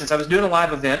 For instance, I was doing a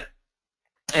live event,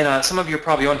 and some of you are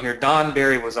probably on here. Don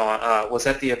Berry was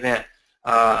at the event,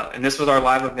 and this was our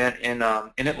live event in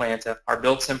Atlanta, our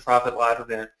Build Sim Profit live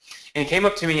event. And he came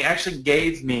up to me, he actually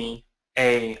gave me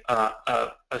a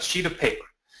sheet of paper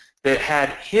that had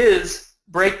his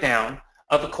breakdown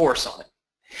of a course on it.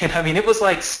 And I mean, it was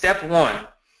like step 1,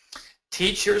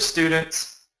 teach your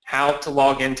students how to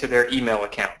log into their email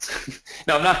accounts.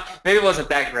 No, maybe it wasn't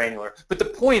that granular, but the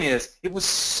point is, it was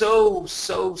so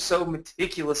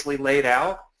meticulously laid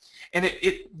out, and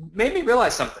it made me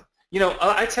realize something.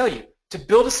 I tell you, to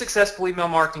build a successful email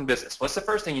marketing business, what's the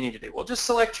first thing you need to do? Well, just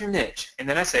select your niche. And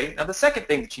then I say, now the second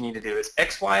thing that you need to do is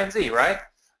X, Y, and Z, right?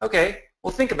 Okay,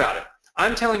 well, think about it.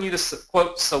 I'm telling you to,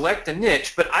 quote, select a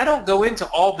niche, but I don't go into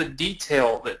all the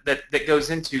detail that goes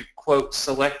into, quote,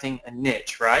 selecting a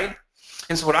niche, right?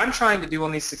 And so what I'm trying to do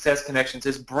on these Success Connections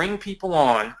is bring people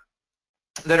on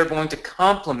that are going to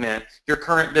complement your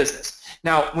current business.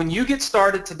 Now, when you get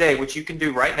started today, which you can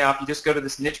do right now if you just go to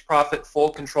this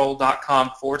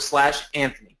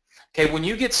nicheprofitfullcontrol.com/Anthony. Okay, when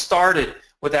you get started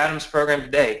with Adam's program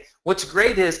today, what's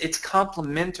great is it's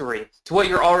complementary to what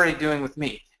you're already doing with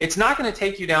me. It's not going to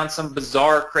take you down some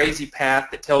bizarre, crazy path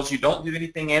that tells you don't do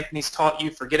anything Anthony's taught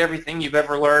you, forget everything you've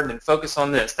ever learned, and focus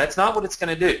on this. That's not what it's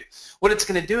going to do. What it's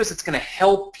going to do is it's going to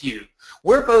help you.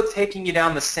 We're both taking you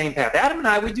down the same path. Adam and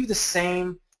I, we do the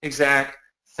same exact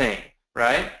thing,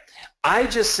 right? I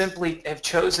just simply have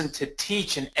chosen to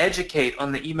teach and educate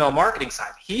on the email marketing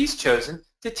side. He's chosen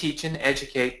to teach and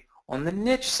educate on the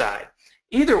niche side.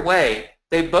 Either way,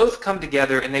 they both come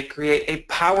together and they create a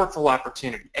powerful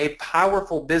opportunity, a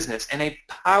powerful business, and a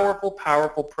powerful,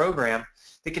 powerful program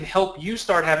that can help you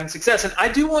start having success. And I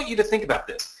do want you to think about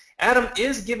this. Adam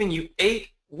is giving you 8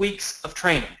 weeks of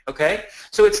training, okay?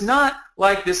 So it's not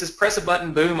like this is press a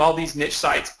button, boom, all these niche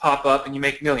sites pop up and you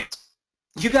make millions.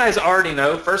 You guys already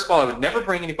know, first of all, I would never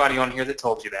bring anybody on here that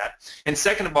told you that. And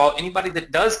second of all, anybody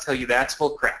that does tell you that's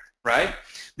full of crap, right?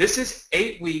 This is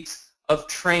 8 weeks of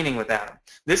training with Adam.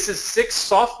 This is 6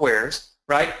 softwares,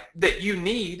 right, that you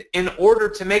need in order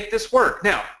to make this work.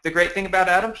 Now, the great thing about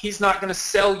Adam, he's not going to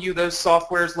sell you those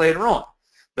softwares later on.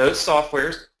 Those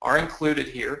softwares are included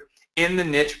here in the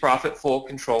Niche Profit Full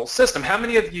Control system. How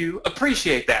many of you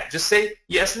appreciate that? Just say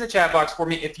yes in the chat box for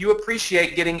me if you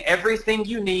appreciate getting everything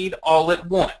you need all at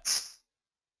once.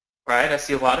 Right? I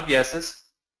see a lot of yeses.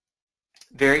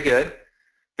 Very good.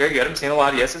 Very good. I'm seeing a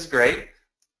lot of yeses. Great.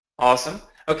 Awesome.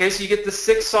 Okay, so you get the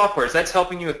 6 softwares. That's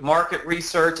helping you with market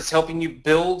research. It's helping you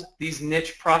build these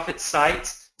niche profit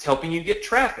sites. It's helping you get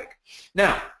traffic.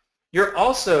 Now, you're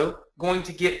also going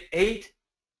to get 8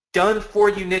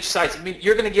 done-for-you niche sites. I mean,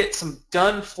 you're going to get some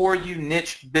done-for-you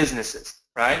niche businesses,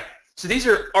 right? So these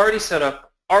are already set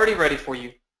up, already ready for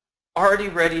you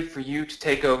to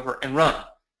take over and run.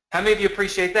 How many of you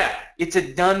appreciate that? It's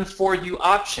a done-for-you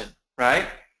option, right?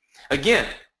 Again,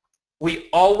 we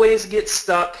always get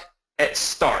stuck at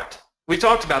start. We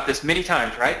talked about this many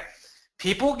times, right?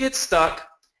 People get stuck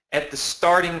at the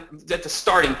starting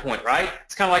point, right?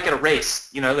 It's kind of like at a race.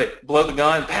 You know, they blow the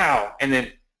gun, pow, and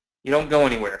then you don't go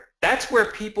anywhere. That's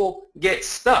where people get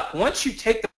stuck. Once you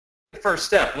take the first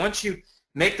step, once you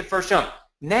make the first jump,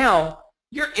 now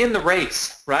you're in the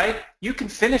race, right? You can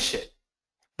finish it.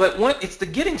 But it's the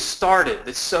getting started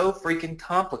that's so freaking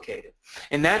complicated.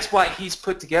 And that's why he's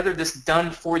put together this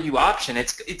done-for-you option.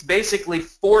 It's basically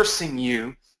forcing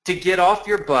you to get off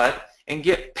your butt and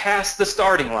get past the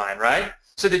starting line, right?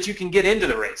 So that you can get into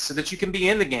the race, so that you can be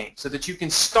in the game, so that you can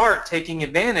start taking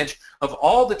advantage of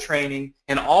all the training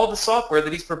and all the software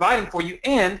that he's providing for you.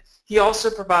 And he also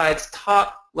provides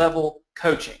top-level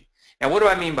coaching. Now, what do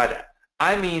I mean by that?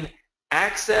 I mean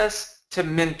access to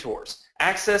mentors,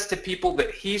 access to people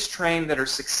that he's trained that are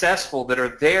successful, that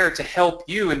are there to help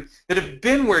you and that have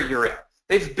been where you're at.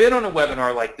 They've been on a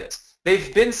webinar like this.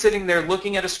 They've been sitting there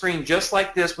looking at a screen just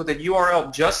like this with a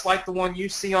URL just like the one you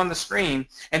see on the screen,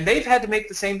 and they've had to make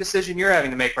the same decision you're having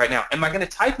to make right now. Am I going to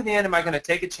type it in? Am I going to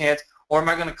take a chance? Or am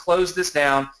I going to close this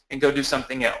down and go do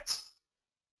something else?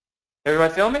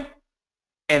 Everybody feel me?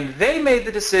 And they made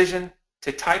the decision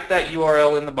to type that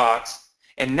URL in the box,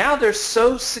 and now they're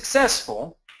so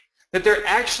successful that they're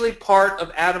actually part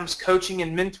of Adam's coaching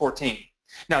and mentor team.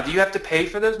 Now, do you have to pay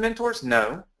for those mentors?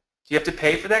 No. Do you have to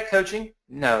pay for that coaching?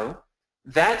 No.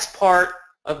 That's part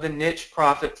of the Niche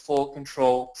Profit Full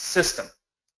Control system.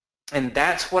 And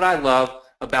that's what I love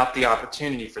about the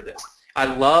opportunity for this. I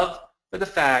love for the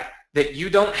fact that you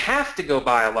don't have to go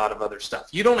buy a lot of other stuff.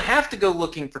 You don't have to go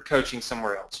looking for coaching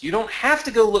somewhere else. You don't have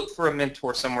to go look for a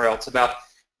mentor somewhere else about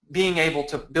being able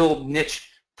to build niche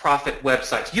profit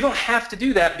websites. You don't have to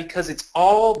do that because it's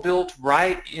all built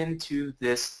right into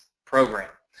this program.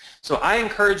 So I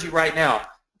encourage you right now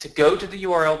to go to the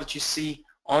URL that you see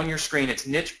on your screen. It's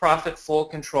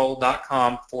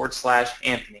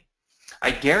nicheprofitfullcontrol.com/Anthony.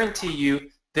 I guarantee you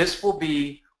this will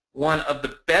be one of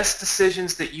the best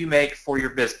decisions that you make for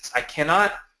your business. I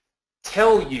cannot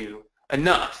tell you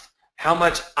enough how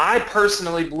much I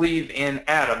personally believe in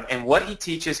Adam and what he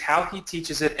teaches, how he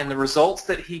teaches it, and the results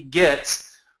that he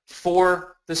gets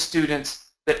for the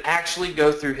students that actually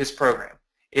go through his program.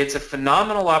 It's a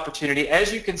phenomenal opportunity.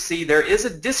 As you can see, there is a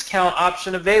discount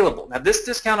option available. Now, this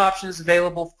discount option is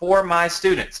available for my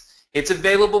students. It's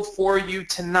available for you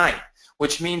tonight,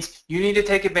 which means you need to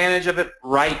take advantage of it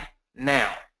right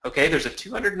now. Okay, there's a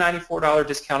 $294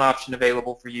 discount option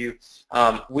available for you.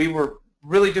 We were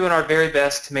really doing our very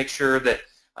best to make sure that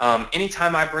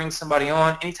anytime I bring somebody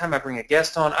on, anytime I bring a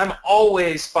guest on, I'm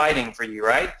always fighting for you,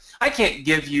 right? I can't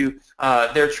give you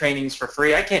their trainings for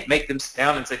free. I can't make them sit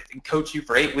down and coach you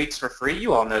for 8 weeks for free.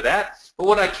 You all know that. But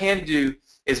what I can do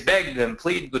is beg them,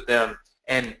 plead with them,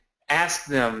 and ask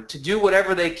them to do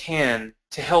whatever they can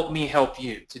to help me help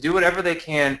you, to do whatever they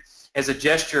can as a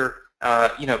gesture,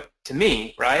 to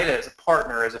me, right, as a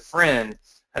partner, as a friend,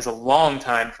 as a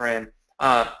longtime friend,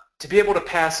 to be able to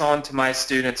pass on to my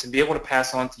students and be able to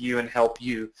pass on to you and help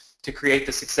you to create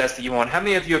the success that you want. How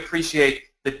many of you appreciate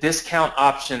the discount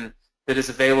option that is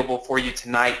available for you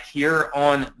tonight here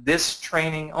on this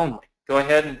training only? Go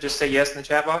ahead and just say yes in the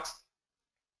chat box.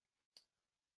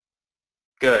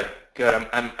 Good, good.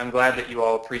 I'm glad that you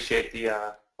all appreciate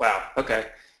the, wow, okay.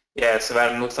 Yeah, so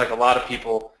Adam, looks like a lot of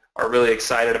people are really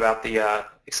excited about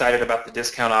the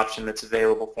discount option that's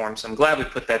available for them. So I'm glad we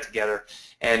put that together.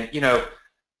 And,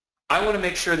 I want to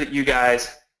make sure that you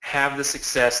guys have the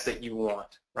success that you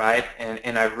want, right?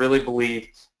 And I really believe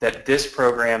that this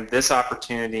program, this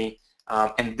opportunity,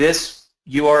 and this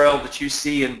URL that you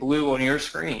see in blue on your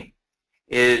screen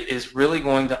is really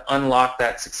going to unlock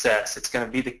that success. It's going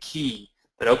to be the key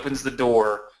that opens the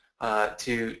door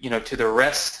to the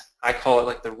rest. I call it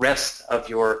like the rest of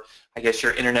your, I guess,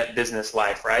 your internet business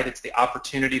life, right? It's the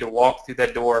opportunity to walk through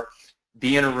that door,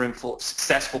 be in a room full of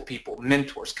successful people,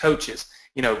 mentors, coaches,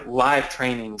 live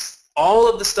trainings,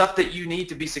 all of the stuff that you need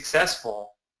to be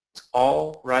successful. It's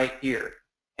all right here.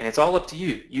 And it's all up to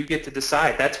you. You get to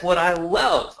decide. That's what I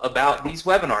love about these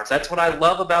webinars. That's what I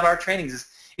love about our trainings is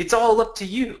it's all up to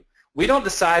you. We don't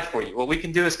decide for you. What we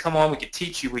can do is come on, we can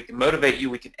teach you, we can motivate you,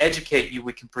 we can educate you,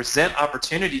 we can present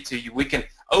opportunity to you, we can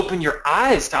open your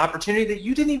eyes to opportunity that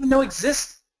you didn't even know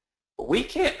existed. But we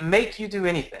can't make you do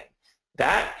anything.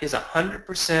 That is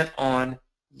 100% on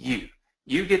you.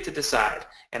 You get to decide.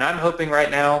 And I'm hoping right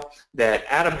now that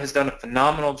Adam has done a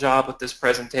phenomenal job with this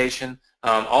presentation.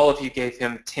 All of you gave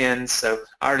him 10s, so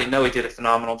I already know he did a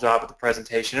phenomenal job with the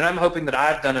presentation. And I'm hoping that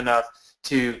I've done enough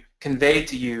to convey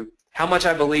to you how much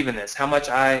I believe in this, how much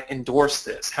I endorse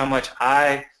this, how much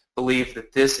I believe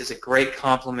that this is a great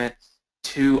compliment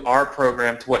to our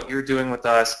program, to what you're doing with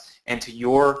us, and to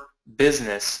your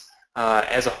business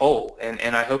as a whole.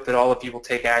 And I hope that all of you will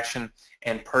take action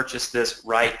and purchase this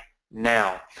right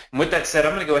now. And with that said,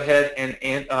 I'm going to go ahead and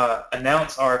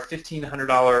announce our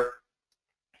 $1,500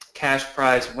 cash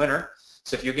prize winner.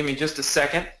 So if you'll give me just a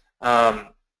second,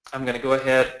 I'm going to go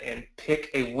ahead and pick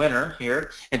a winner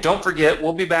here. And don't forget,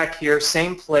 we'll be back here,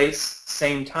 same place,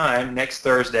 same time, next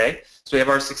Thursday. So we have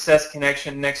our Success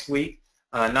Connection next week,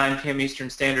 9 p.m. Eastern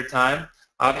Standard Time.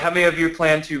 How many of you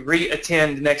plan to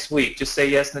re-attend next week? Just say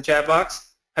yes in the chat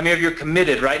box. How many of you are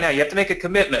committed right now? You have to make a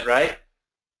commitment, right?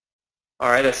 All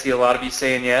right, I see a lot of you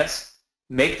saying yes.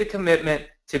 Make the commitment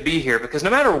to be here because no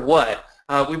matter what,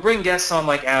 we bring guests on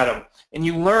like Adam, and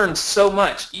you learn so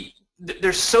much.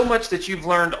 There's so much that you've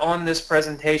learned on this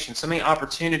presentation, so many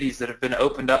opportunities that have been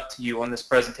opened up to you on this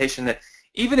presentation that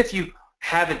even if you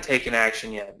haven't taken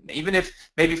action yet, even if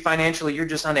maybe financially you're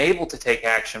just unable to take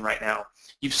action right now,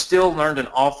 you've still learned an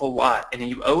awful lot, and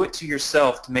you owe it to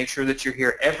yourself to make sure that you're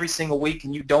here every single week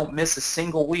and you don't miss a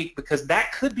single week because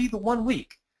that could be the one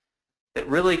week that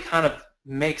really kind of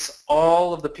makes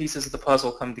all of the pieces of the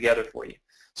puzzle come together for you.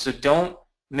 So don't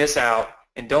miss out.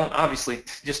 And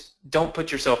just don't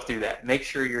put yourself through that. Make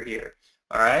sure you're here.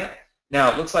 All right? Now,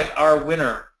 it looks like our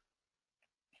winner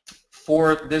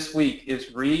for this week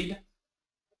is Reed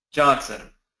Johnson.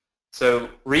 So,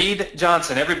 Reed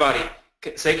Johnson, everybody,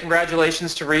 say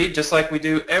congratulations to Reed, just like we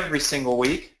do every single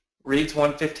week. Reed's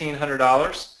won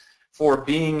 $1,500 for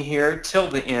being here till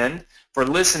the end, for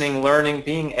listening, learning,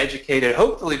 being educated,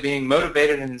 hopefully being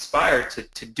motivated and inspired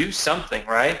to do something,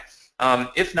 right?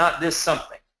 If not this,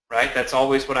 something. Right? That's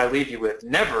always what I leave you with.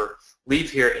 Never leave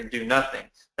here and do nothing.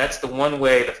 That's the one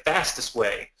way, the fastest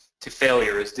way to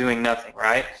failure is doing nothing,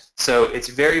 right? So it's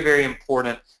very, very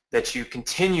important that you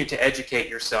continue to educate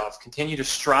yourself, continue to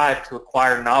strive to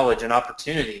acquire knowledge and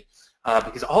opportunity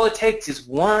because all it takes is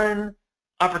one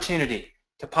opportunity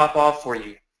to pop off for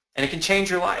you. And it can change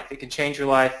your life. It can change your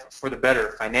life for the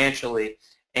better financially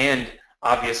and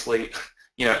obviously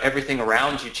everything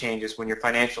around you changes when your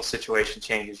financial situation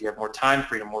changes. You have more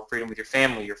freedom with your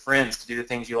family, your friends, to do the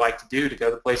things you like to do, to go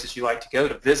to places you like to go,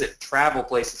 to visit, travel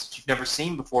places that you've never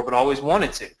seen before but always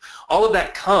wanted to. All of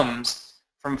that comes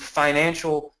from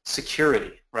financial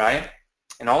security, right?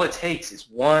 And all it takes is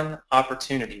one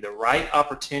opportunity, the right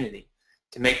opportunity,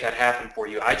 to make that happen for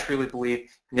you. I truly believe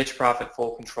niche profit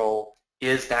full control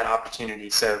is that opportunity.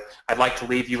 So I'd like to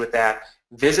leave you with that.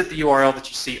 Visit the URL that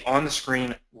you see on the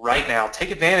screen right now.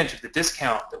 Take advantage of the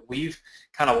discount that we've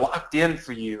kind of locked in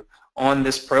for you on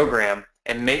this program,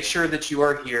 and make sure that you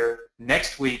are here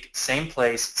next week, same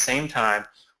place, same time.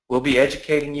 We'll be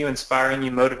educating you, inspiring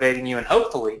you, motivating you, and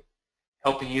hopefully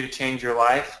helping you to change your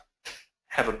life,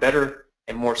 have a better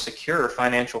and more secure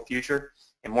financial future,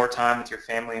 and more time with your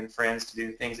family and friends to do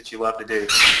the things that you love to do.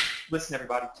 Listen,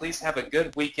 everybody, please have a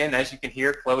good weekend. As you can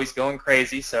hear, Chloe's going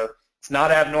crazy, so it's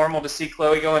not abnormal to see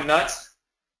Chloe going nuts.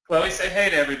 Chloe, say hey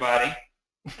to everybody.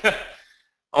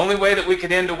 Only way that we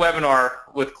could end a webinar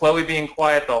with Chloe being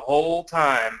quiet the whole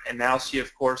time, and now she,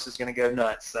 of course, is going to go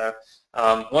nuts. So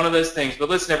one of those things. But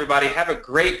listen, everybody, have a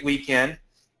great weekend.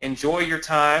 Enjoy your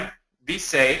time. Be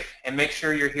safe, and make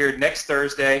sure you're here next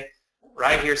Thursday,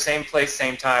 right here, same place,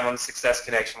 same time on the Success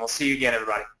Connection. We'll see you again,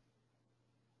 everybody.